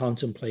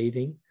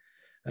contemplating,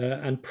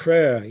 and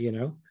prayer,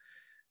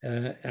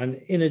 and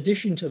in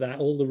addition to that,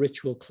 all the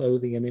ritual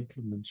clothing and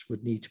implements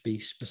would need to be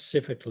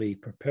specifically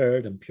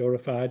prepared and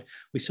purified.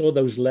 We saw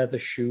those leather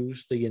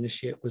shoes the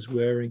initiate was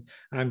wearing.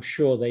 I'm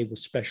sure they were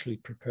specially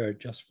prepared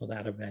just for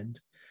that event.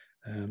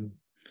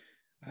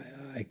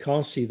 I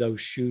can't see those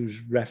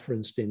shoes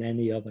referenced in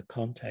any other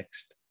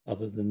context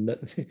other than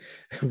that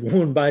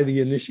worn by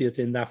the initiate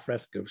in that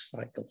fresco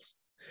cycles.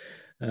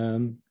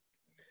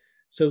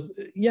 So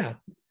yeah,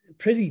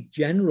 pretty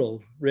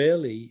general,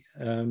 really.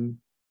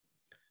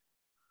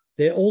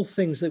 They're all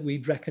things that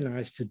we'd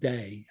recognize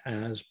today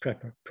as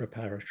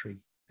preparatory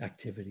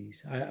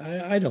activities.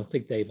 I don't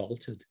think they've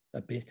altered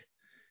a bit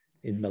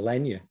in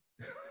millennia.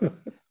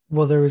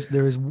 Well, there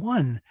was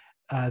one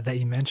that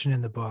you mentioned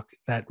in the book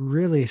that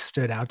really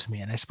stood out to me,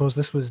 and I suppose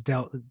this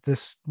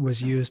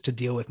was used to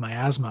deal with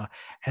miasma,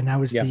 and that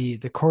was the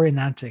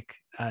choreonantic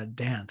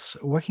dance.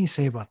 What can you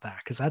say about that?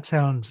 Because that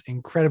sounds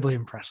incredibly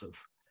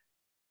impressive.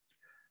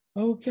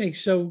 Okay,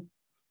 so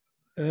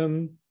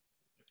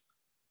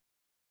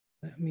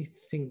let me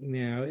think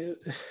now.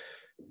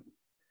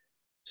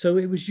 So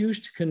it was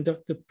used to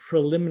conduct the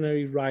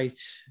preliminary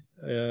rite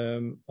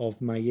of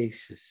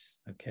myesis,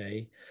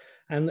 okay?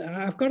 And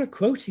I've got a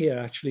quote here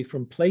actually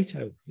from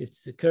Plato. It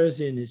occurs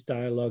in his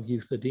dialogue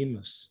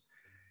Euthydemus.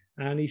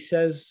 And he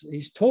says,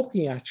 he's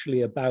talking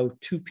actually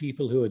about two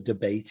people who are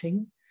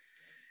debating.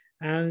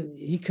 And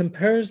he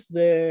compares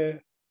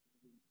their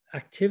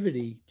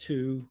activity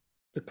to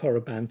the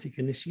Corybantic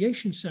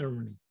initiation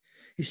ceremony.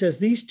 He says,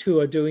 these two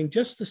are doing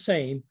just the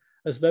same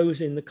as those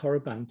in the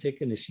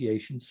Corybantic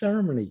initiation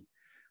ceremony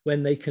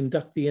when they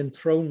conduct the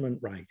enthronement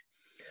rite.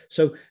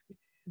 So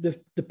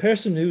the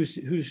person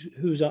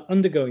who's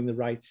undergoing the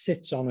rite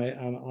sits on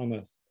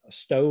a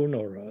stone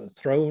or a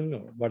throne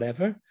or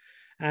whatever,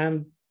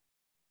 and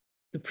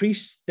the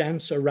priests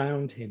dance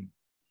around him.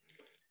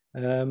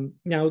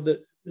 Now,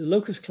 the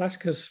locus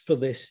classicus for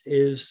this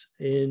is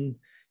in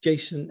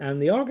Jason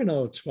and the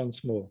Argonauts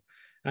once more.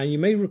 And you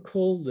may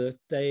recall that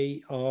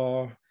they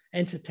are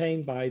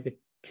entertained by the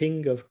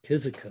king of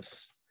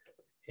Cyzicus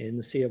in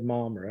the Sea of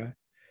Marmara.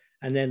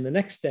 And then the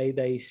next day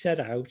they set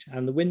out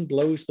and the wind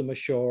blows them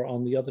ashore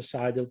on the other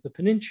side of the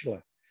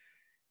peninsula.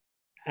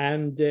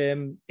 And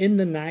in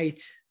the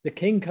night, the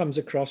king comes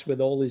across with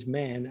all his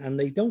men and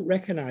they don't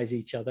recognize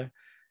each other.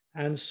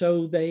 And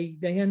so they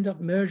end up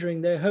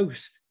murdering their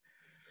host.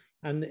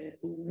 And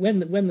when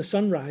the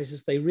sun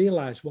rises, they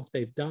realize what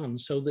they've done,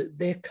 so that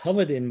they're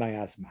covered in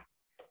miasma.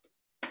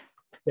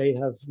 They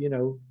have,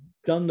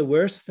 done the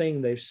worst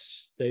thing.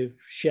 They've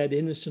shed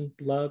innocent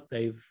blood.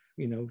 They've,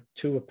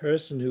 to a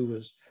person who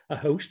was a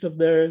host of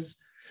theirs.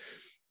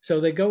 So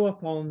they go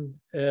up on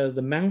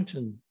the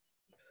mountain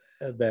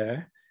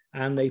there,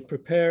 and they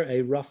prepare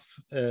a rough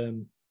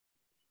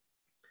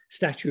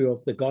statue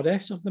of the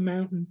goddess of the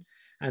mountain.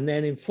 And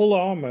then in full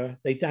armor,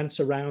 they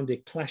dance around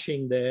it,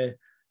 clashing their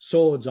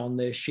swords on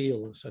their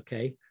shields,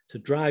 okay, to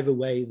drive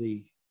away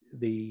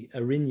the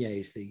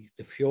Arines,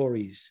 the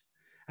Furies,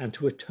 and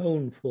to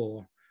atone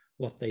for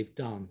what they've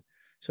done.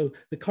 So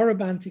the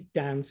Corybantic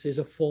dance is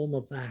a form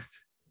of that,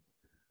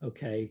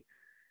 okay.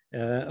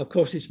 Of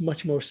course, it's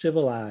much more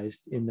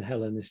civilized in the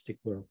Hellenistic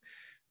world.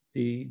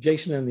 The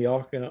Jason and the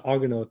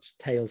Argonauts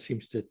tale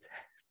seems to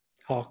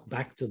hark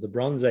back to the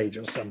Bronze Age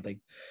or something.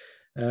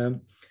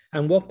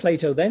 And what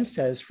Plato then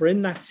says, for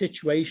in that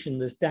situation,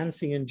 there's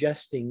dancing and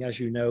jesting, as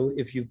you know,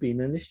 if you've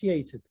been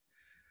initiated.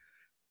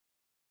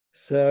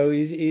 So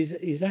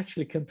he's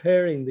actually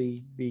comparing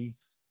the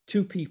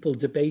two people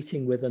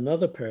debating with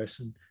another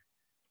person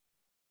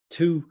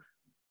to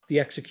the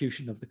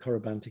execution of the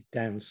Corybantic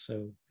dance.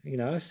 So, you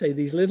know, I say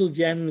these little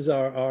gems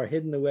are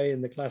hidden away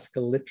in the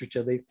classical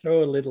literature. They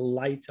throw a little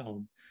light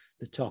on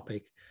the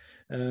topic.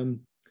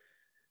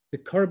 The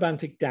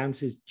Corybantic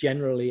dance is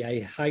generally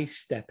a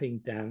high-stepping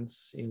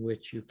dance in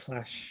which you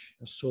clash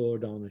a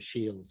sword on a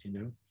shield, you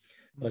know.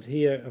 But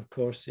here, of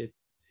course, it,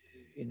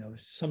 you know,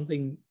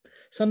 something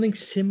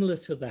similar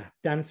to that,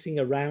 dancing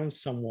around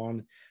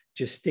someone,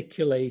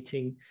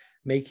 gesticulating,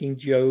 making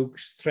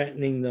jokes,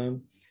 threatening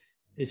them,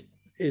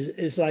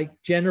 is like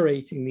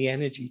generating the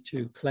energy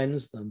to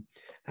cleanse them.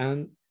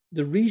 And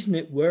the reason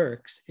it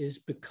works is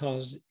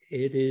because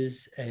it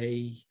is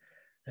a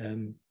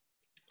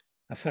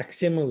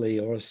facsimile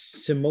or a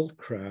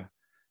simulacra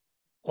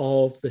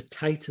of the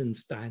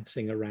Titans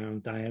dancing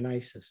around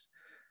Dionysus.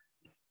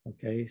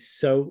 Okay,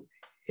 so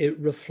it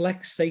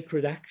reflects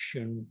sacred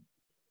action,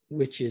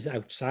 which is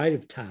outside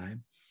of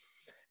time,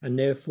 and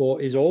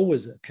therefore is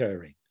always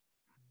occurring,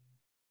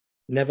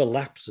 never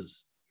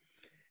lapses.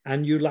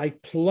 And you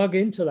like plug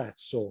into that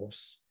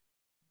source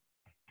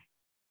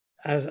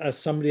as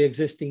somebody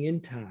existing in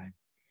time,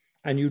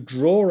 and you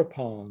draw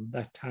upon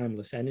that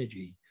timeless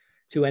energy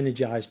to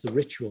energize the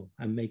ritual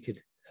and make it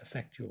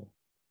effectual.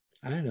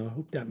 I don't know, I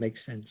hope that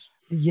makes sense.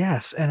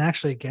 Yes, and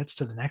actually gets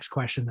to the next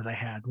question that I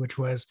had, which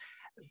was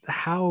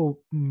how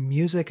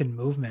music and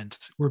movement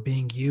were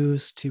being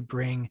used to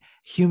bring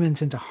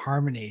humans into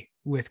harmony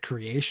with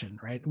creation,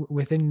 right?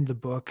 Within the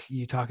book,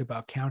 you talk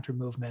about counter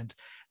movement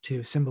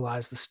to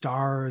symbolize the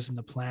stars and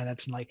the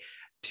planets, and like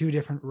two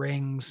different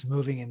rings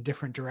moving in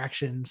different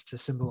directions to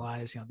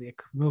symbolize, you know, the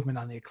movement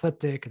on the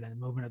ecliptic and then the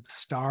movement of the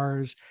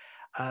stars.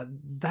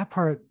 That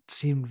part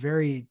seemed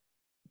very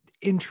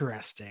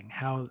interesting,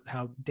 how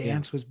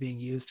dance was being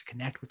used to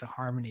connect with the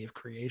harmony of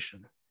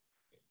creation.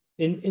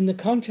 In the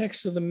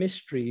context of the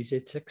mysteries,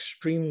 it's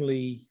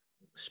extremely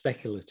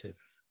speculative,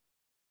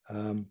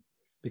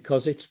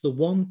 because it's the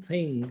one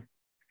thing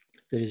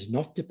that is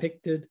not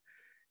depicted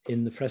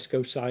in the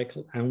fresco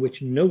cycle and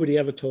which nobody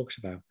ever talks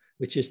about,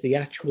 which is the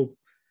actual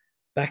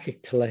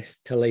Bacchic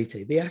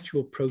telete, the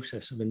actual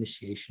process of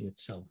initiation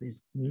itself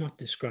is not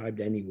described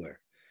anywhere.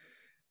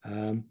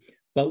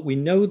 But we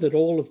know that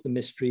all of the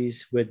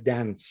mysteries were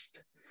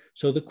danced.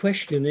 So the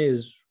question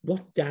is,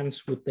 what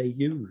dance would they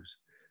use?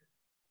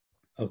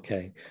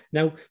 Okay,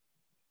 now,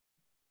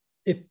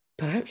 it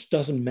perhaps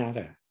doesn't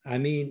matter. I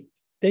mean,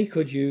 they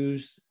could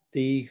use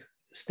the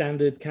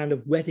standard kind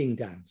of wedding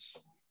dance.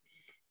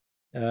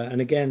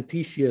 And again,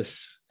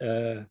 Theseus,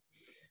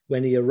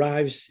 when he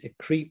arrives at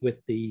Crete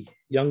with the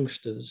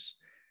youngsters,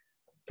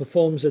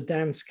 performs a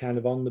dance kind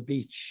of on the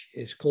beach.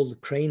 It's called the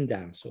crane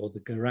dance or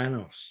the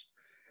Garanos.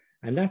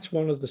 And that's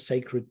one of the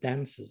sacred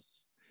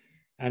dances.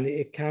 And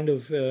it kind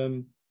of,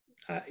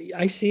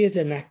 I see it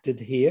enacted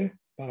here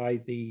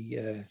by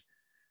the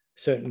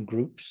certain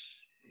groups.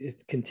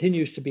 It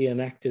continues to be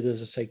enacted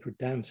as a sacred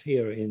dance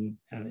here in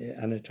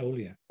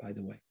Anatolia, by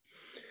the way.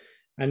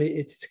 And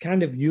it's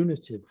kind of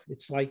unitive.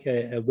 It's like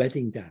a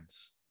wedding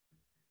dance.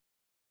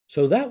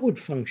 So that would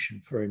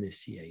function for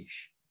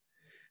initiation.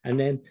 And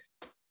then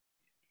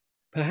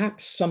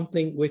perhaps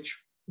something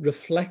which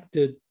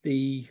reflected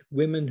the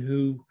women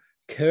who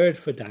cared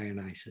for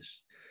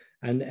Dionysus,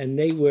 and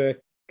they were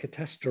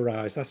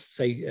catastrophized, that's to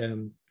say,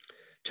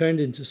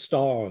 turned into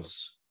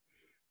stars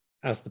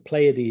as the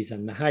Pleiades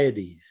and the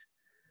Hyades.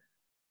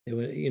 They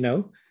were, you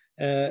know,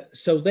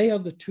 so they are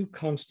the two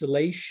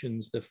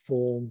constellations that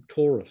form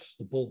Taurus,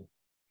 the bull.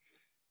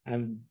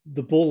 And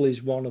the bull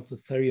is one of the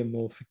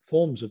theriomorphic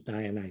forms of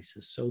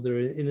Dionysus. So they're,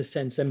 in a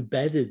sense,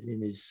 embedded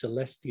in his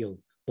celestial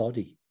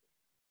body.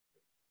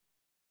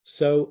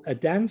 So a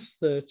dance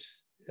that,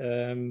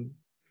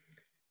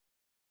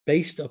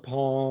 based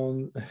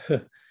upon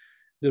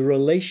the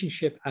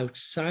relationship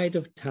outside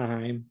of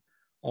time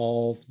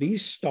of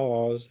these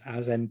stars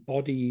as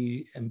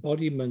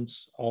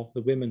embodiments of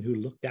the women who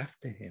looked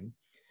after him,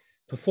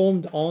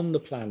 performed on the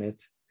planet,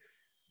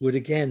 would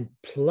again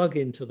plug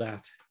into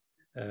that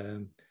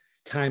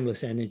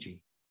timeless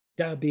energy.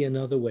 That would be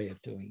another way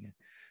of doing it.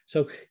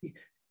 So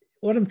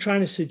what I'm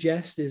trying to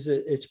suggest is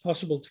that it's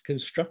possible to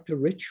construct a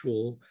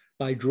ritual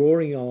by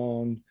drawing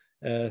on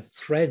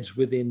threads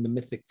within the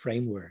mythic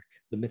framework,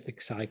 the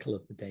mythic cycle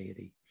of the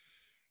deity.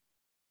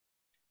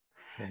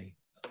 Okay.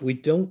 We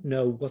don't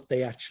know what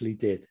they actually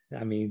did.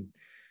 I mean,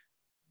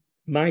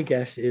 my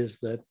guess is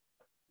that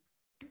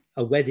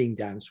a wedding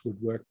dance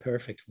would work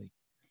perfectly.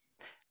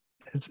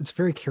 it's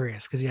very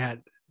curious because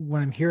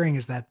what I'm hearing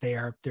is that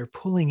they're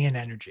pulling in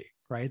energy,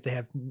 right? They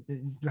have,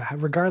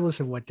 regardless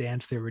of what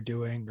dance they were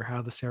doing or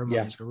how the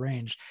ceremony is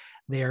arranged,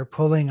 they are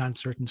pulling on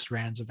certain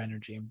strands of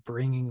energy and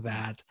bringing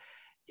that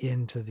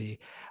into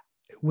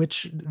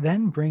which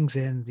then brings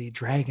in the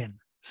dragon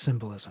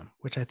symbolism,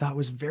 which I thought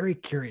was very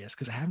curious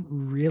because I haven't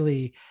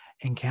really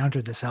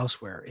encountered this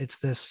elsewhere. It's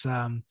this,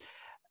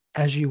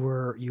 as you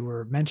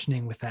were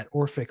mentioning with that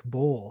Orphic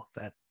bowl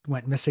that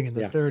went missing in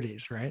the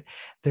 30s, right?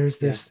 There's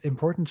this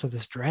importance of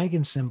this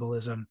dragon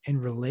symbolism in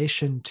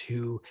relation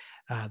to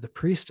the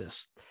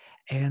priestess.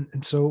 And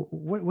so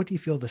what do you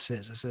feel this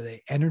is? Is it an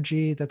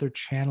energy that they're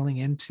channeling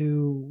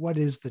into? What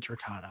is the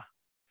Dracana?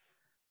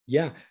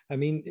 Yeah, I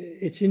mean,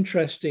 it's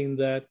interesting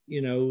that,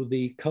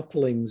 the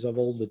couplings of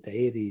all the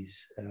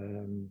deities,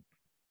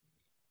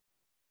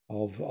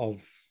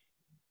 of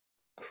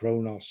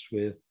Kronos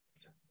with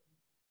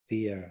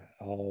Thea,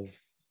 of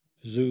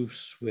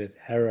Zeus with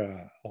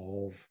Hera,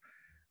 of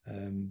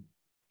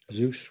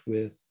Zeus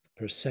with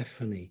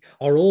Persephone,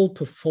 are all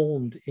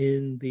performed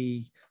in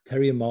the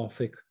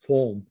theriomorphic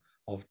form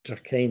of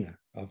Dracana,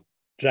 of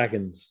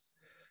dragons,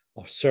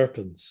 or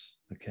serpents.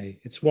 Okay,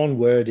 it's one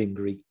word in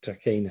Greek,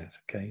 Dracana.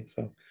 Okay,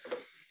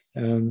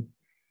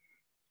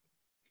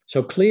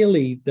 so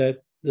clearly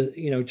that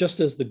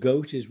just as the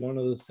goat is one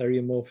of the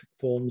theriomorphic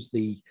forms,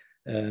 the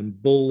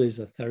bull is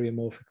a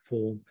theriomorphic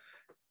form.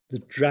 The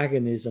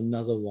dragon is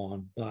another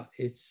one, but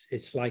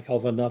it's like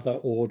of another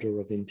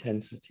order of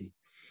intensity,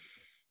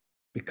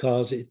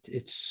 because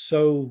it's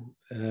so.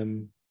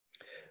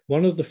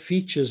 One of the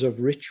features of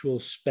ritual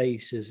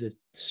space is it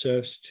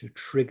serves to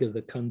trigger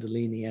the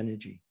Kundalini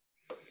energy.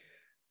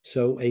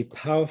 So a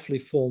powerfully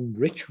formed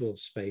ritual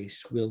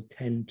space will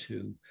tend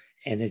to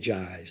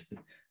energize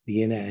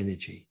the inner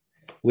energy,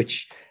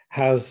 which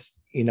has,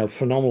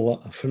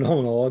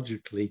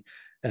 phenomenologically,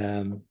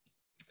 the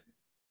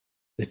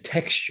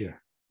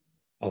texture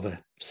of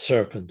a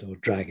serpent or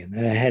dragon,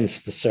 and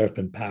hence the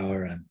serpent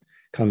power and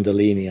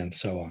Kundalini and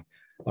so on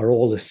are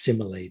all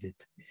assimilated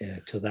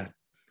to that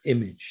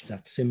image,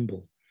 that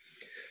symbol.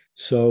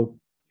 So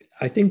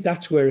I think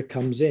that's where it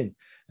comes in.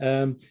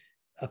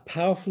 A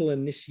powerful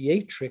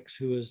initiatrix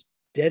who has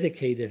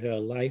dedicated her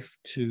life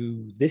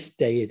to this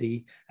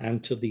deity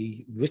and to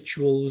the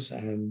rituals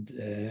and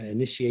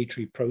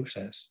initiatory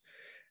process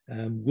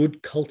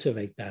would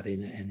cultivate that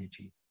inner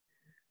energy.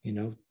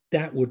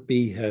 That would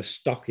be her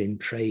stock in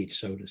trade,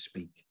 so to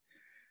speak.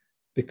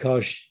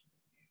 Because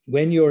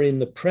when you're in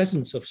the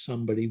presence of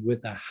somebody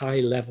with a high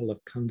level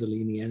of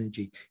Kundalini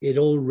energy, it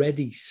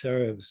already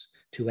serves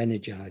to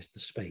energize the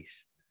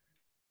space.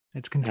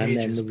 It's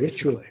contagious, and then the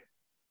ritual, basically.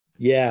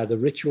 Yeah, the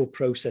ritual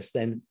process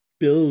then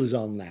builds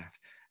on that.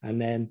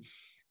 And then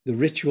the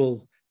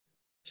ritual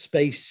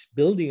space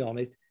building on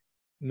it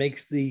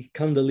makes the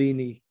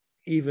Kundalini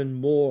even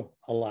more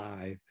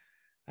alive.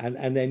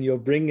 And then you're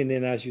bringing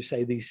in, as you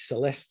say, these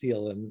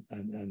celestial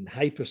and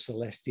hyper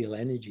celestial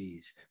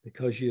energies,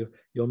 because you're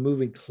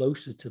moving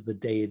closer to the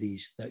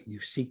deities that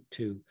you seek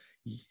to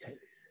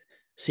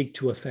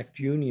affect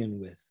union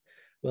with.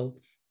 Well,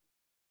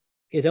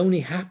 it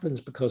only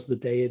happens because the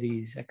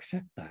deities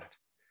accept that,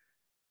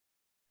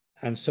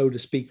 and, so to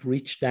speak,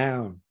 reach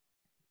down.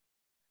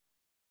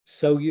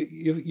 So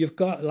you've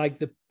got like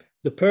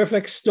the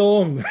perfect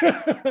storm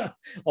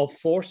of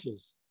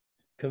forces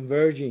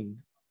converging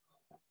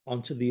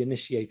onto the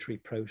initiatory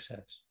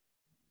process.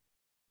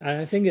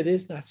 And I think it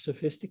is that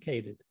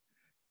sophisticated.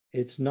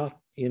 It's not,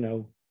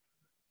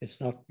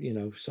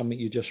 something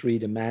you just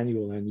read a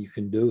manual and you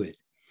can do it,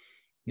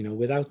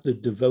 without the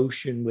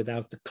devotion,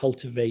 without the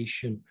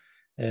cultivation,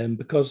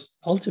 because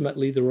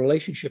ultimately the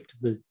relationship to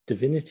the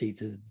divinity,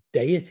 to the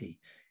deity,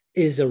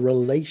 is a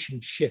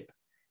relationship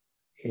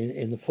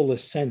in the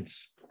fullest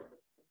sense.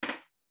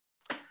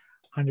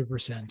 100%.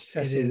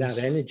 Accessing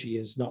that energy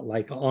is not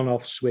like an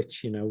on-off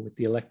switch, with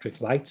the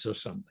electric lights or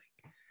something.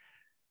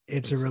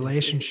 It's a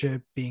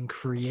relationship being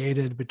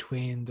created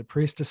between the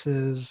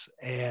priestesses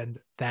and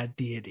that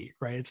deity,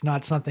 right? It's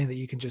not something that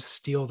you can just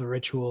steal the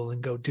ritual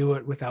and go do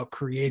it without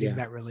creating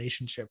that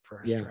relationship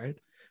first, right?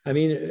 I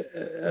mean,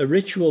 a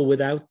ritual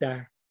without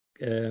that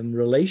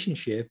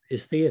relationship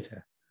is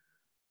theater.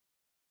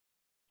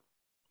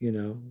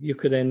 You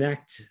could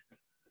enact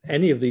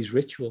any of these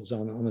rituals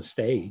on a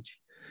stage,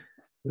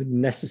 wouldn't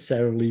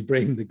necessarily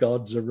bring the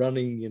gods a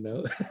running,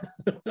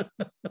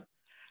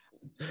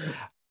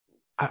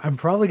 I'm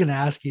probably going to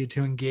ask you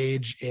to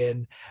engage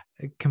in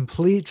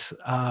complete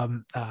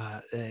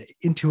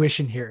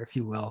intuition here, if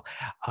you will.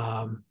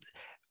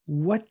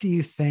 What do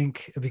you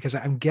think? Because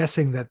I'm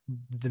guessing that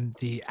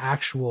the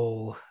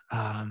actual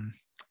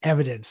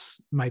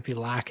evidence might be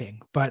lacking,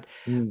 but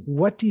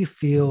what do you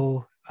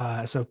feel?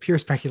 So pure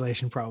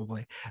speculation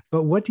probably,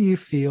 but what do you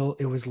feel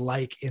it was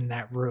like in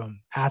that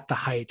room at the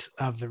height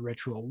of the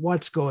ritual?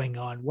 What's going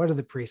on? What are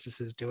the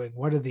priestesses doing?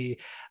 What are the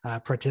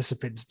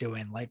participants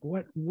doing? Like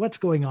what's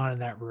going on in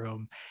that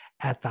room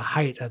at the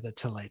height of the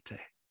Telete?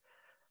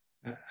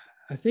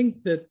 I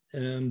think that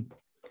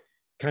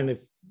kind of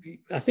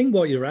I think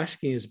what you're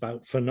asking is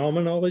about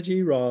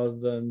phenomenology rather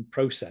than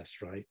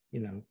process, right?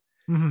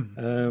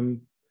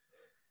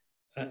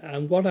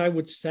 And what I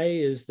would say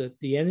is that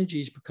the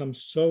energies become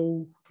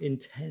so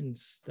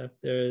intense that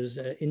there's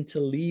an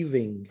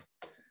interleaving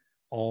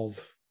of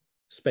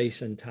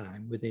space and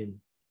time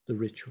within the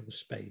ritual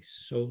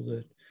space, so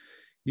that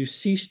you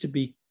cease to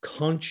be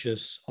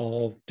conscious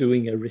of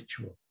doing a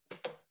ritual.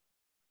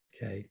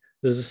 Okay,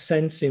 there's a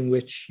sense in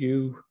which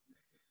you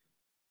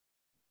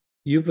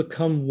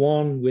become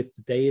one with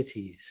the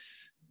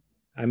deities.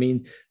 I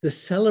mean, the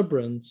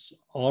celebrants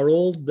are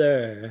all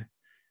there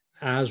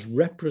as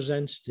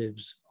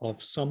representatives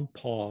of some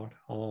part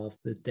of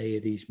the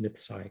deity's myth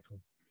cycle.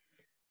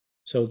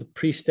 So the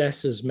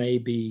priestesses may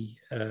be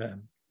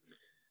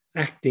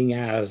acting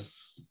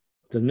as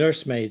the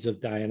nursemaids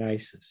of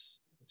Dionysus.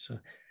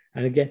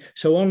 And again,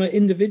 so on an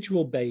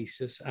individual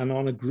basis and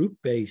on a group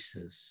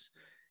basis,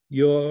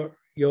 you're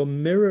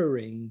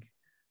mirroring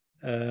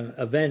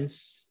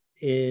events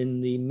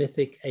in the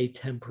mythic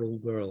atemporal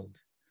world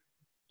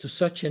to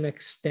such an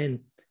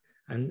extent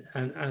and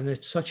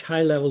at such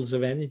high levels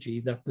of energy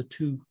that the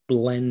two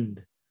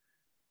blend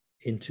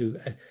into,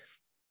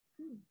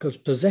 because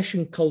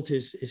possession cult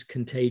is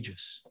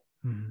contagious.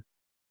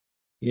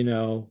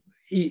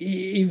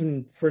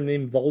 Even for an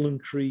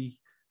involuntary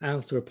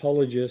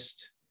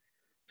anthropologist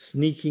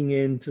sneaking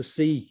in to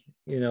see,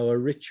 a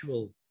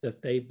ritual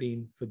that they've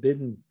been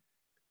forbidden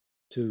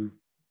to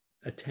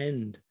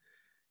attend,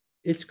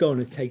 it's going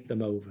to take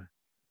them over.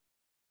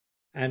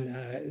 And,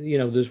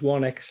 there's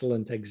one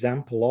excellent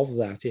example of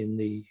that in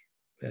the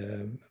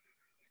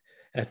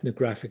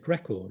ethnographic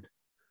record.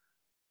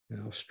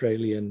 An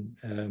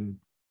Australian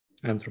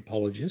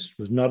anthropologist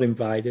was not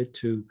invited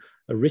to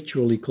a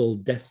ritual he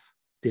called death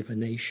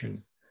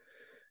divination.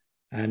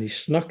 And he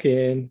snuck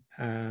in,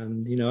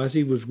 and, as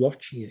he was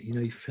watching it,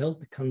 he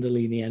felt the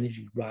Kundalini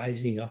energy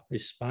rising up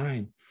his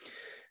spine.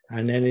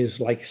 And then it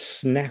was like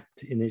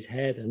snapped in his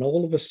head. And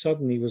all of a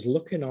sudden he was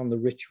looking on the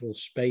ritual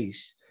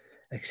space,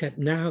 except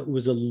now it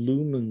was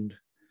illumined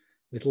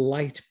with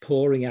light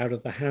pouring out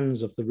of the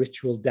hands of the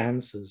ritual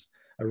dancers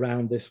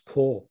around this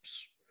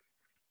corpse.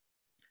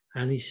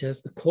 And he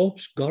says the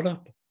corpse got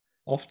up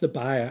off the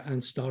bier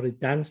and started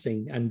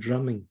dancing and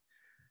drumming.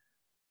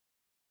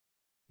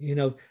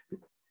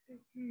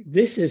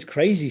 This is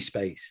crazy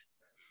space.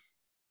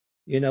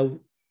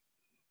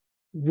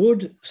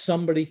 Would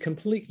somebody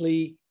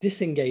completely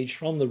disengaged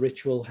from the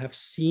ritual have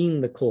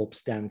seen the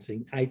corpse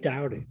dancing? I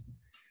doubt it.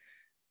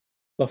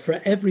 But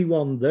for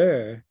everyone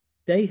there,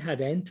 they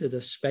had entered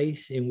a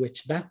space in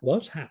which that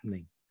was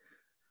happening.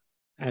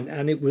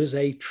 And it was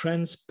a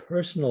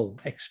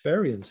transpersonal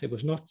experience. It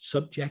was not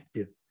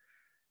subjective.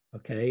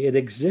 Okay, it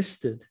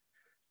existed,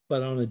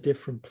 but on a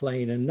different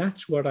plane. And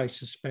that's what I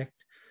suspect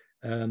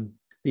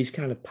these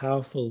kind of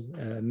powerful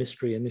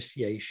mystery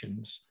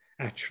initiations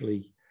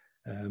actually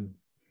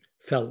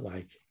felt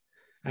like.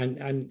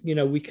 And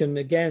we can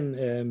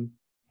again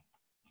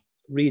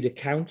read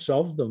accounts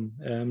of them.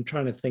 I'm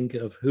trying to think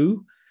of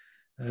who.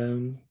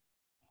 Let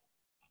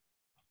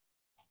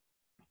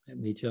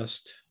me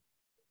just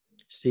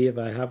see if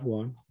I have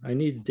one. I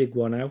need to dig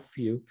one out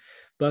for you.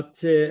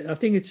 But I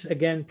think it's,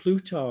 again,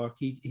 Plutarch.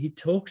 He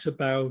talks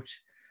about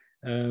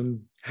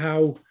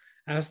how,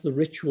 as the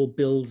ritual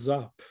builds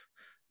up,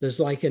 there's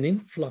like an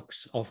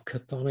influx of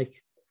chthonic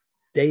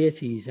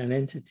deities and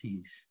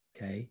entities,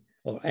 okay,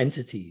 or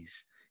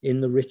entities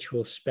in the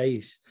ritual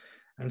space.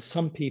 And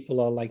some people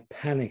are like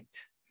panicked,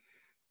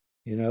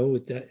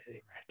 with that,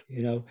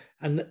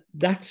 and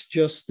that's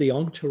just the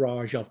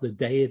entourage of the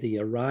deity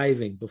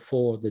arriving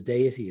before the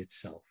deity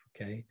itself,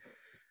 okay?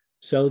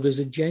 So there's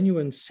a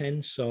genuine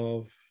sense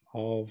of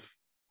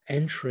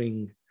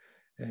entering,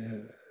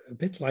 a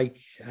bit like,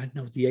 I don't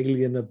know, the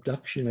alien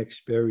abduction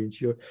experience.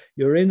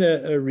 You're in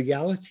a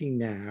reality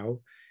now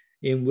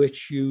in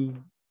which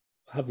you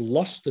have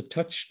lost the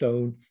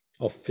touchstone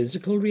of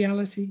physical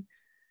reality,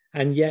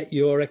 and yet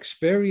you're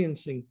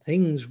experiencing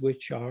things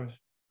which are,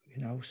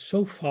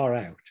 so far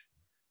out.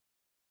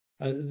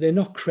 They're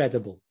not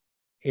credible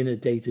in a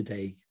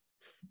day-to-day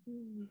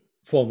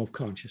form of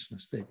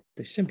consciousness.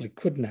 They simply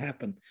couldn't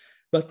happen,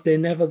 but they're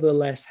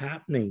nevertheless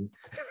happening.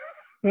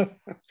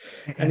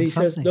 And he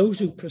says those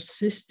who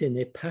persist in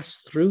it pass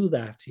through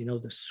that,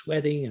 the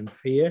sweating and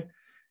fear,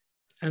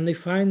 and they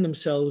find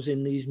themselves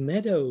in these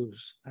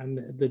meadows,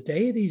 and the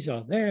deities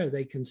are there.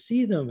 They can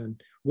see them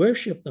and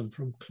worship them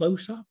from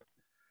close up.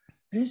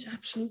 It's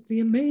absolutely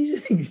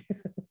amazing.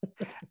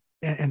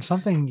 And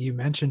something you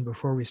mentioned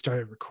before we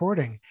started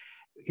recording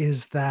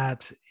is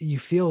that you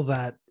feel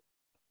that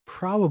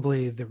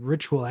probably the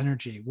ritual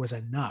energy was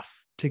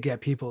enough to get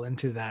people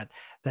into that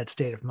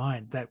state of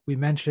mind. That we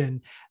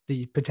mentioned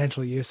the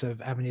potential use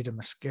of Amanita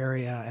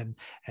muscaria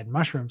and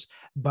mushrooms,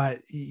 but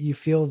you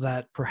feel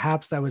that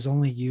perhaps that was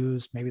only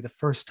used maybe the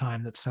first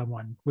time that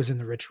someone was in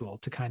the ritual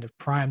to kind of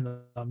prime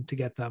them, to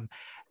get them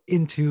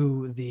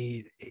into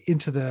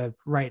the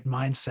right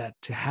mindset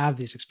to have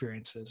these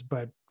experiences.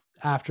 But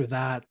after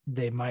that,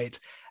 they might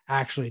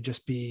actually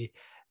just be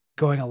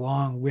going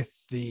along with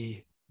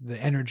the the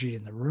energy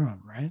in the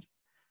room, right?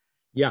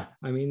 Yeah,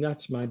 I mean,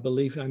 that's my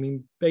belief. I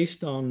mean,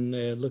 based on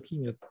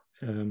looking at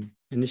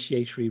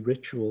initiatory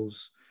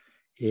rituals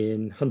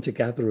in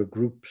hunter-gatherer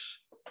groups,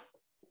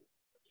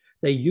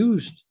 they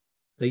use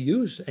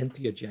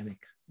entheogenic,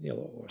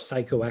 or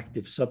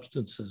psychoactive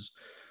substances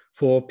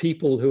for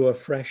people who are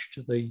fresh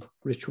to the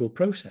ritual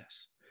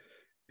process,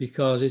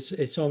 because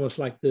it's almost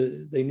like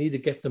they need to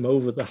get them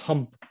over the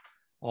hump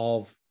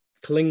of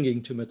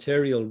clinging to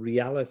material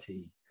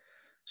reality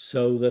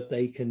so that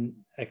they can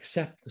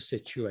accept the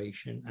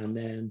situation and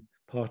then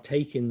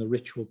partake in the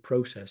ritual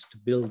process to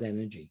build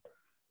energy.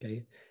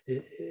 Okay,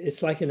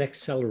 it's like an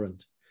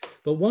accelerant.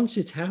 But once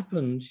it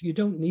happens, you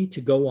don't need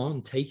to go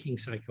on taking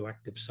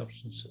psychoactive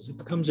substances. It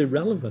becomes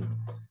irrelevant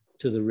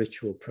to the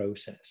ritual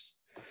process.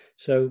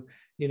 So,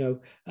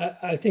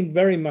 I think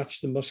very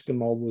much the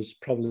muscimol was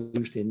probably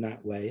used in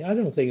that way. I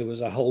don't think it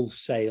was a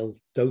wholesale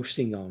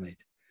dosing on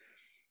it.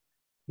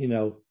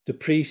 The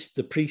priests,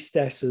 the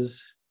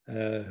priestesses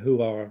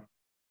who are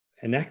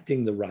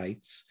enacting the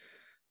rites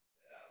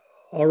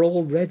are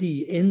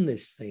already in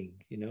this thing.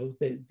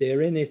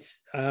 They're in it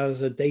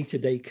as a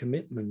day-to-day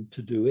commitment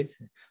to do it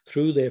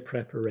through their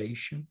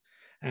preparation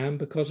and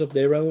because of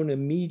their own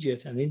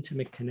immediate and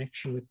intimate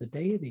connection with the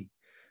deity.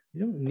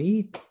 You don't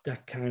need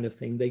that kind of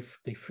thing. They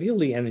feel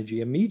the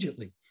energy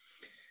immediately.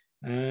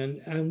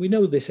 And we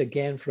know this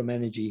again from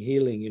energy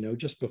healing,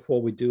 just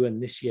before we do an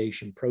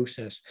initiation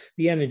process,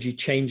 the energy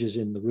changes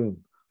in the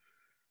room.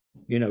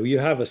 You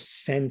have a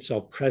sense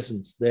of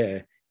presence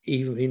there,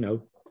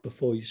 even,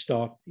 before you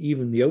start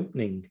even the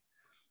opening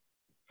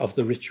of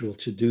the ritual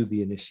to do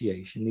the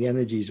initiation. The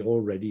energy is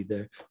already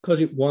there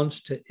because it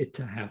wants it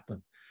to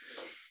happen.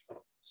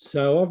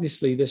 So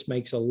obviously this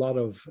makes a lot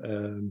of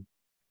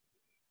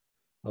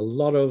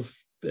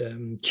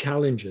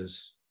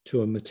challenges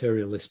to a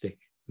materialistic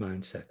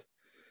mindset.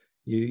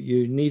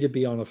 You need to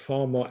be on a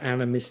far more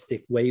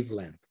animistic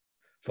wavelength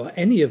for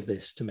any of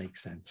this to make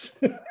sense,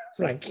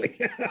 frankly.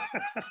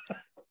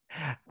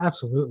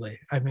 Absolutely.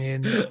 I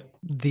mean,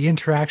 the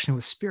interaction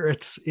with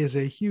spirits is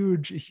a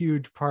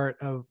huge part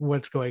of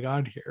what's going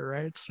on here,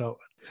 right? So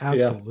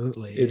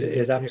absolutely.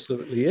 Yeah, it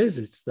absolutely is.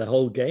 It's the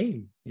whole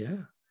game. Yeah.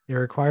 It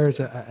requires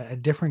a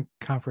different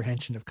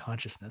comprehension of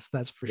consciousness,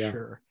 that's for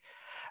sure.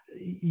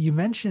 You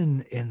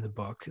mention in the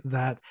book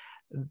that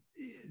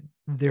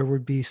there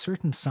would be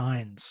certain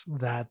signs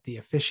that the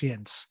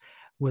officiants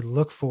would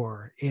look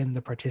for in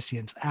the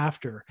participants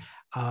after,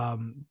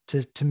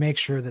 to make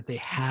sure that they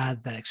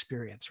had that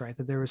experience, right?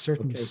 That there were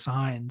certain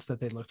signs that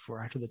they looked for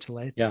after the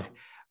Telete. Yeah.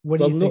 What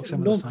do you think some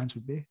of the signs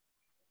would be?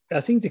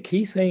 I think the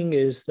key thing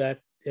is that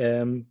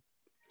a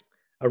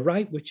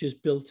rite which is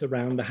built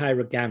around the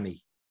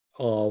hierogamy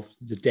of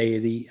the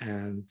deity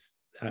and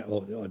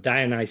or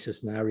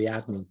Dionysus and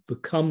Ariadne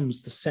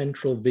becomes the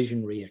central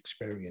visionary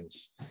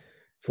experience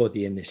for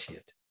the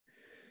initiate.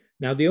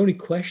 Now, the only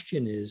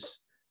question is,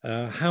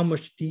 how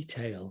much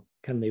detail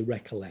can they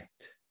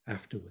recollect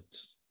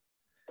afterwards?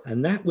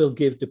 And that will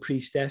give the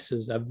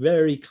priestesses a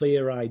very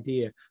clear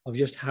idea of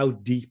just how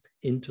deep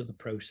into the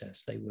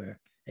process they were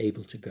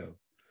able to go.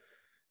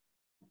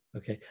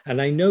 Okay,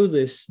 and I know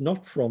this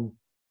not from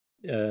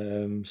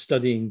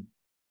studying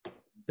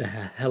the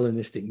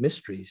Hellenistic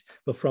mysteries,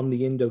 but from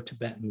the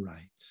Indo-Tibetan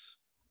rites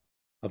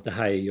of the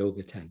higher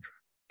yoga tantra.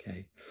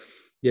 Okay,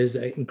 there's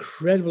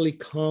incredibly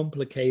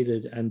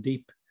complicated and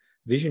deep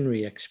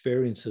visionary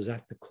experiences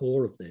at the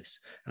core of this.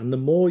 And the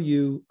more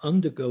you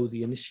undergo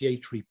the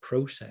initiatory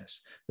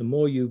process, the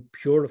more you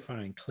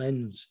purify and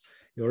cleanse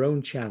your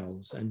own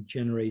channels and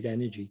generate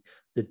energy,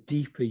 the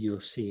deeper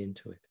you'll see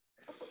into it.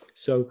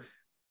 So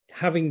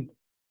having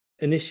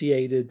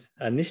initiated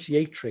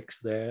initiatrix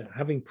there,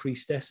 having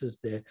priestesses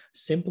there,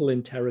 simple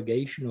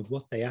interrogation of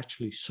what they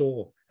actually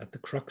saw at the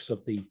crux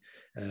of the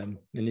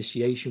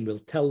initiation will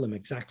tell them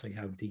exactly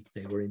how deep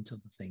they were into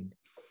the thing.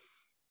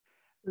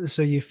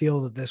 So you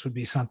feel that this would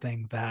be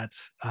something that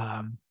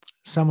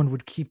someone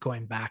would keep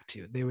going back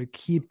to. They would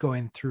keep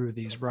going through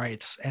these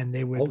rites and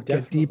they would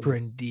get deeper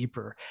and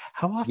deeper.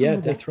 How often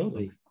would they throw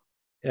them?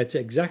 It's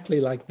exactly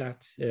like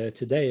that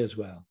today as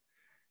well.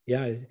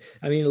 Yeah,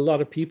 I mean, a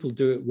lot of people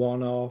do it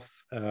one-off.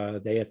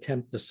 They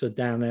attempt the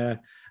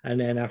sadhana, and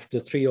then after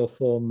 3 or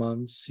 4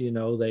 months,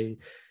 they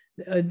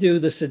do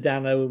the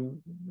sadhana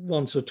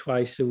once or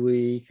twice a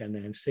week, and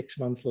then 6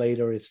 months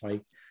later, it's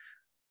like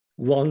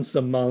once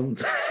a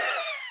month.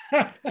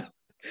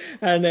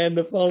 And then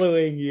the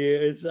following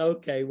year, it's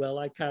okay, well,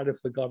 I kind of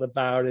forgot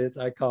about it.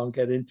 I can't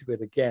get into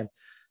it again.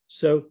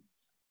 So,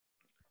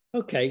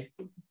 okay,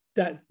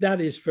 that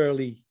is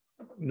fairly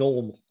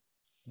normal,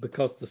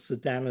 because the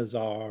sadhanas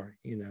are,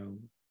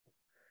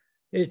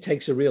 it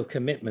takes a real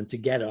commitment to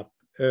get up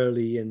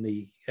early in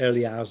the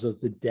early hours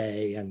of the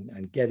day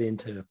and get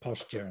into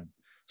posture and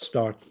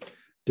start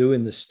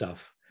doing the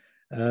stuff.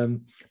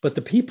 But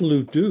the people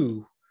who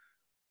do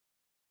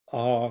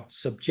are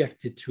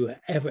subjected to an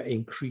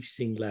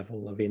ever-increasing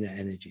level of inner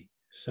energy.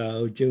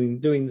 So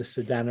doing the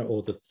sadhana,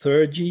 or the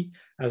theurgy,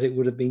 as it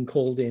would have been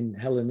called in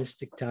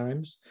Hellenistic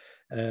times,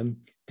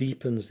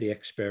 deepens the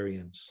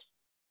experience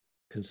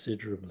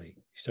considerably.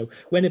 So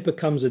when it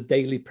becomes a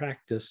daily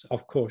practice,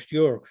 of course,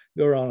 you're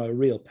on a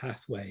real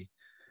pathway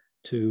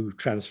to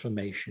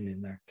transformation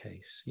in that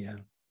case. Yeah.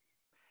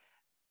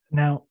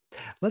 Now,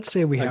 let's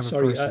say we I'm have a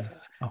sorry. person.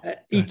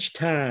 Each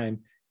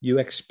time you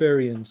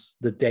experience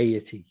the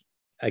deity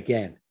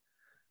again,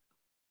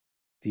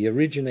 the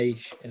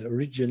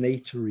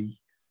originatory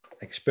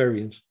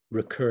experience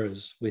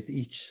recurs with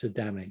each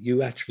sadhana.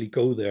 You actually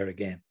go there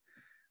again.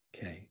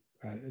 Okay.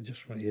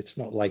 It's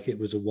not like it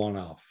was a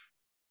one-off.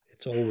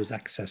 It's always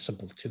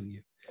accessible to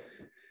you.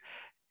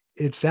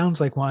 It sounds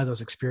like one of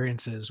those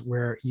experiences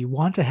where you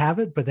want to have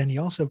it, but then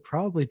you also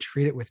probably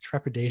treat it with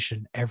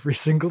trepidation every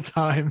single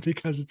time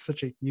because it's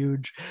such a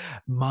huge,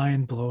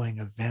 mind-blowing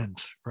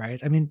event, right?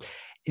 I mean,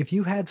 if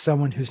you had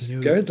someone who's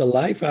new, scared the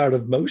life out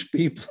of most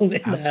people in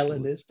Absolutely. the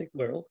Hellenistic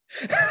world.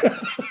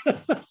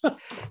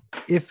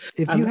 if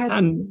you had,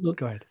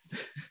 go ahead.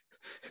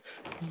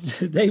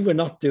 They were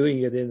not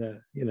doing it in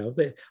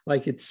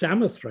like at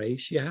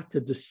Samothrace, you had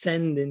to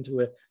descend into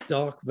a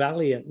dark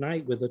valley at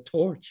night with a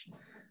torch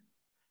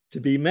to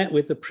be met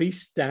with the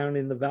priest down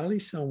in the valley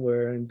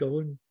somewhere and go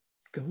and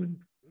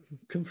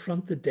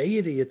confront the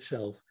deity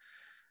itself.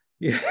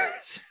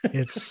 Yes.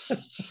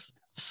 It's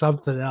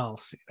something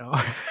else,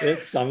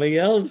 It's something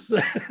else.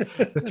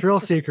 The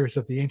thrill seekers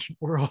of the ancient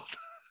world.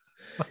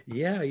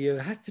 Yeah, you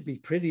had to be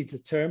pretty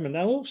determined.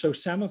 Now, also,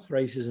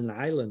 Samothrace is an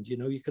island.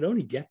 You could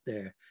only get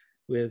there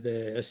with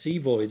a sea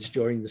voyage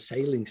during the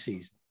sailing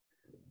season.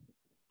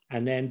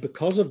 And then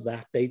because of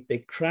that, they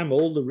cram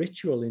all the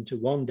ritual into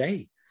one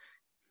day.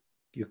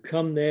 You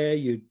come there,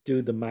 you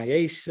do the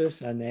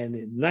myesis, and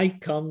then night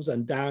comes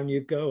and down you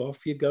go,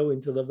 off you go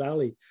into the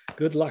valley.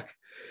 Good luck.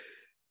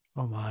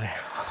 Oh my.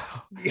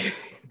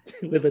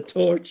 With a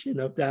torch,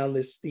 down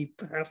this steep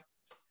path.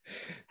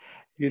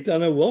 You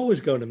don't know what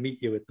was going to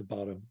meet you at the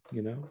bottom,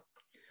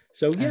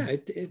 So yeah,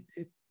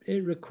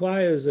 it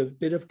requires a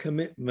bit of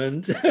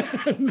commitment.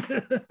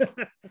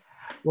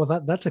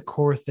 Well, that's a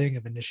core thing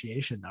of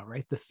initiation, though,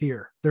 right? The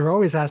fear. There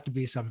always has to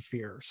be some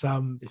fear, it's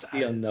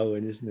the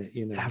unknown, isn't it?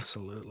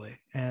 Absolutely,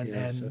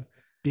 and so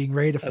being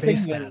ready to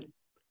face that.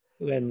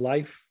 When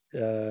life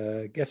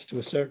gets to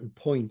a certain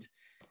point,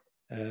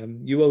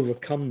 you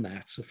overcome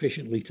that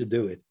sufficiently to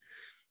do it.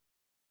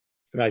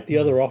 Right. The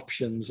other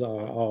options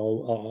are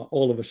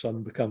all of a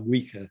sudden become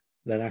weaker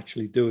than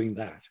actually doing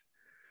that.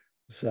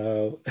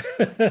 So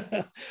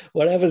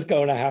whatever's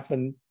going to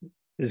happen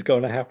is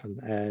going to happen,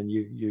 and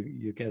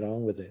you get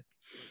on with it.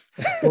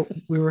 Well,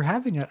 we were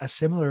having a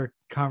similar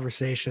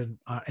conversation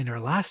in our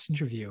last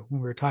interview when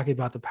we were talking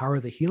about the power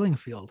of the healing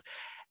field.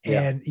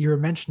 And you were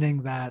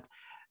mentioning that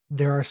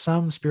there are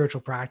some spiritual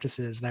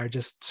practices that are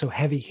just so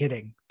heavy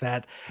hitting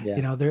that,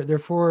 they're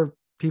for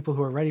people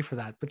who are ready for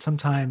that. But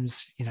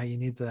sometimes, you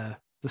need the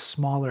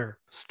smaller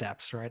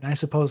steps, right? And I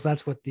suppose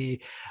that's what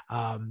the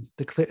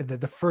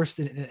first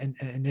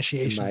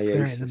initiation of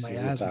clearing the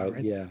miasma, about,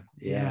 right?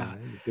 Yeah.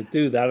 You could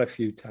do that a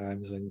few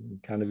times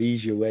and kind of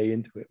ease your way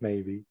into it,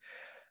 maybe.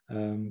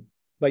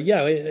 But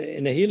yeah,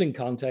 in a healing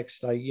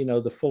context, like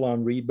the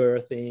full-on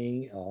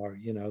rebirthing, or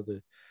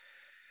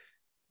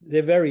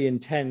they're very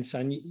intense,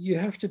 and you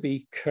have to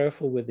be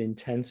careful with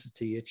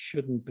intensity. It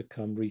shouldn't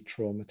become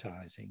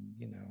re-traumatizing.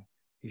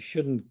 You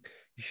shouldn't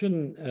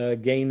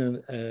gain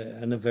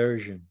an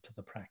aversion to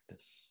the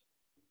practice.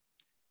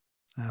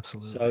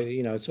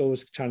 Absolutely. So it's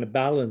always trying to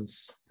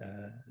balance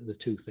the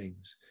two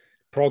things: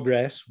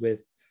 progress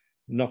with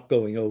not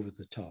going over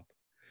the top.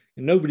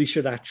 And nobody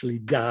should actually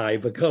die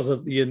because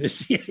of the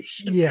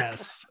initiation.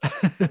 Yes,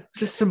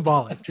 just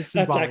symbolic. Just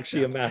symbolic. That's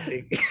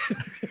axiomatic.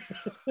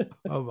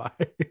 Oh my.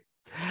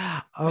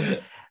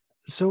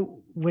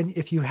 So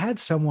if you had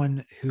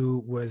someone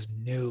who was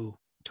new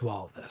to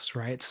all of this,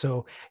 right?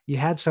 So you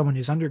had someone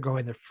who's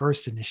undergoing their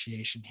first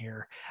initiation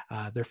here,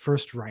 their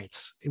first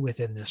rites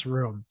within this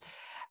room.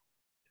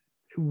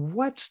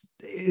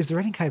 Is there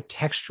any kind of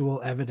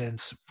textual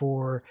evidence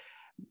for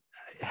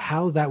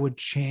how that would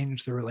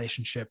change the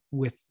relationship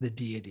with the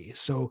deity?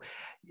 So,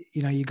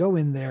 you go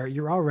in there,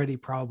 you're already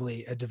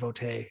probably a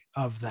devotee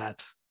of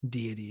that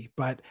deity,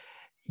 but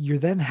you're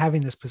then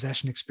having this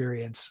possession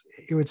experience.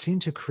 It would seem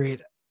to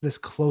create this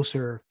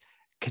closer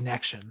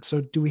connection.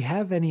 So do we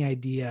have any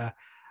idea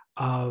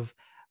of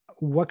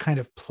what kind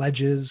of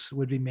pledges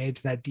would be made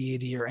to that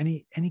deity, or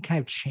any kind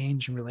of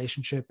change in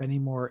relationship, any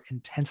more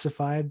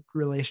intensified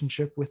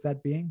relationship with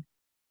that being?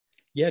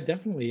 Yeah,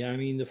 definitely. I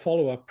mean, the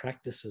follow-up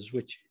practices,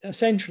 which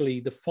essentially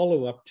the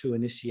follow-up to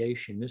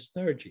initiation is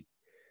theurgy,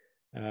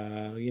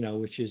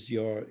 which is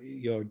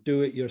your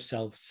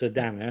do-it-yourself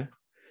sadhana,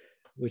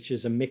 which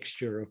is a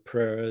mixture of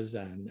prayers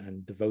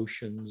and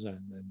devotions and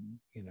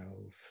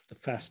the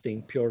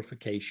fasting,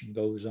 purification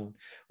goes on.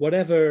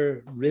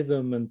 Whatever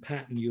rhythm and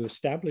pattern you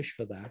establish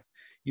for that,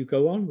 you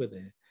go on with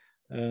it.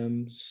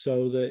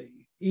 So that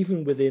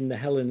even within the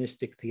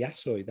Hellenistic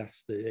theasoi,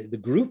 that's the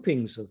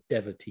groupings of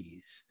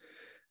devotees,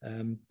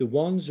 the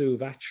ones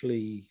who've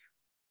actually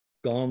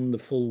gone the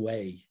full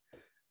way,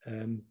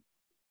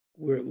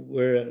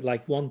 were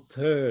like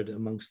 1/3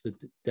 amongst the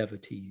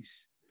devotees.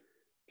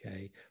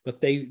 Okay,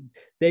 but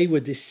they were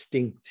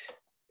distinct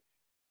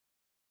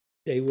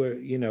they were,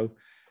 you know,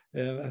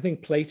 I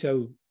think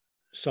Plato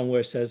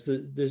somewhere says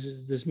that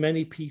there's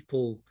many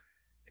people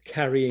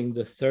carrying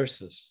the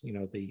thyrsus, you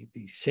know, the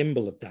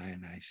symbol of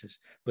Dionysus,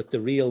 but the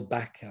real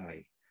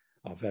Bacchae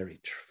are very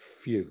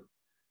few.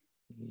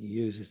 He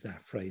uses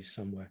that phrase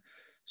somewhere.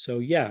 So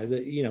yeah,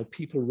 you know,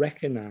 people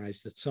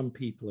recognize that some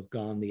people have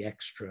gone the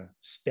extra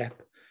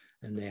step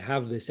and they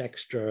have this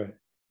extra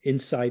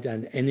insight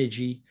and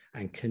energy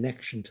and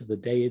connection to the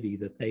deity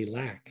that they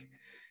lack,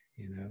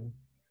 you know.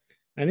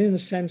 And in a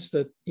sense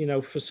that, you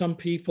know, for some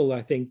people,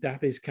 I think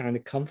that is kind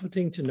of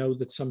comforting to know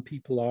that some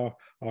people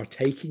are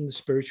taking the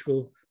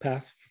spiritual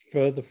path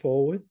further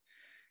forward,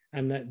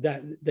 and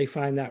that they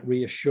find that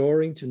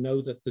reassuring to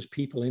know that there's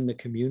people in the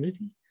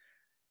community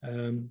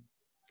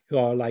who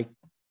are like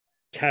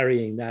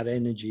carrying that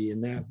energy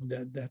and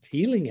that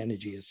healing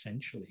energy,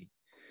 essentially.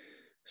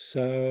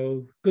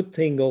 So good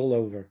thing all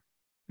over.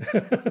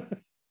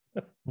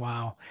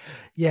 Wow.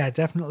 Yeah,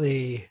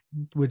 definitely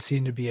would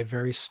seem to be a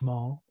very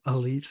small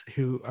elite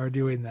who are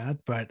doing that.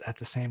 But at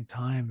the same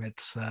time,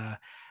 it's,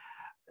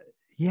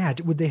 yeah,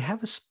 would they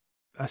have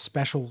a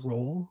special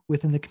role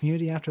within the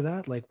community after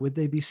that? Like, would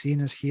they be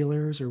seen as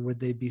healers, or would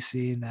they be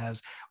seen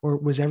as, or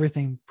was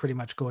everything pretty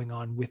much going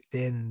on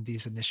within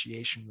these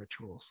initiation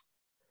rituals?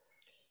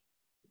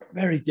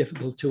 Very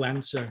difficult to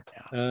answer.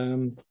 Yeah.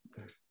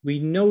 We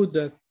know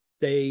that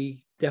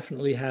they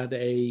definitely had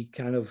a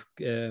kind of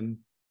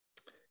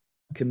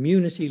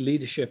community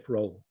leadership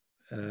role.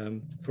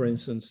 For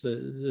instance,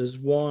 there's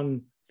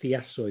one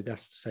theasoi,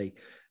 that's to say,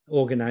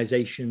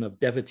 organization of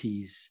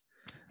devotees,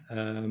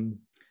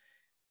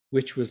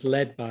 which was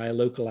led by a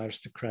local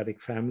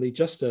aristocratic family,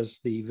 just as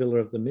the Villa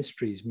of the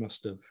Mysteries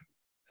must have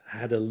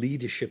had a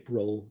leadership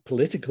role,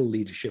 political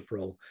leadership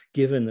role,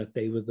 given that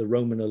they were the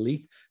Roman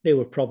elite. They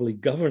were probably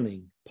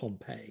governing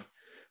Pompeii.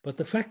 But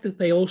the fact that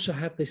they also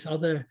had this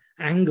other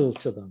angle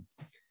to them,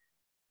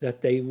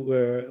 that they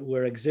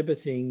were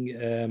exhibiting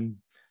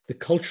the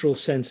cultural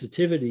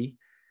sensitivity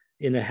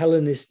in a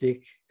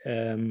Hellenistic,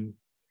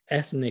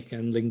 ethnic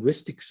and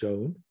linguistic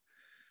zone,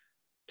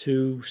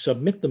 to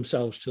submit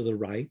themselves to the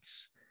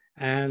rites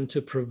and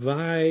to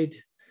provide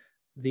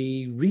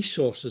the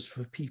resources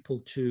for people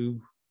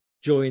to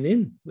join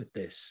in with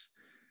this,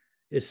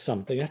 is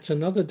something. That's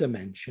another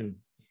dimension,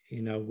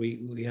 you know,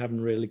 we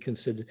haven't really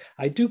considered.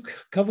 I do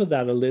cover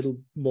that a little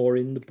more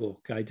in the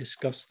book. I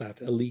discuss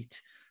that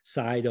elite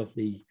side of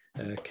the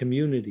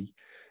community.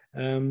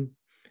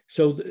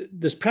 So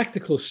there's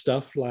practical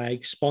stuff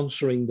like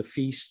sponsoring the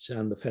feasts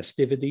and the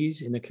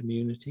festivities in a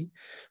community,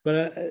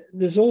 but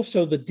there's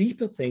also the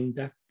deeper thing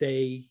that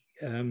they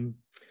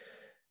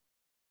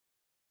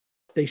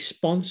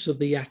sponsor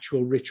the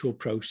actual ritual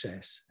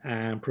process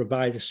and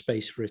provide a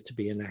space for it to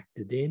be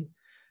enacted in.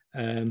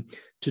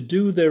 To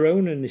do their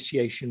own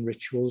initiation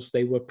rituals,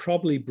 they were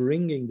probably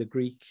bringing the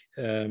Greek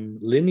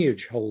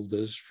lineage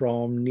holders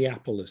from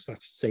Neapolis,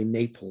 that's to say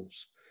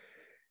Naples.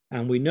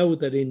 And we know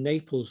that in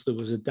Naples, there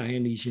was a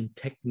Dionysian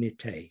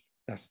technete,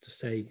 that's to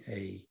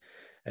say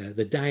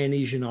the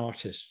Dionysian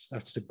artists.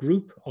 That's a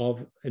group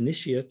of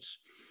initiates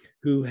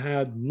who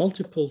had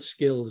multiple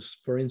skills.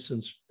 For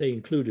instance, they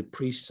included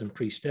priests and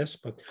priestess,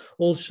 but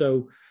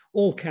also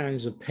all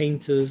kinds of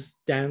painters,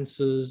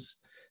 dancers,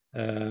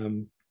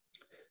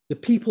 the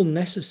people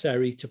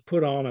necessary to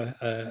put on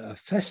a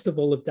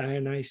festival of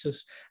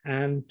Dionysus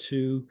and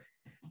to,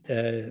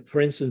 for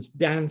instance,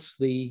 dance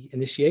the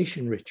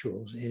initiation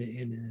rituals in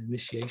an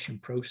initiation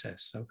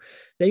process. So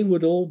they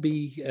would all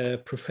be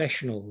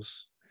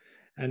professionals,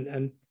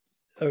 and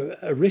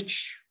a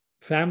rich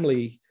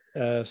family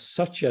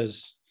such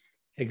as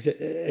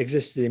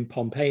existed in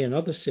Pompeii and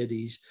other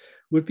cities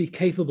would be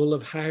capable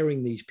of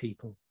hiring these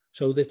people,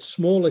 so that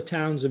smaller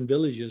towns and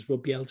villages will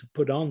be able to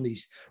put on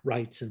these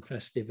rites and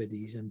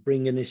festivities and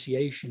bring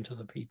initiation to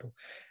the people.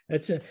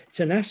 It's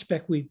an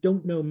aspect we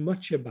don't know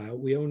much about.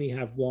 We only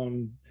have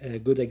one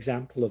good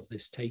example of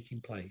this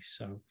taking place.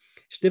 So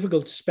it's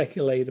difficult to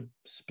speculate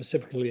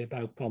specifically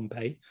about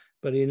Pompeii,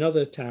 but in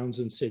other towns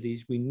and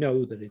cities, we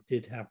know that it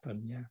did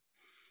happen,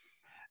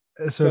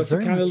 yeah. So it's a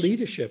kind of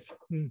leadership.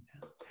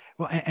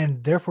 Well,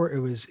 and therefore it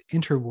was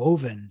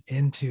interwoven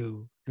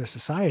into the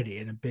society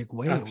in a big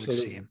way. Absolutely. It would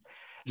seem.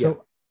 So yeah.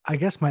 I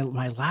guess my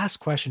last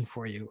question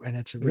for you, and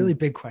it's a really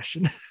big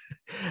question,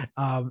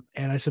 and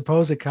I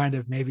suppose it kind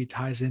of maybe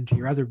ties into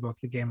your other book,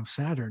 The Game of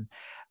Saturn,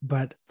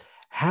 but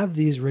have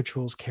these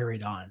rituals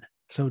carried on?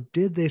 So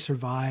did they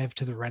survive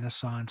to the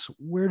Renaissance?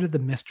 Where did the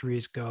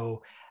mysteries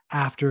go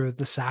after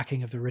the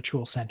sacking of the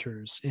ritual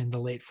centers in the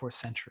late 4th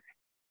century?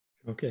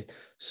 Okay,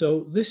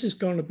 so this is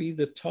going to be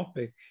the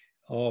topic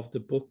of the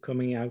book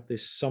coming out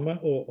this summer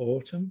or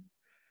autumn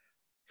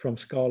from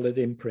Scarlet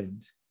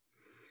Imprint.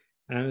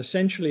 And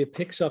essentially it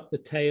picks up the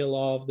tale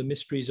of the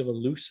Mysteries of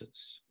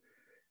Eleusis,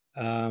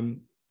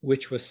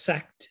 which was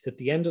sacked at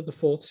the end of the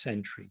 4th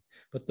century.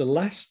 But the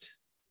last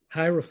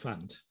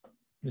Hierophant,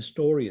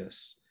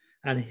 Nestorius,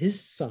 and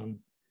his son,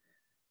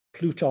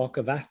 Plutarch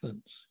of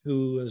Athens,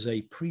 who was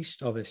a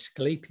priest of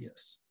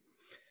Asclepius,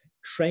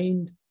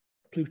 trained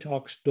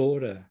Plutarch's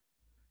daughter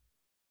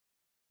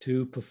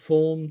to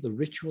perform the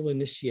ritual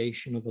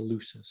initiation of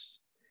Eleusis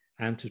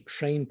and to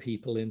train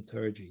people in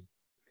theurgy.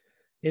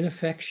 In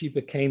effect, she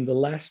became the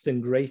last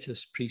and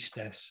greatest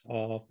priestess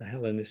of the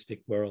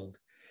Hellenistic world.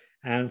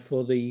 And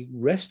for the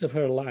rest of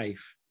her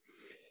life,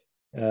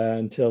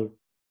 until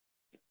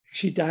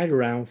she died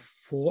around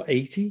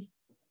 480,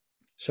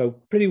 so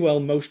pretty well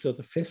most of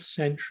the 5th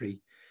century,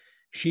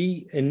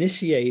 she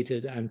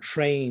initiated and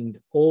trained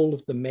all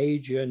of the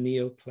major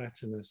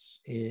Neoplatonists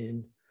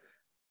in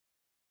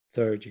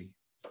theurgy.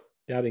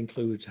 That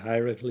includes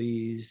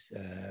Hierocles,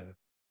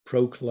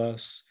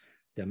 Proclus,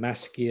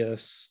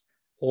 Damascius,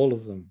 all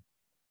of them.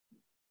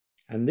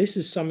 And this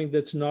is something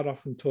that's not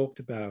often talked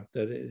about,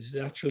 that is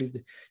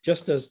actually,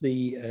 just as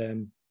the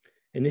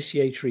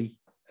initiatory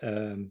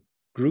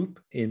group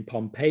in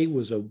Pompeii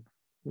was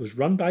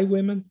run by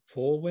women,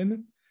 for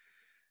women.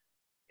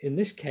 In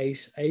this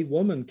case, a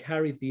woman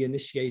carried the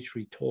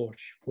initiatory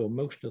torch for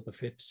most of the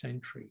 5th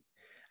century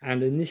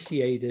and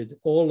initiated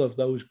all of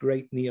those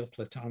great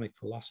Neoplatonic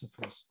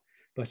philosophers,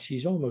 but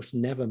she's almost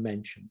never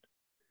mentioned,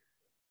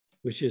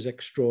 which is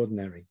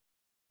extraordinary.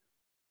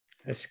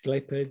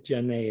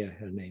 Asclepiageneia,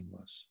 her name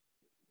was.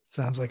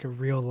 Sounds like a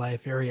real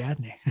life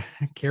Ariadne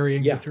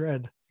carrying the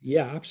thread.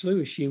 Yeah,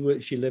 absolutely.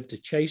 She lived a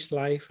chaste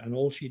life, and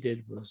all she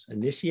did was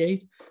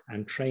initiate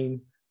and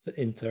train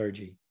in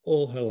theurgy.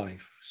 All her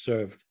life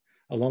served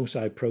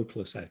alongside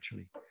Proclus,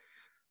 actually.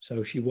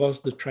 So she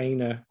was the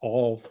trainer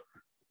of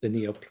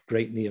the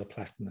great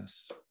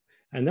Neoplatonists.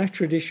 And that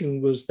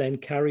tradition was then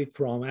carried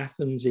from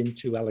Athens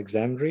into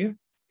Alexandria.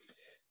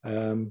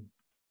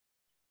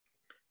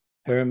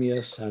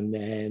 Hermias, and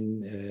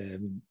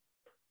then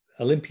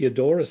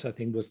Olympiodorus, I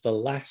think, was the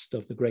last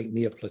of the great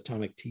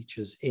Neoplatonic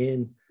teachers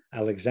in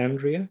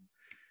Alexandria.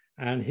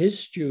 And his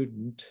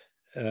student,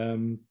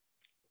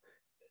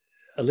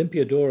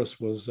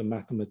 Olympiodorus, was a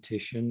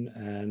mathematician,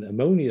 and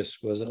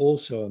Ammonius was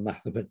also a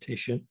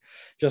mathematician,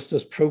 just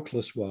as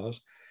Proclus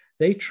was.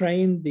 They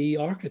trained the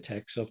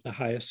architects of the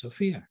Hagia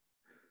Sophia.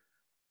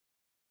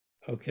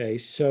 Okay,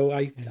 so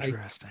I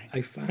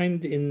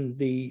find in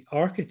the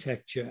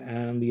architecture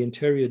and the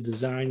interior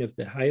design of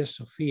the Hagia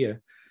Sophia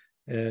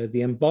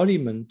the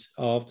embodiment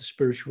of the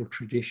spiritual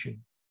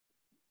tradition.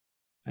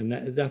 And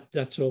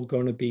that's all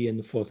going to be in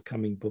the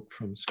forthcoming book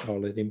from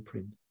Scarlet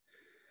Imprint.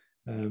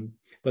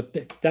 But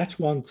that's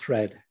one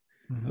thread,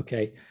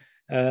 okay?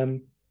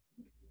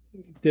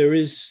 There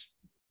is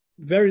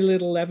very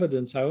little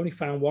evidence. I only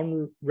found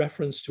one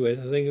reference to it.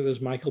 I think it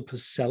was Michael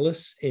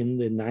Pacellus in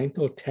the 9th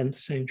or 10th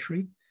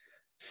century,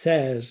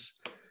 says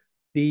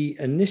the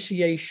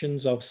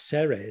initiations of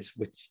Ceres,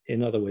 which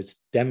in other words,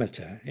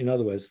 Demeter, in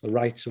other words, the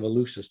rites of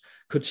Eleusis,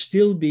 could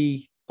still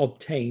be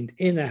obtained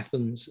in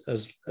Athens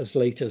as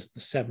late as the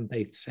 7th,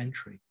 8th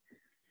century.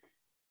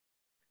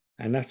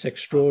 And that's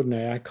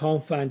extraordinary. I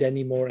can't find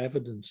any more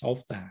evidence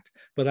of that.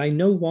 But I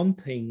know one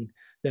thing,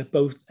 that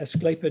both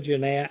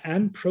Asclepiageneia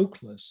and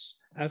Proclus,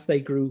 as they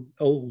grew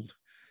old,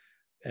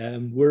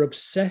 were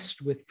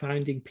obsessed with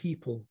finding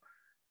people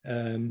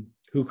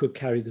who could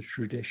carry the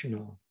tradition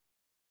on.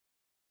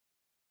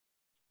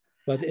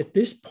 But at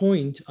this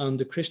point,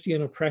 under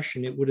Christian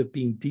oppression, it would have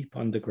been deep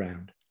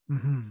underground.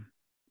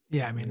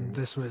 Yeah, I mean,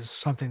 this was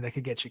something that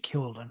could get you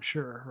killed, I'm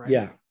sure, right?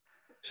 Yeah.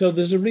 So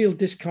there's a real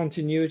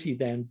discontinuity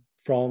then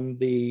from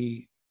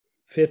the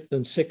 5th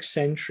and 6th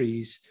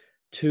centuries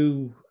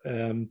to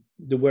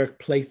the work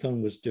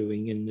Platon was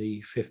doing in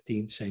the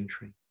 15th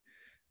century,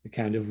 the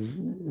kind of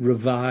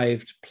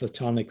revived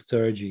Platonic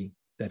theurgy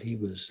that he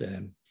was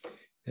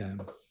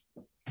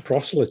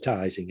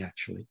proselytizing,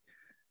 actually,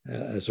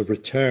 as a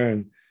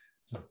return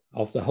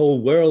of the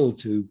whole world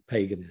to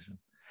paganism.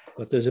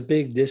 But there's a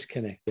big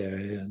disconnect there,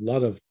 a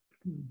lot of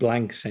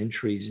blank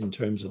centuries in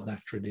terms of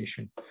that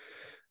tradition.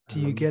 Do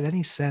you get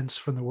any sense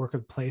from the work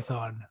of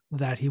Platon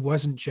that he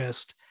wasn't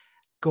just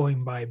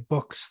going by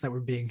books that were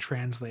being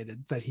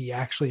translated, that he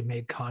actually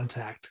made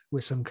contact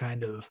with some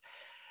kind of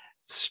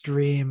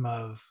stream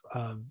of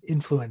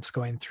influence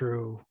going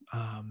through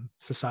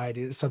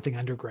society, something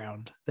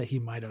underground that he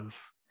might have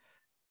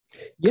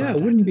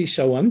contacted? It wouldn't be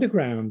so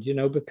underground,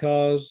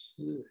 because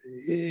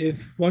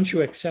if once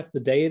you accept the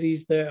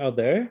deities are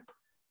there,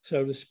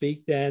 so to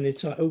speak, then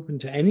it's open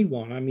to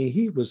anyone. I mean,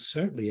 he was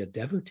certainly a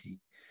devotee.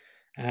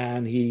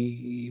 And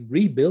he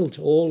rebuilt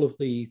all of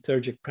the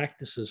theurgic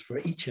practices for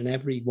each and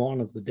every one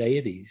of the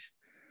deities,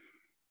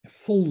 a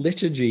full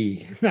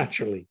liturgy,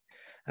 naturally.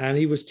 And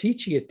he was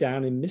teaching it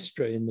down in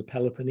Mystai in the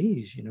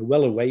Peloponnese,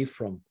 well away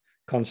from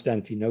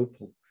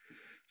Constantinople.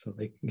 So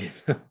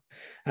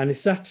and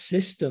it's that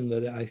system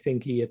that I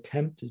think he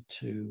attempted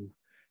to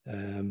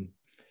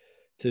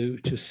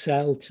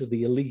sell to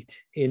the elite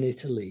in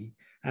Italy,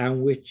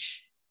 and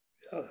which,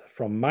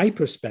 from my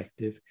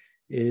perspective,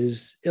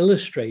 is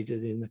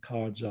illustrated in the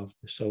cards of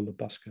the Sola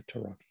Busca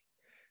Tarocchi,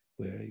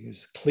 where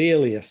there's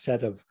clearly a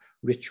set of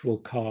ritual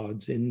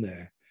cards in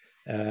there,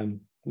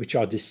 which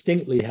are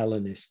distinctly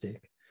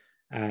Hellenistic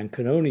and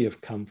can only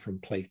have come from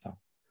Plato.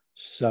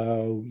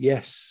 So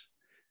yes,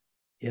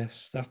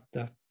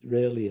 that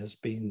really has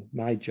been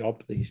my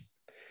job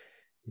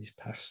these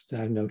past, I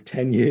don't know,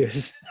 10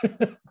 years.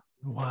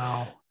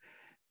 Wow.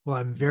 Well,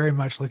 I'm very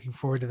much looking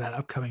forward to that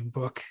upcoming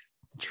book,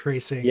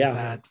 tracing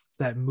Yeah,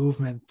 that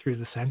movement through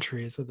the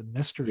centuries of the yeah,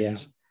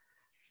 mysteries.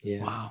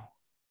 yeah. Wow.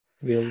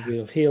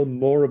 We'll hear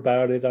more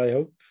about it, I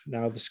hope,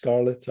 now the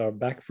Scarlets are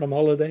back from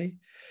holiday.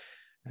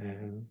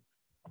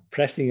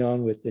 Pressing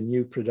on with the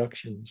new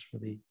productions for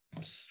the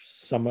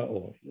summer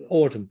or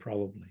autumn,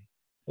 probably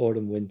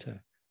autumn,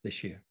 winter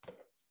this year.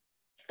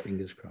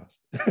 Fingers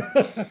crossed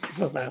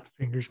for that.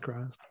 Fingers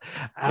crossed.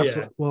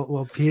 Absolutely. Yeah.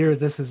 Well, Peter,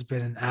 this has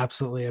been an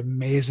absolutely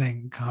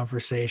amazing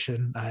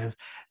conversation. I've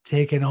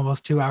taken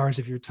almost 2 hours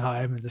of your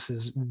time, and this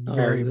is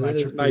very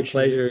much appreciated. My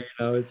pleasure.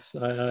 You know, it's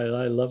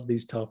I love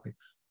these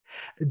topics.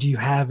 Do you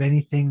have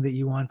anything that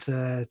you want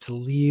to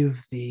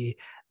leave the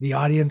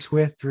audience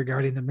with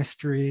regarding the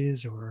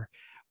mysteries or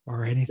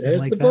anything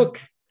There's like the that?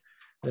 book.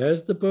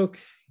 There's the book.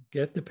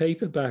 Get the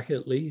paperback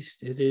at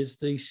least. It is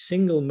the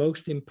single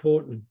most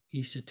important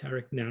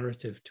esoteric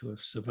narrative to have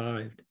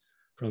survived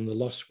from the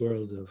lost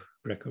world of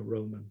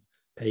Greco-Roman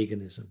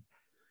paganism.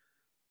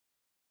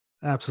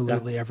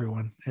 Absolutely,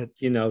 everyone.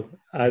 You know,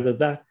 either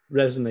that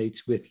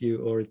resonates with you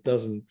or it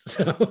doesn't.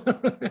 So.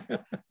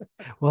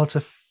 Well, it's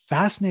a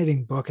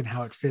fascinating book and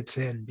how it fits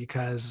in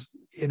because,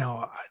 you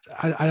know,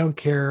 I don't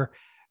care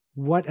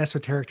what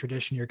esoteric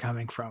tradition you're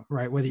coming from,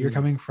 right? Whether you're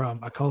coming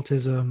from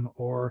occultism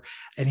or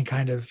any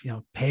kind of, you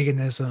know,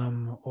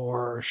 paganism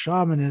or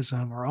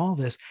shamanism or all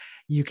this,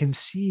 you can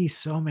see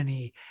so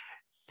many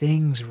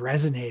things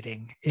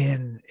resonating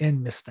in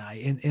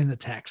Mystai, in the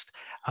text,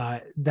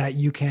 that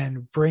you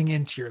can bring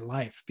into your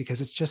life, because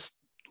it's just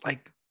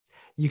like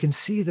you can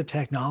see the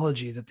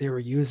technology that they were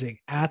using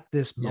at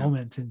this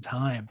moment in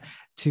time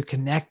to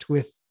connect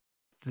with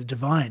the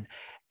divine.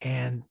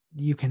 And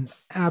you can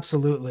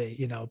absolutely,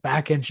 you know,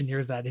 back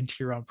engineer that into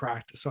your own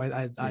practice. So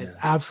I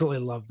absolutely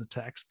love the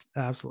text.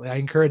 Absolutely. I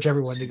encourage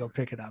everyone to go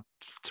pick it up.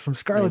 It's from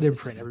Scarlet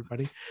Imprint,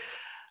 everybody.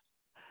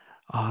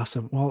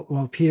 Awesome.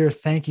 Well, Peter,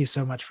 thank you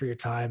so much for your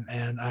time.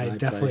 And I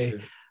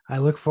I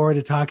look forward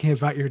to talking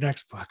about your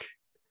next book.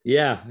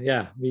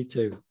 Yeah, me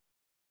too.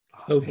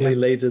 Awesome. Hopefully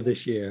later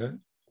this year.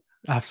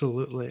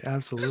 Absolutely.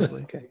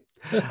 Okay.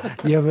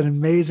 You have an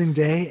amazing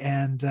day,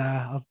 and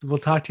we'll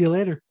talk to you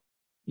later.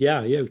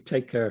 Yeah, you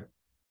take care.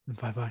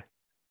 Bye-bye.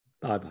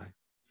 Bye-bye.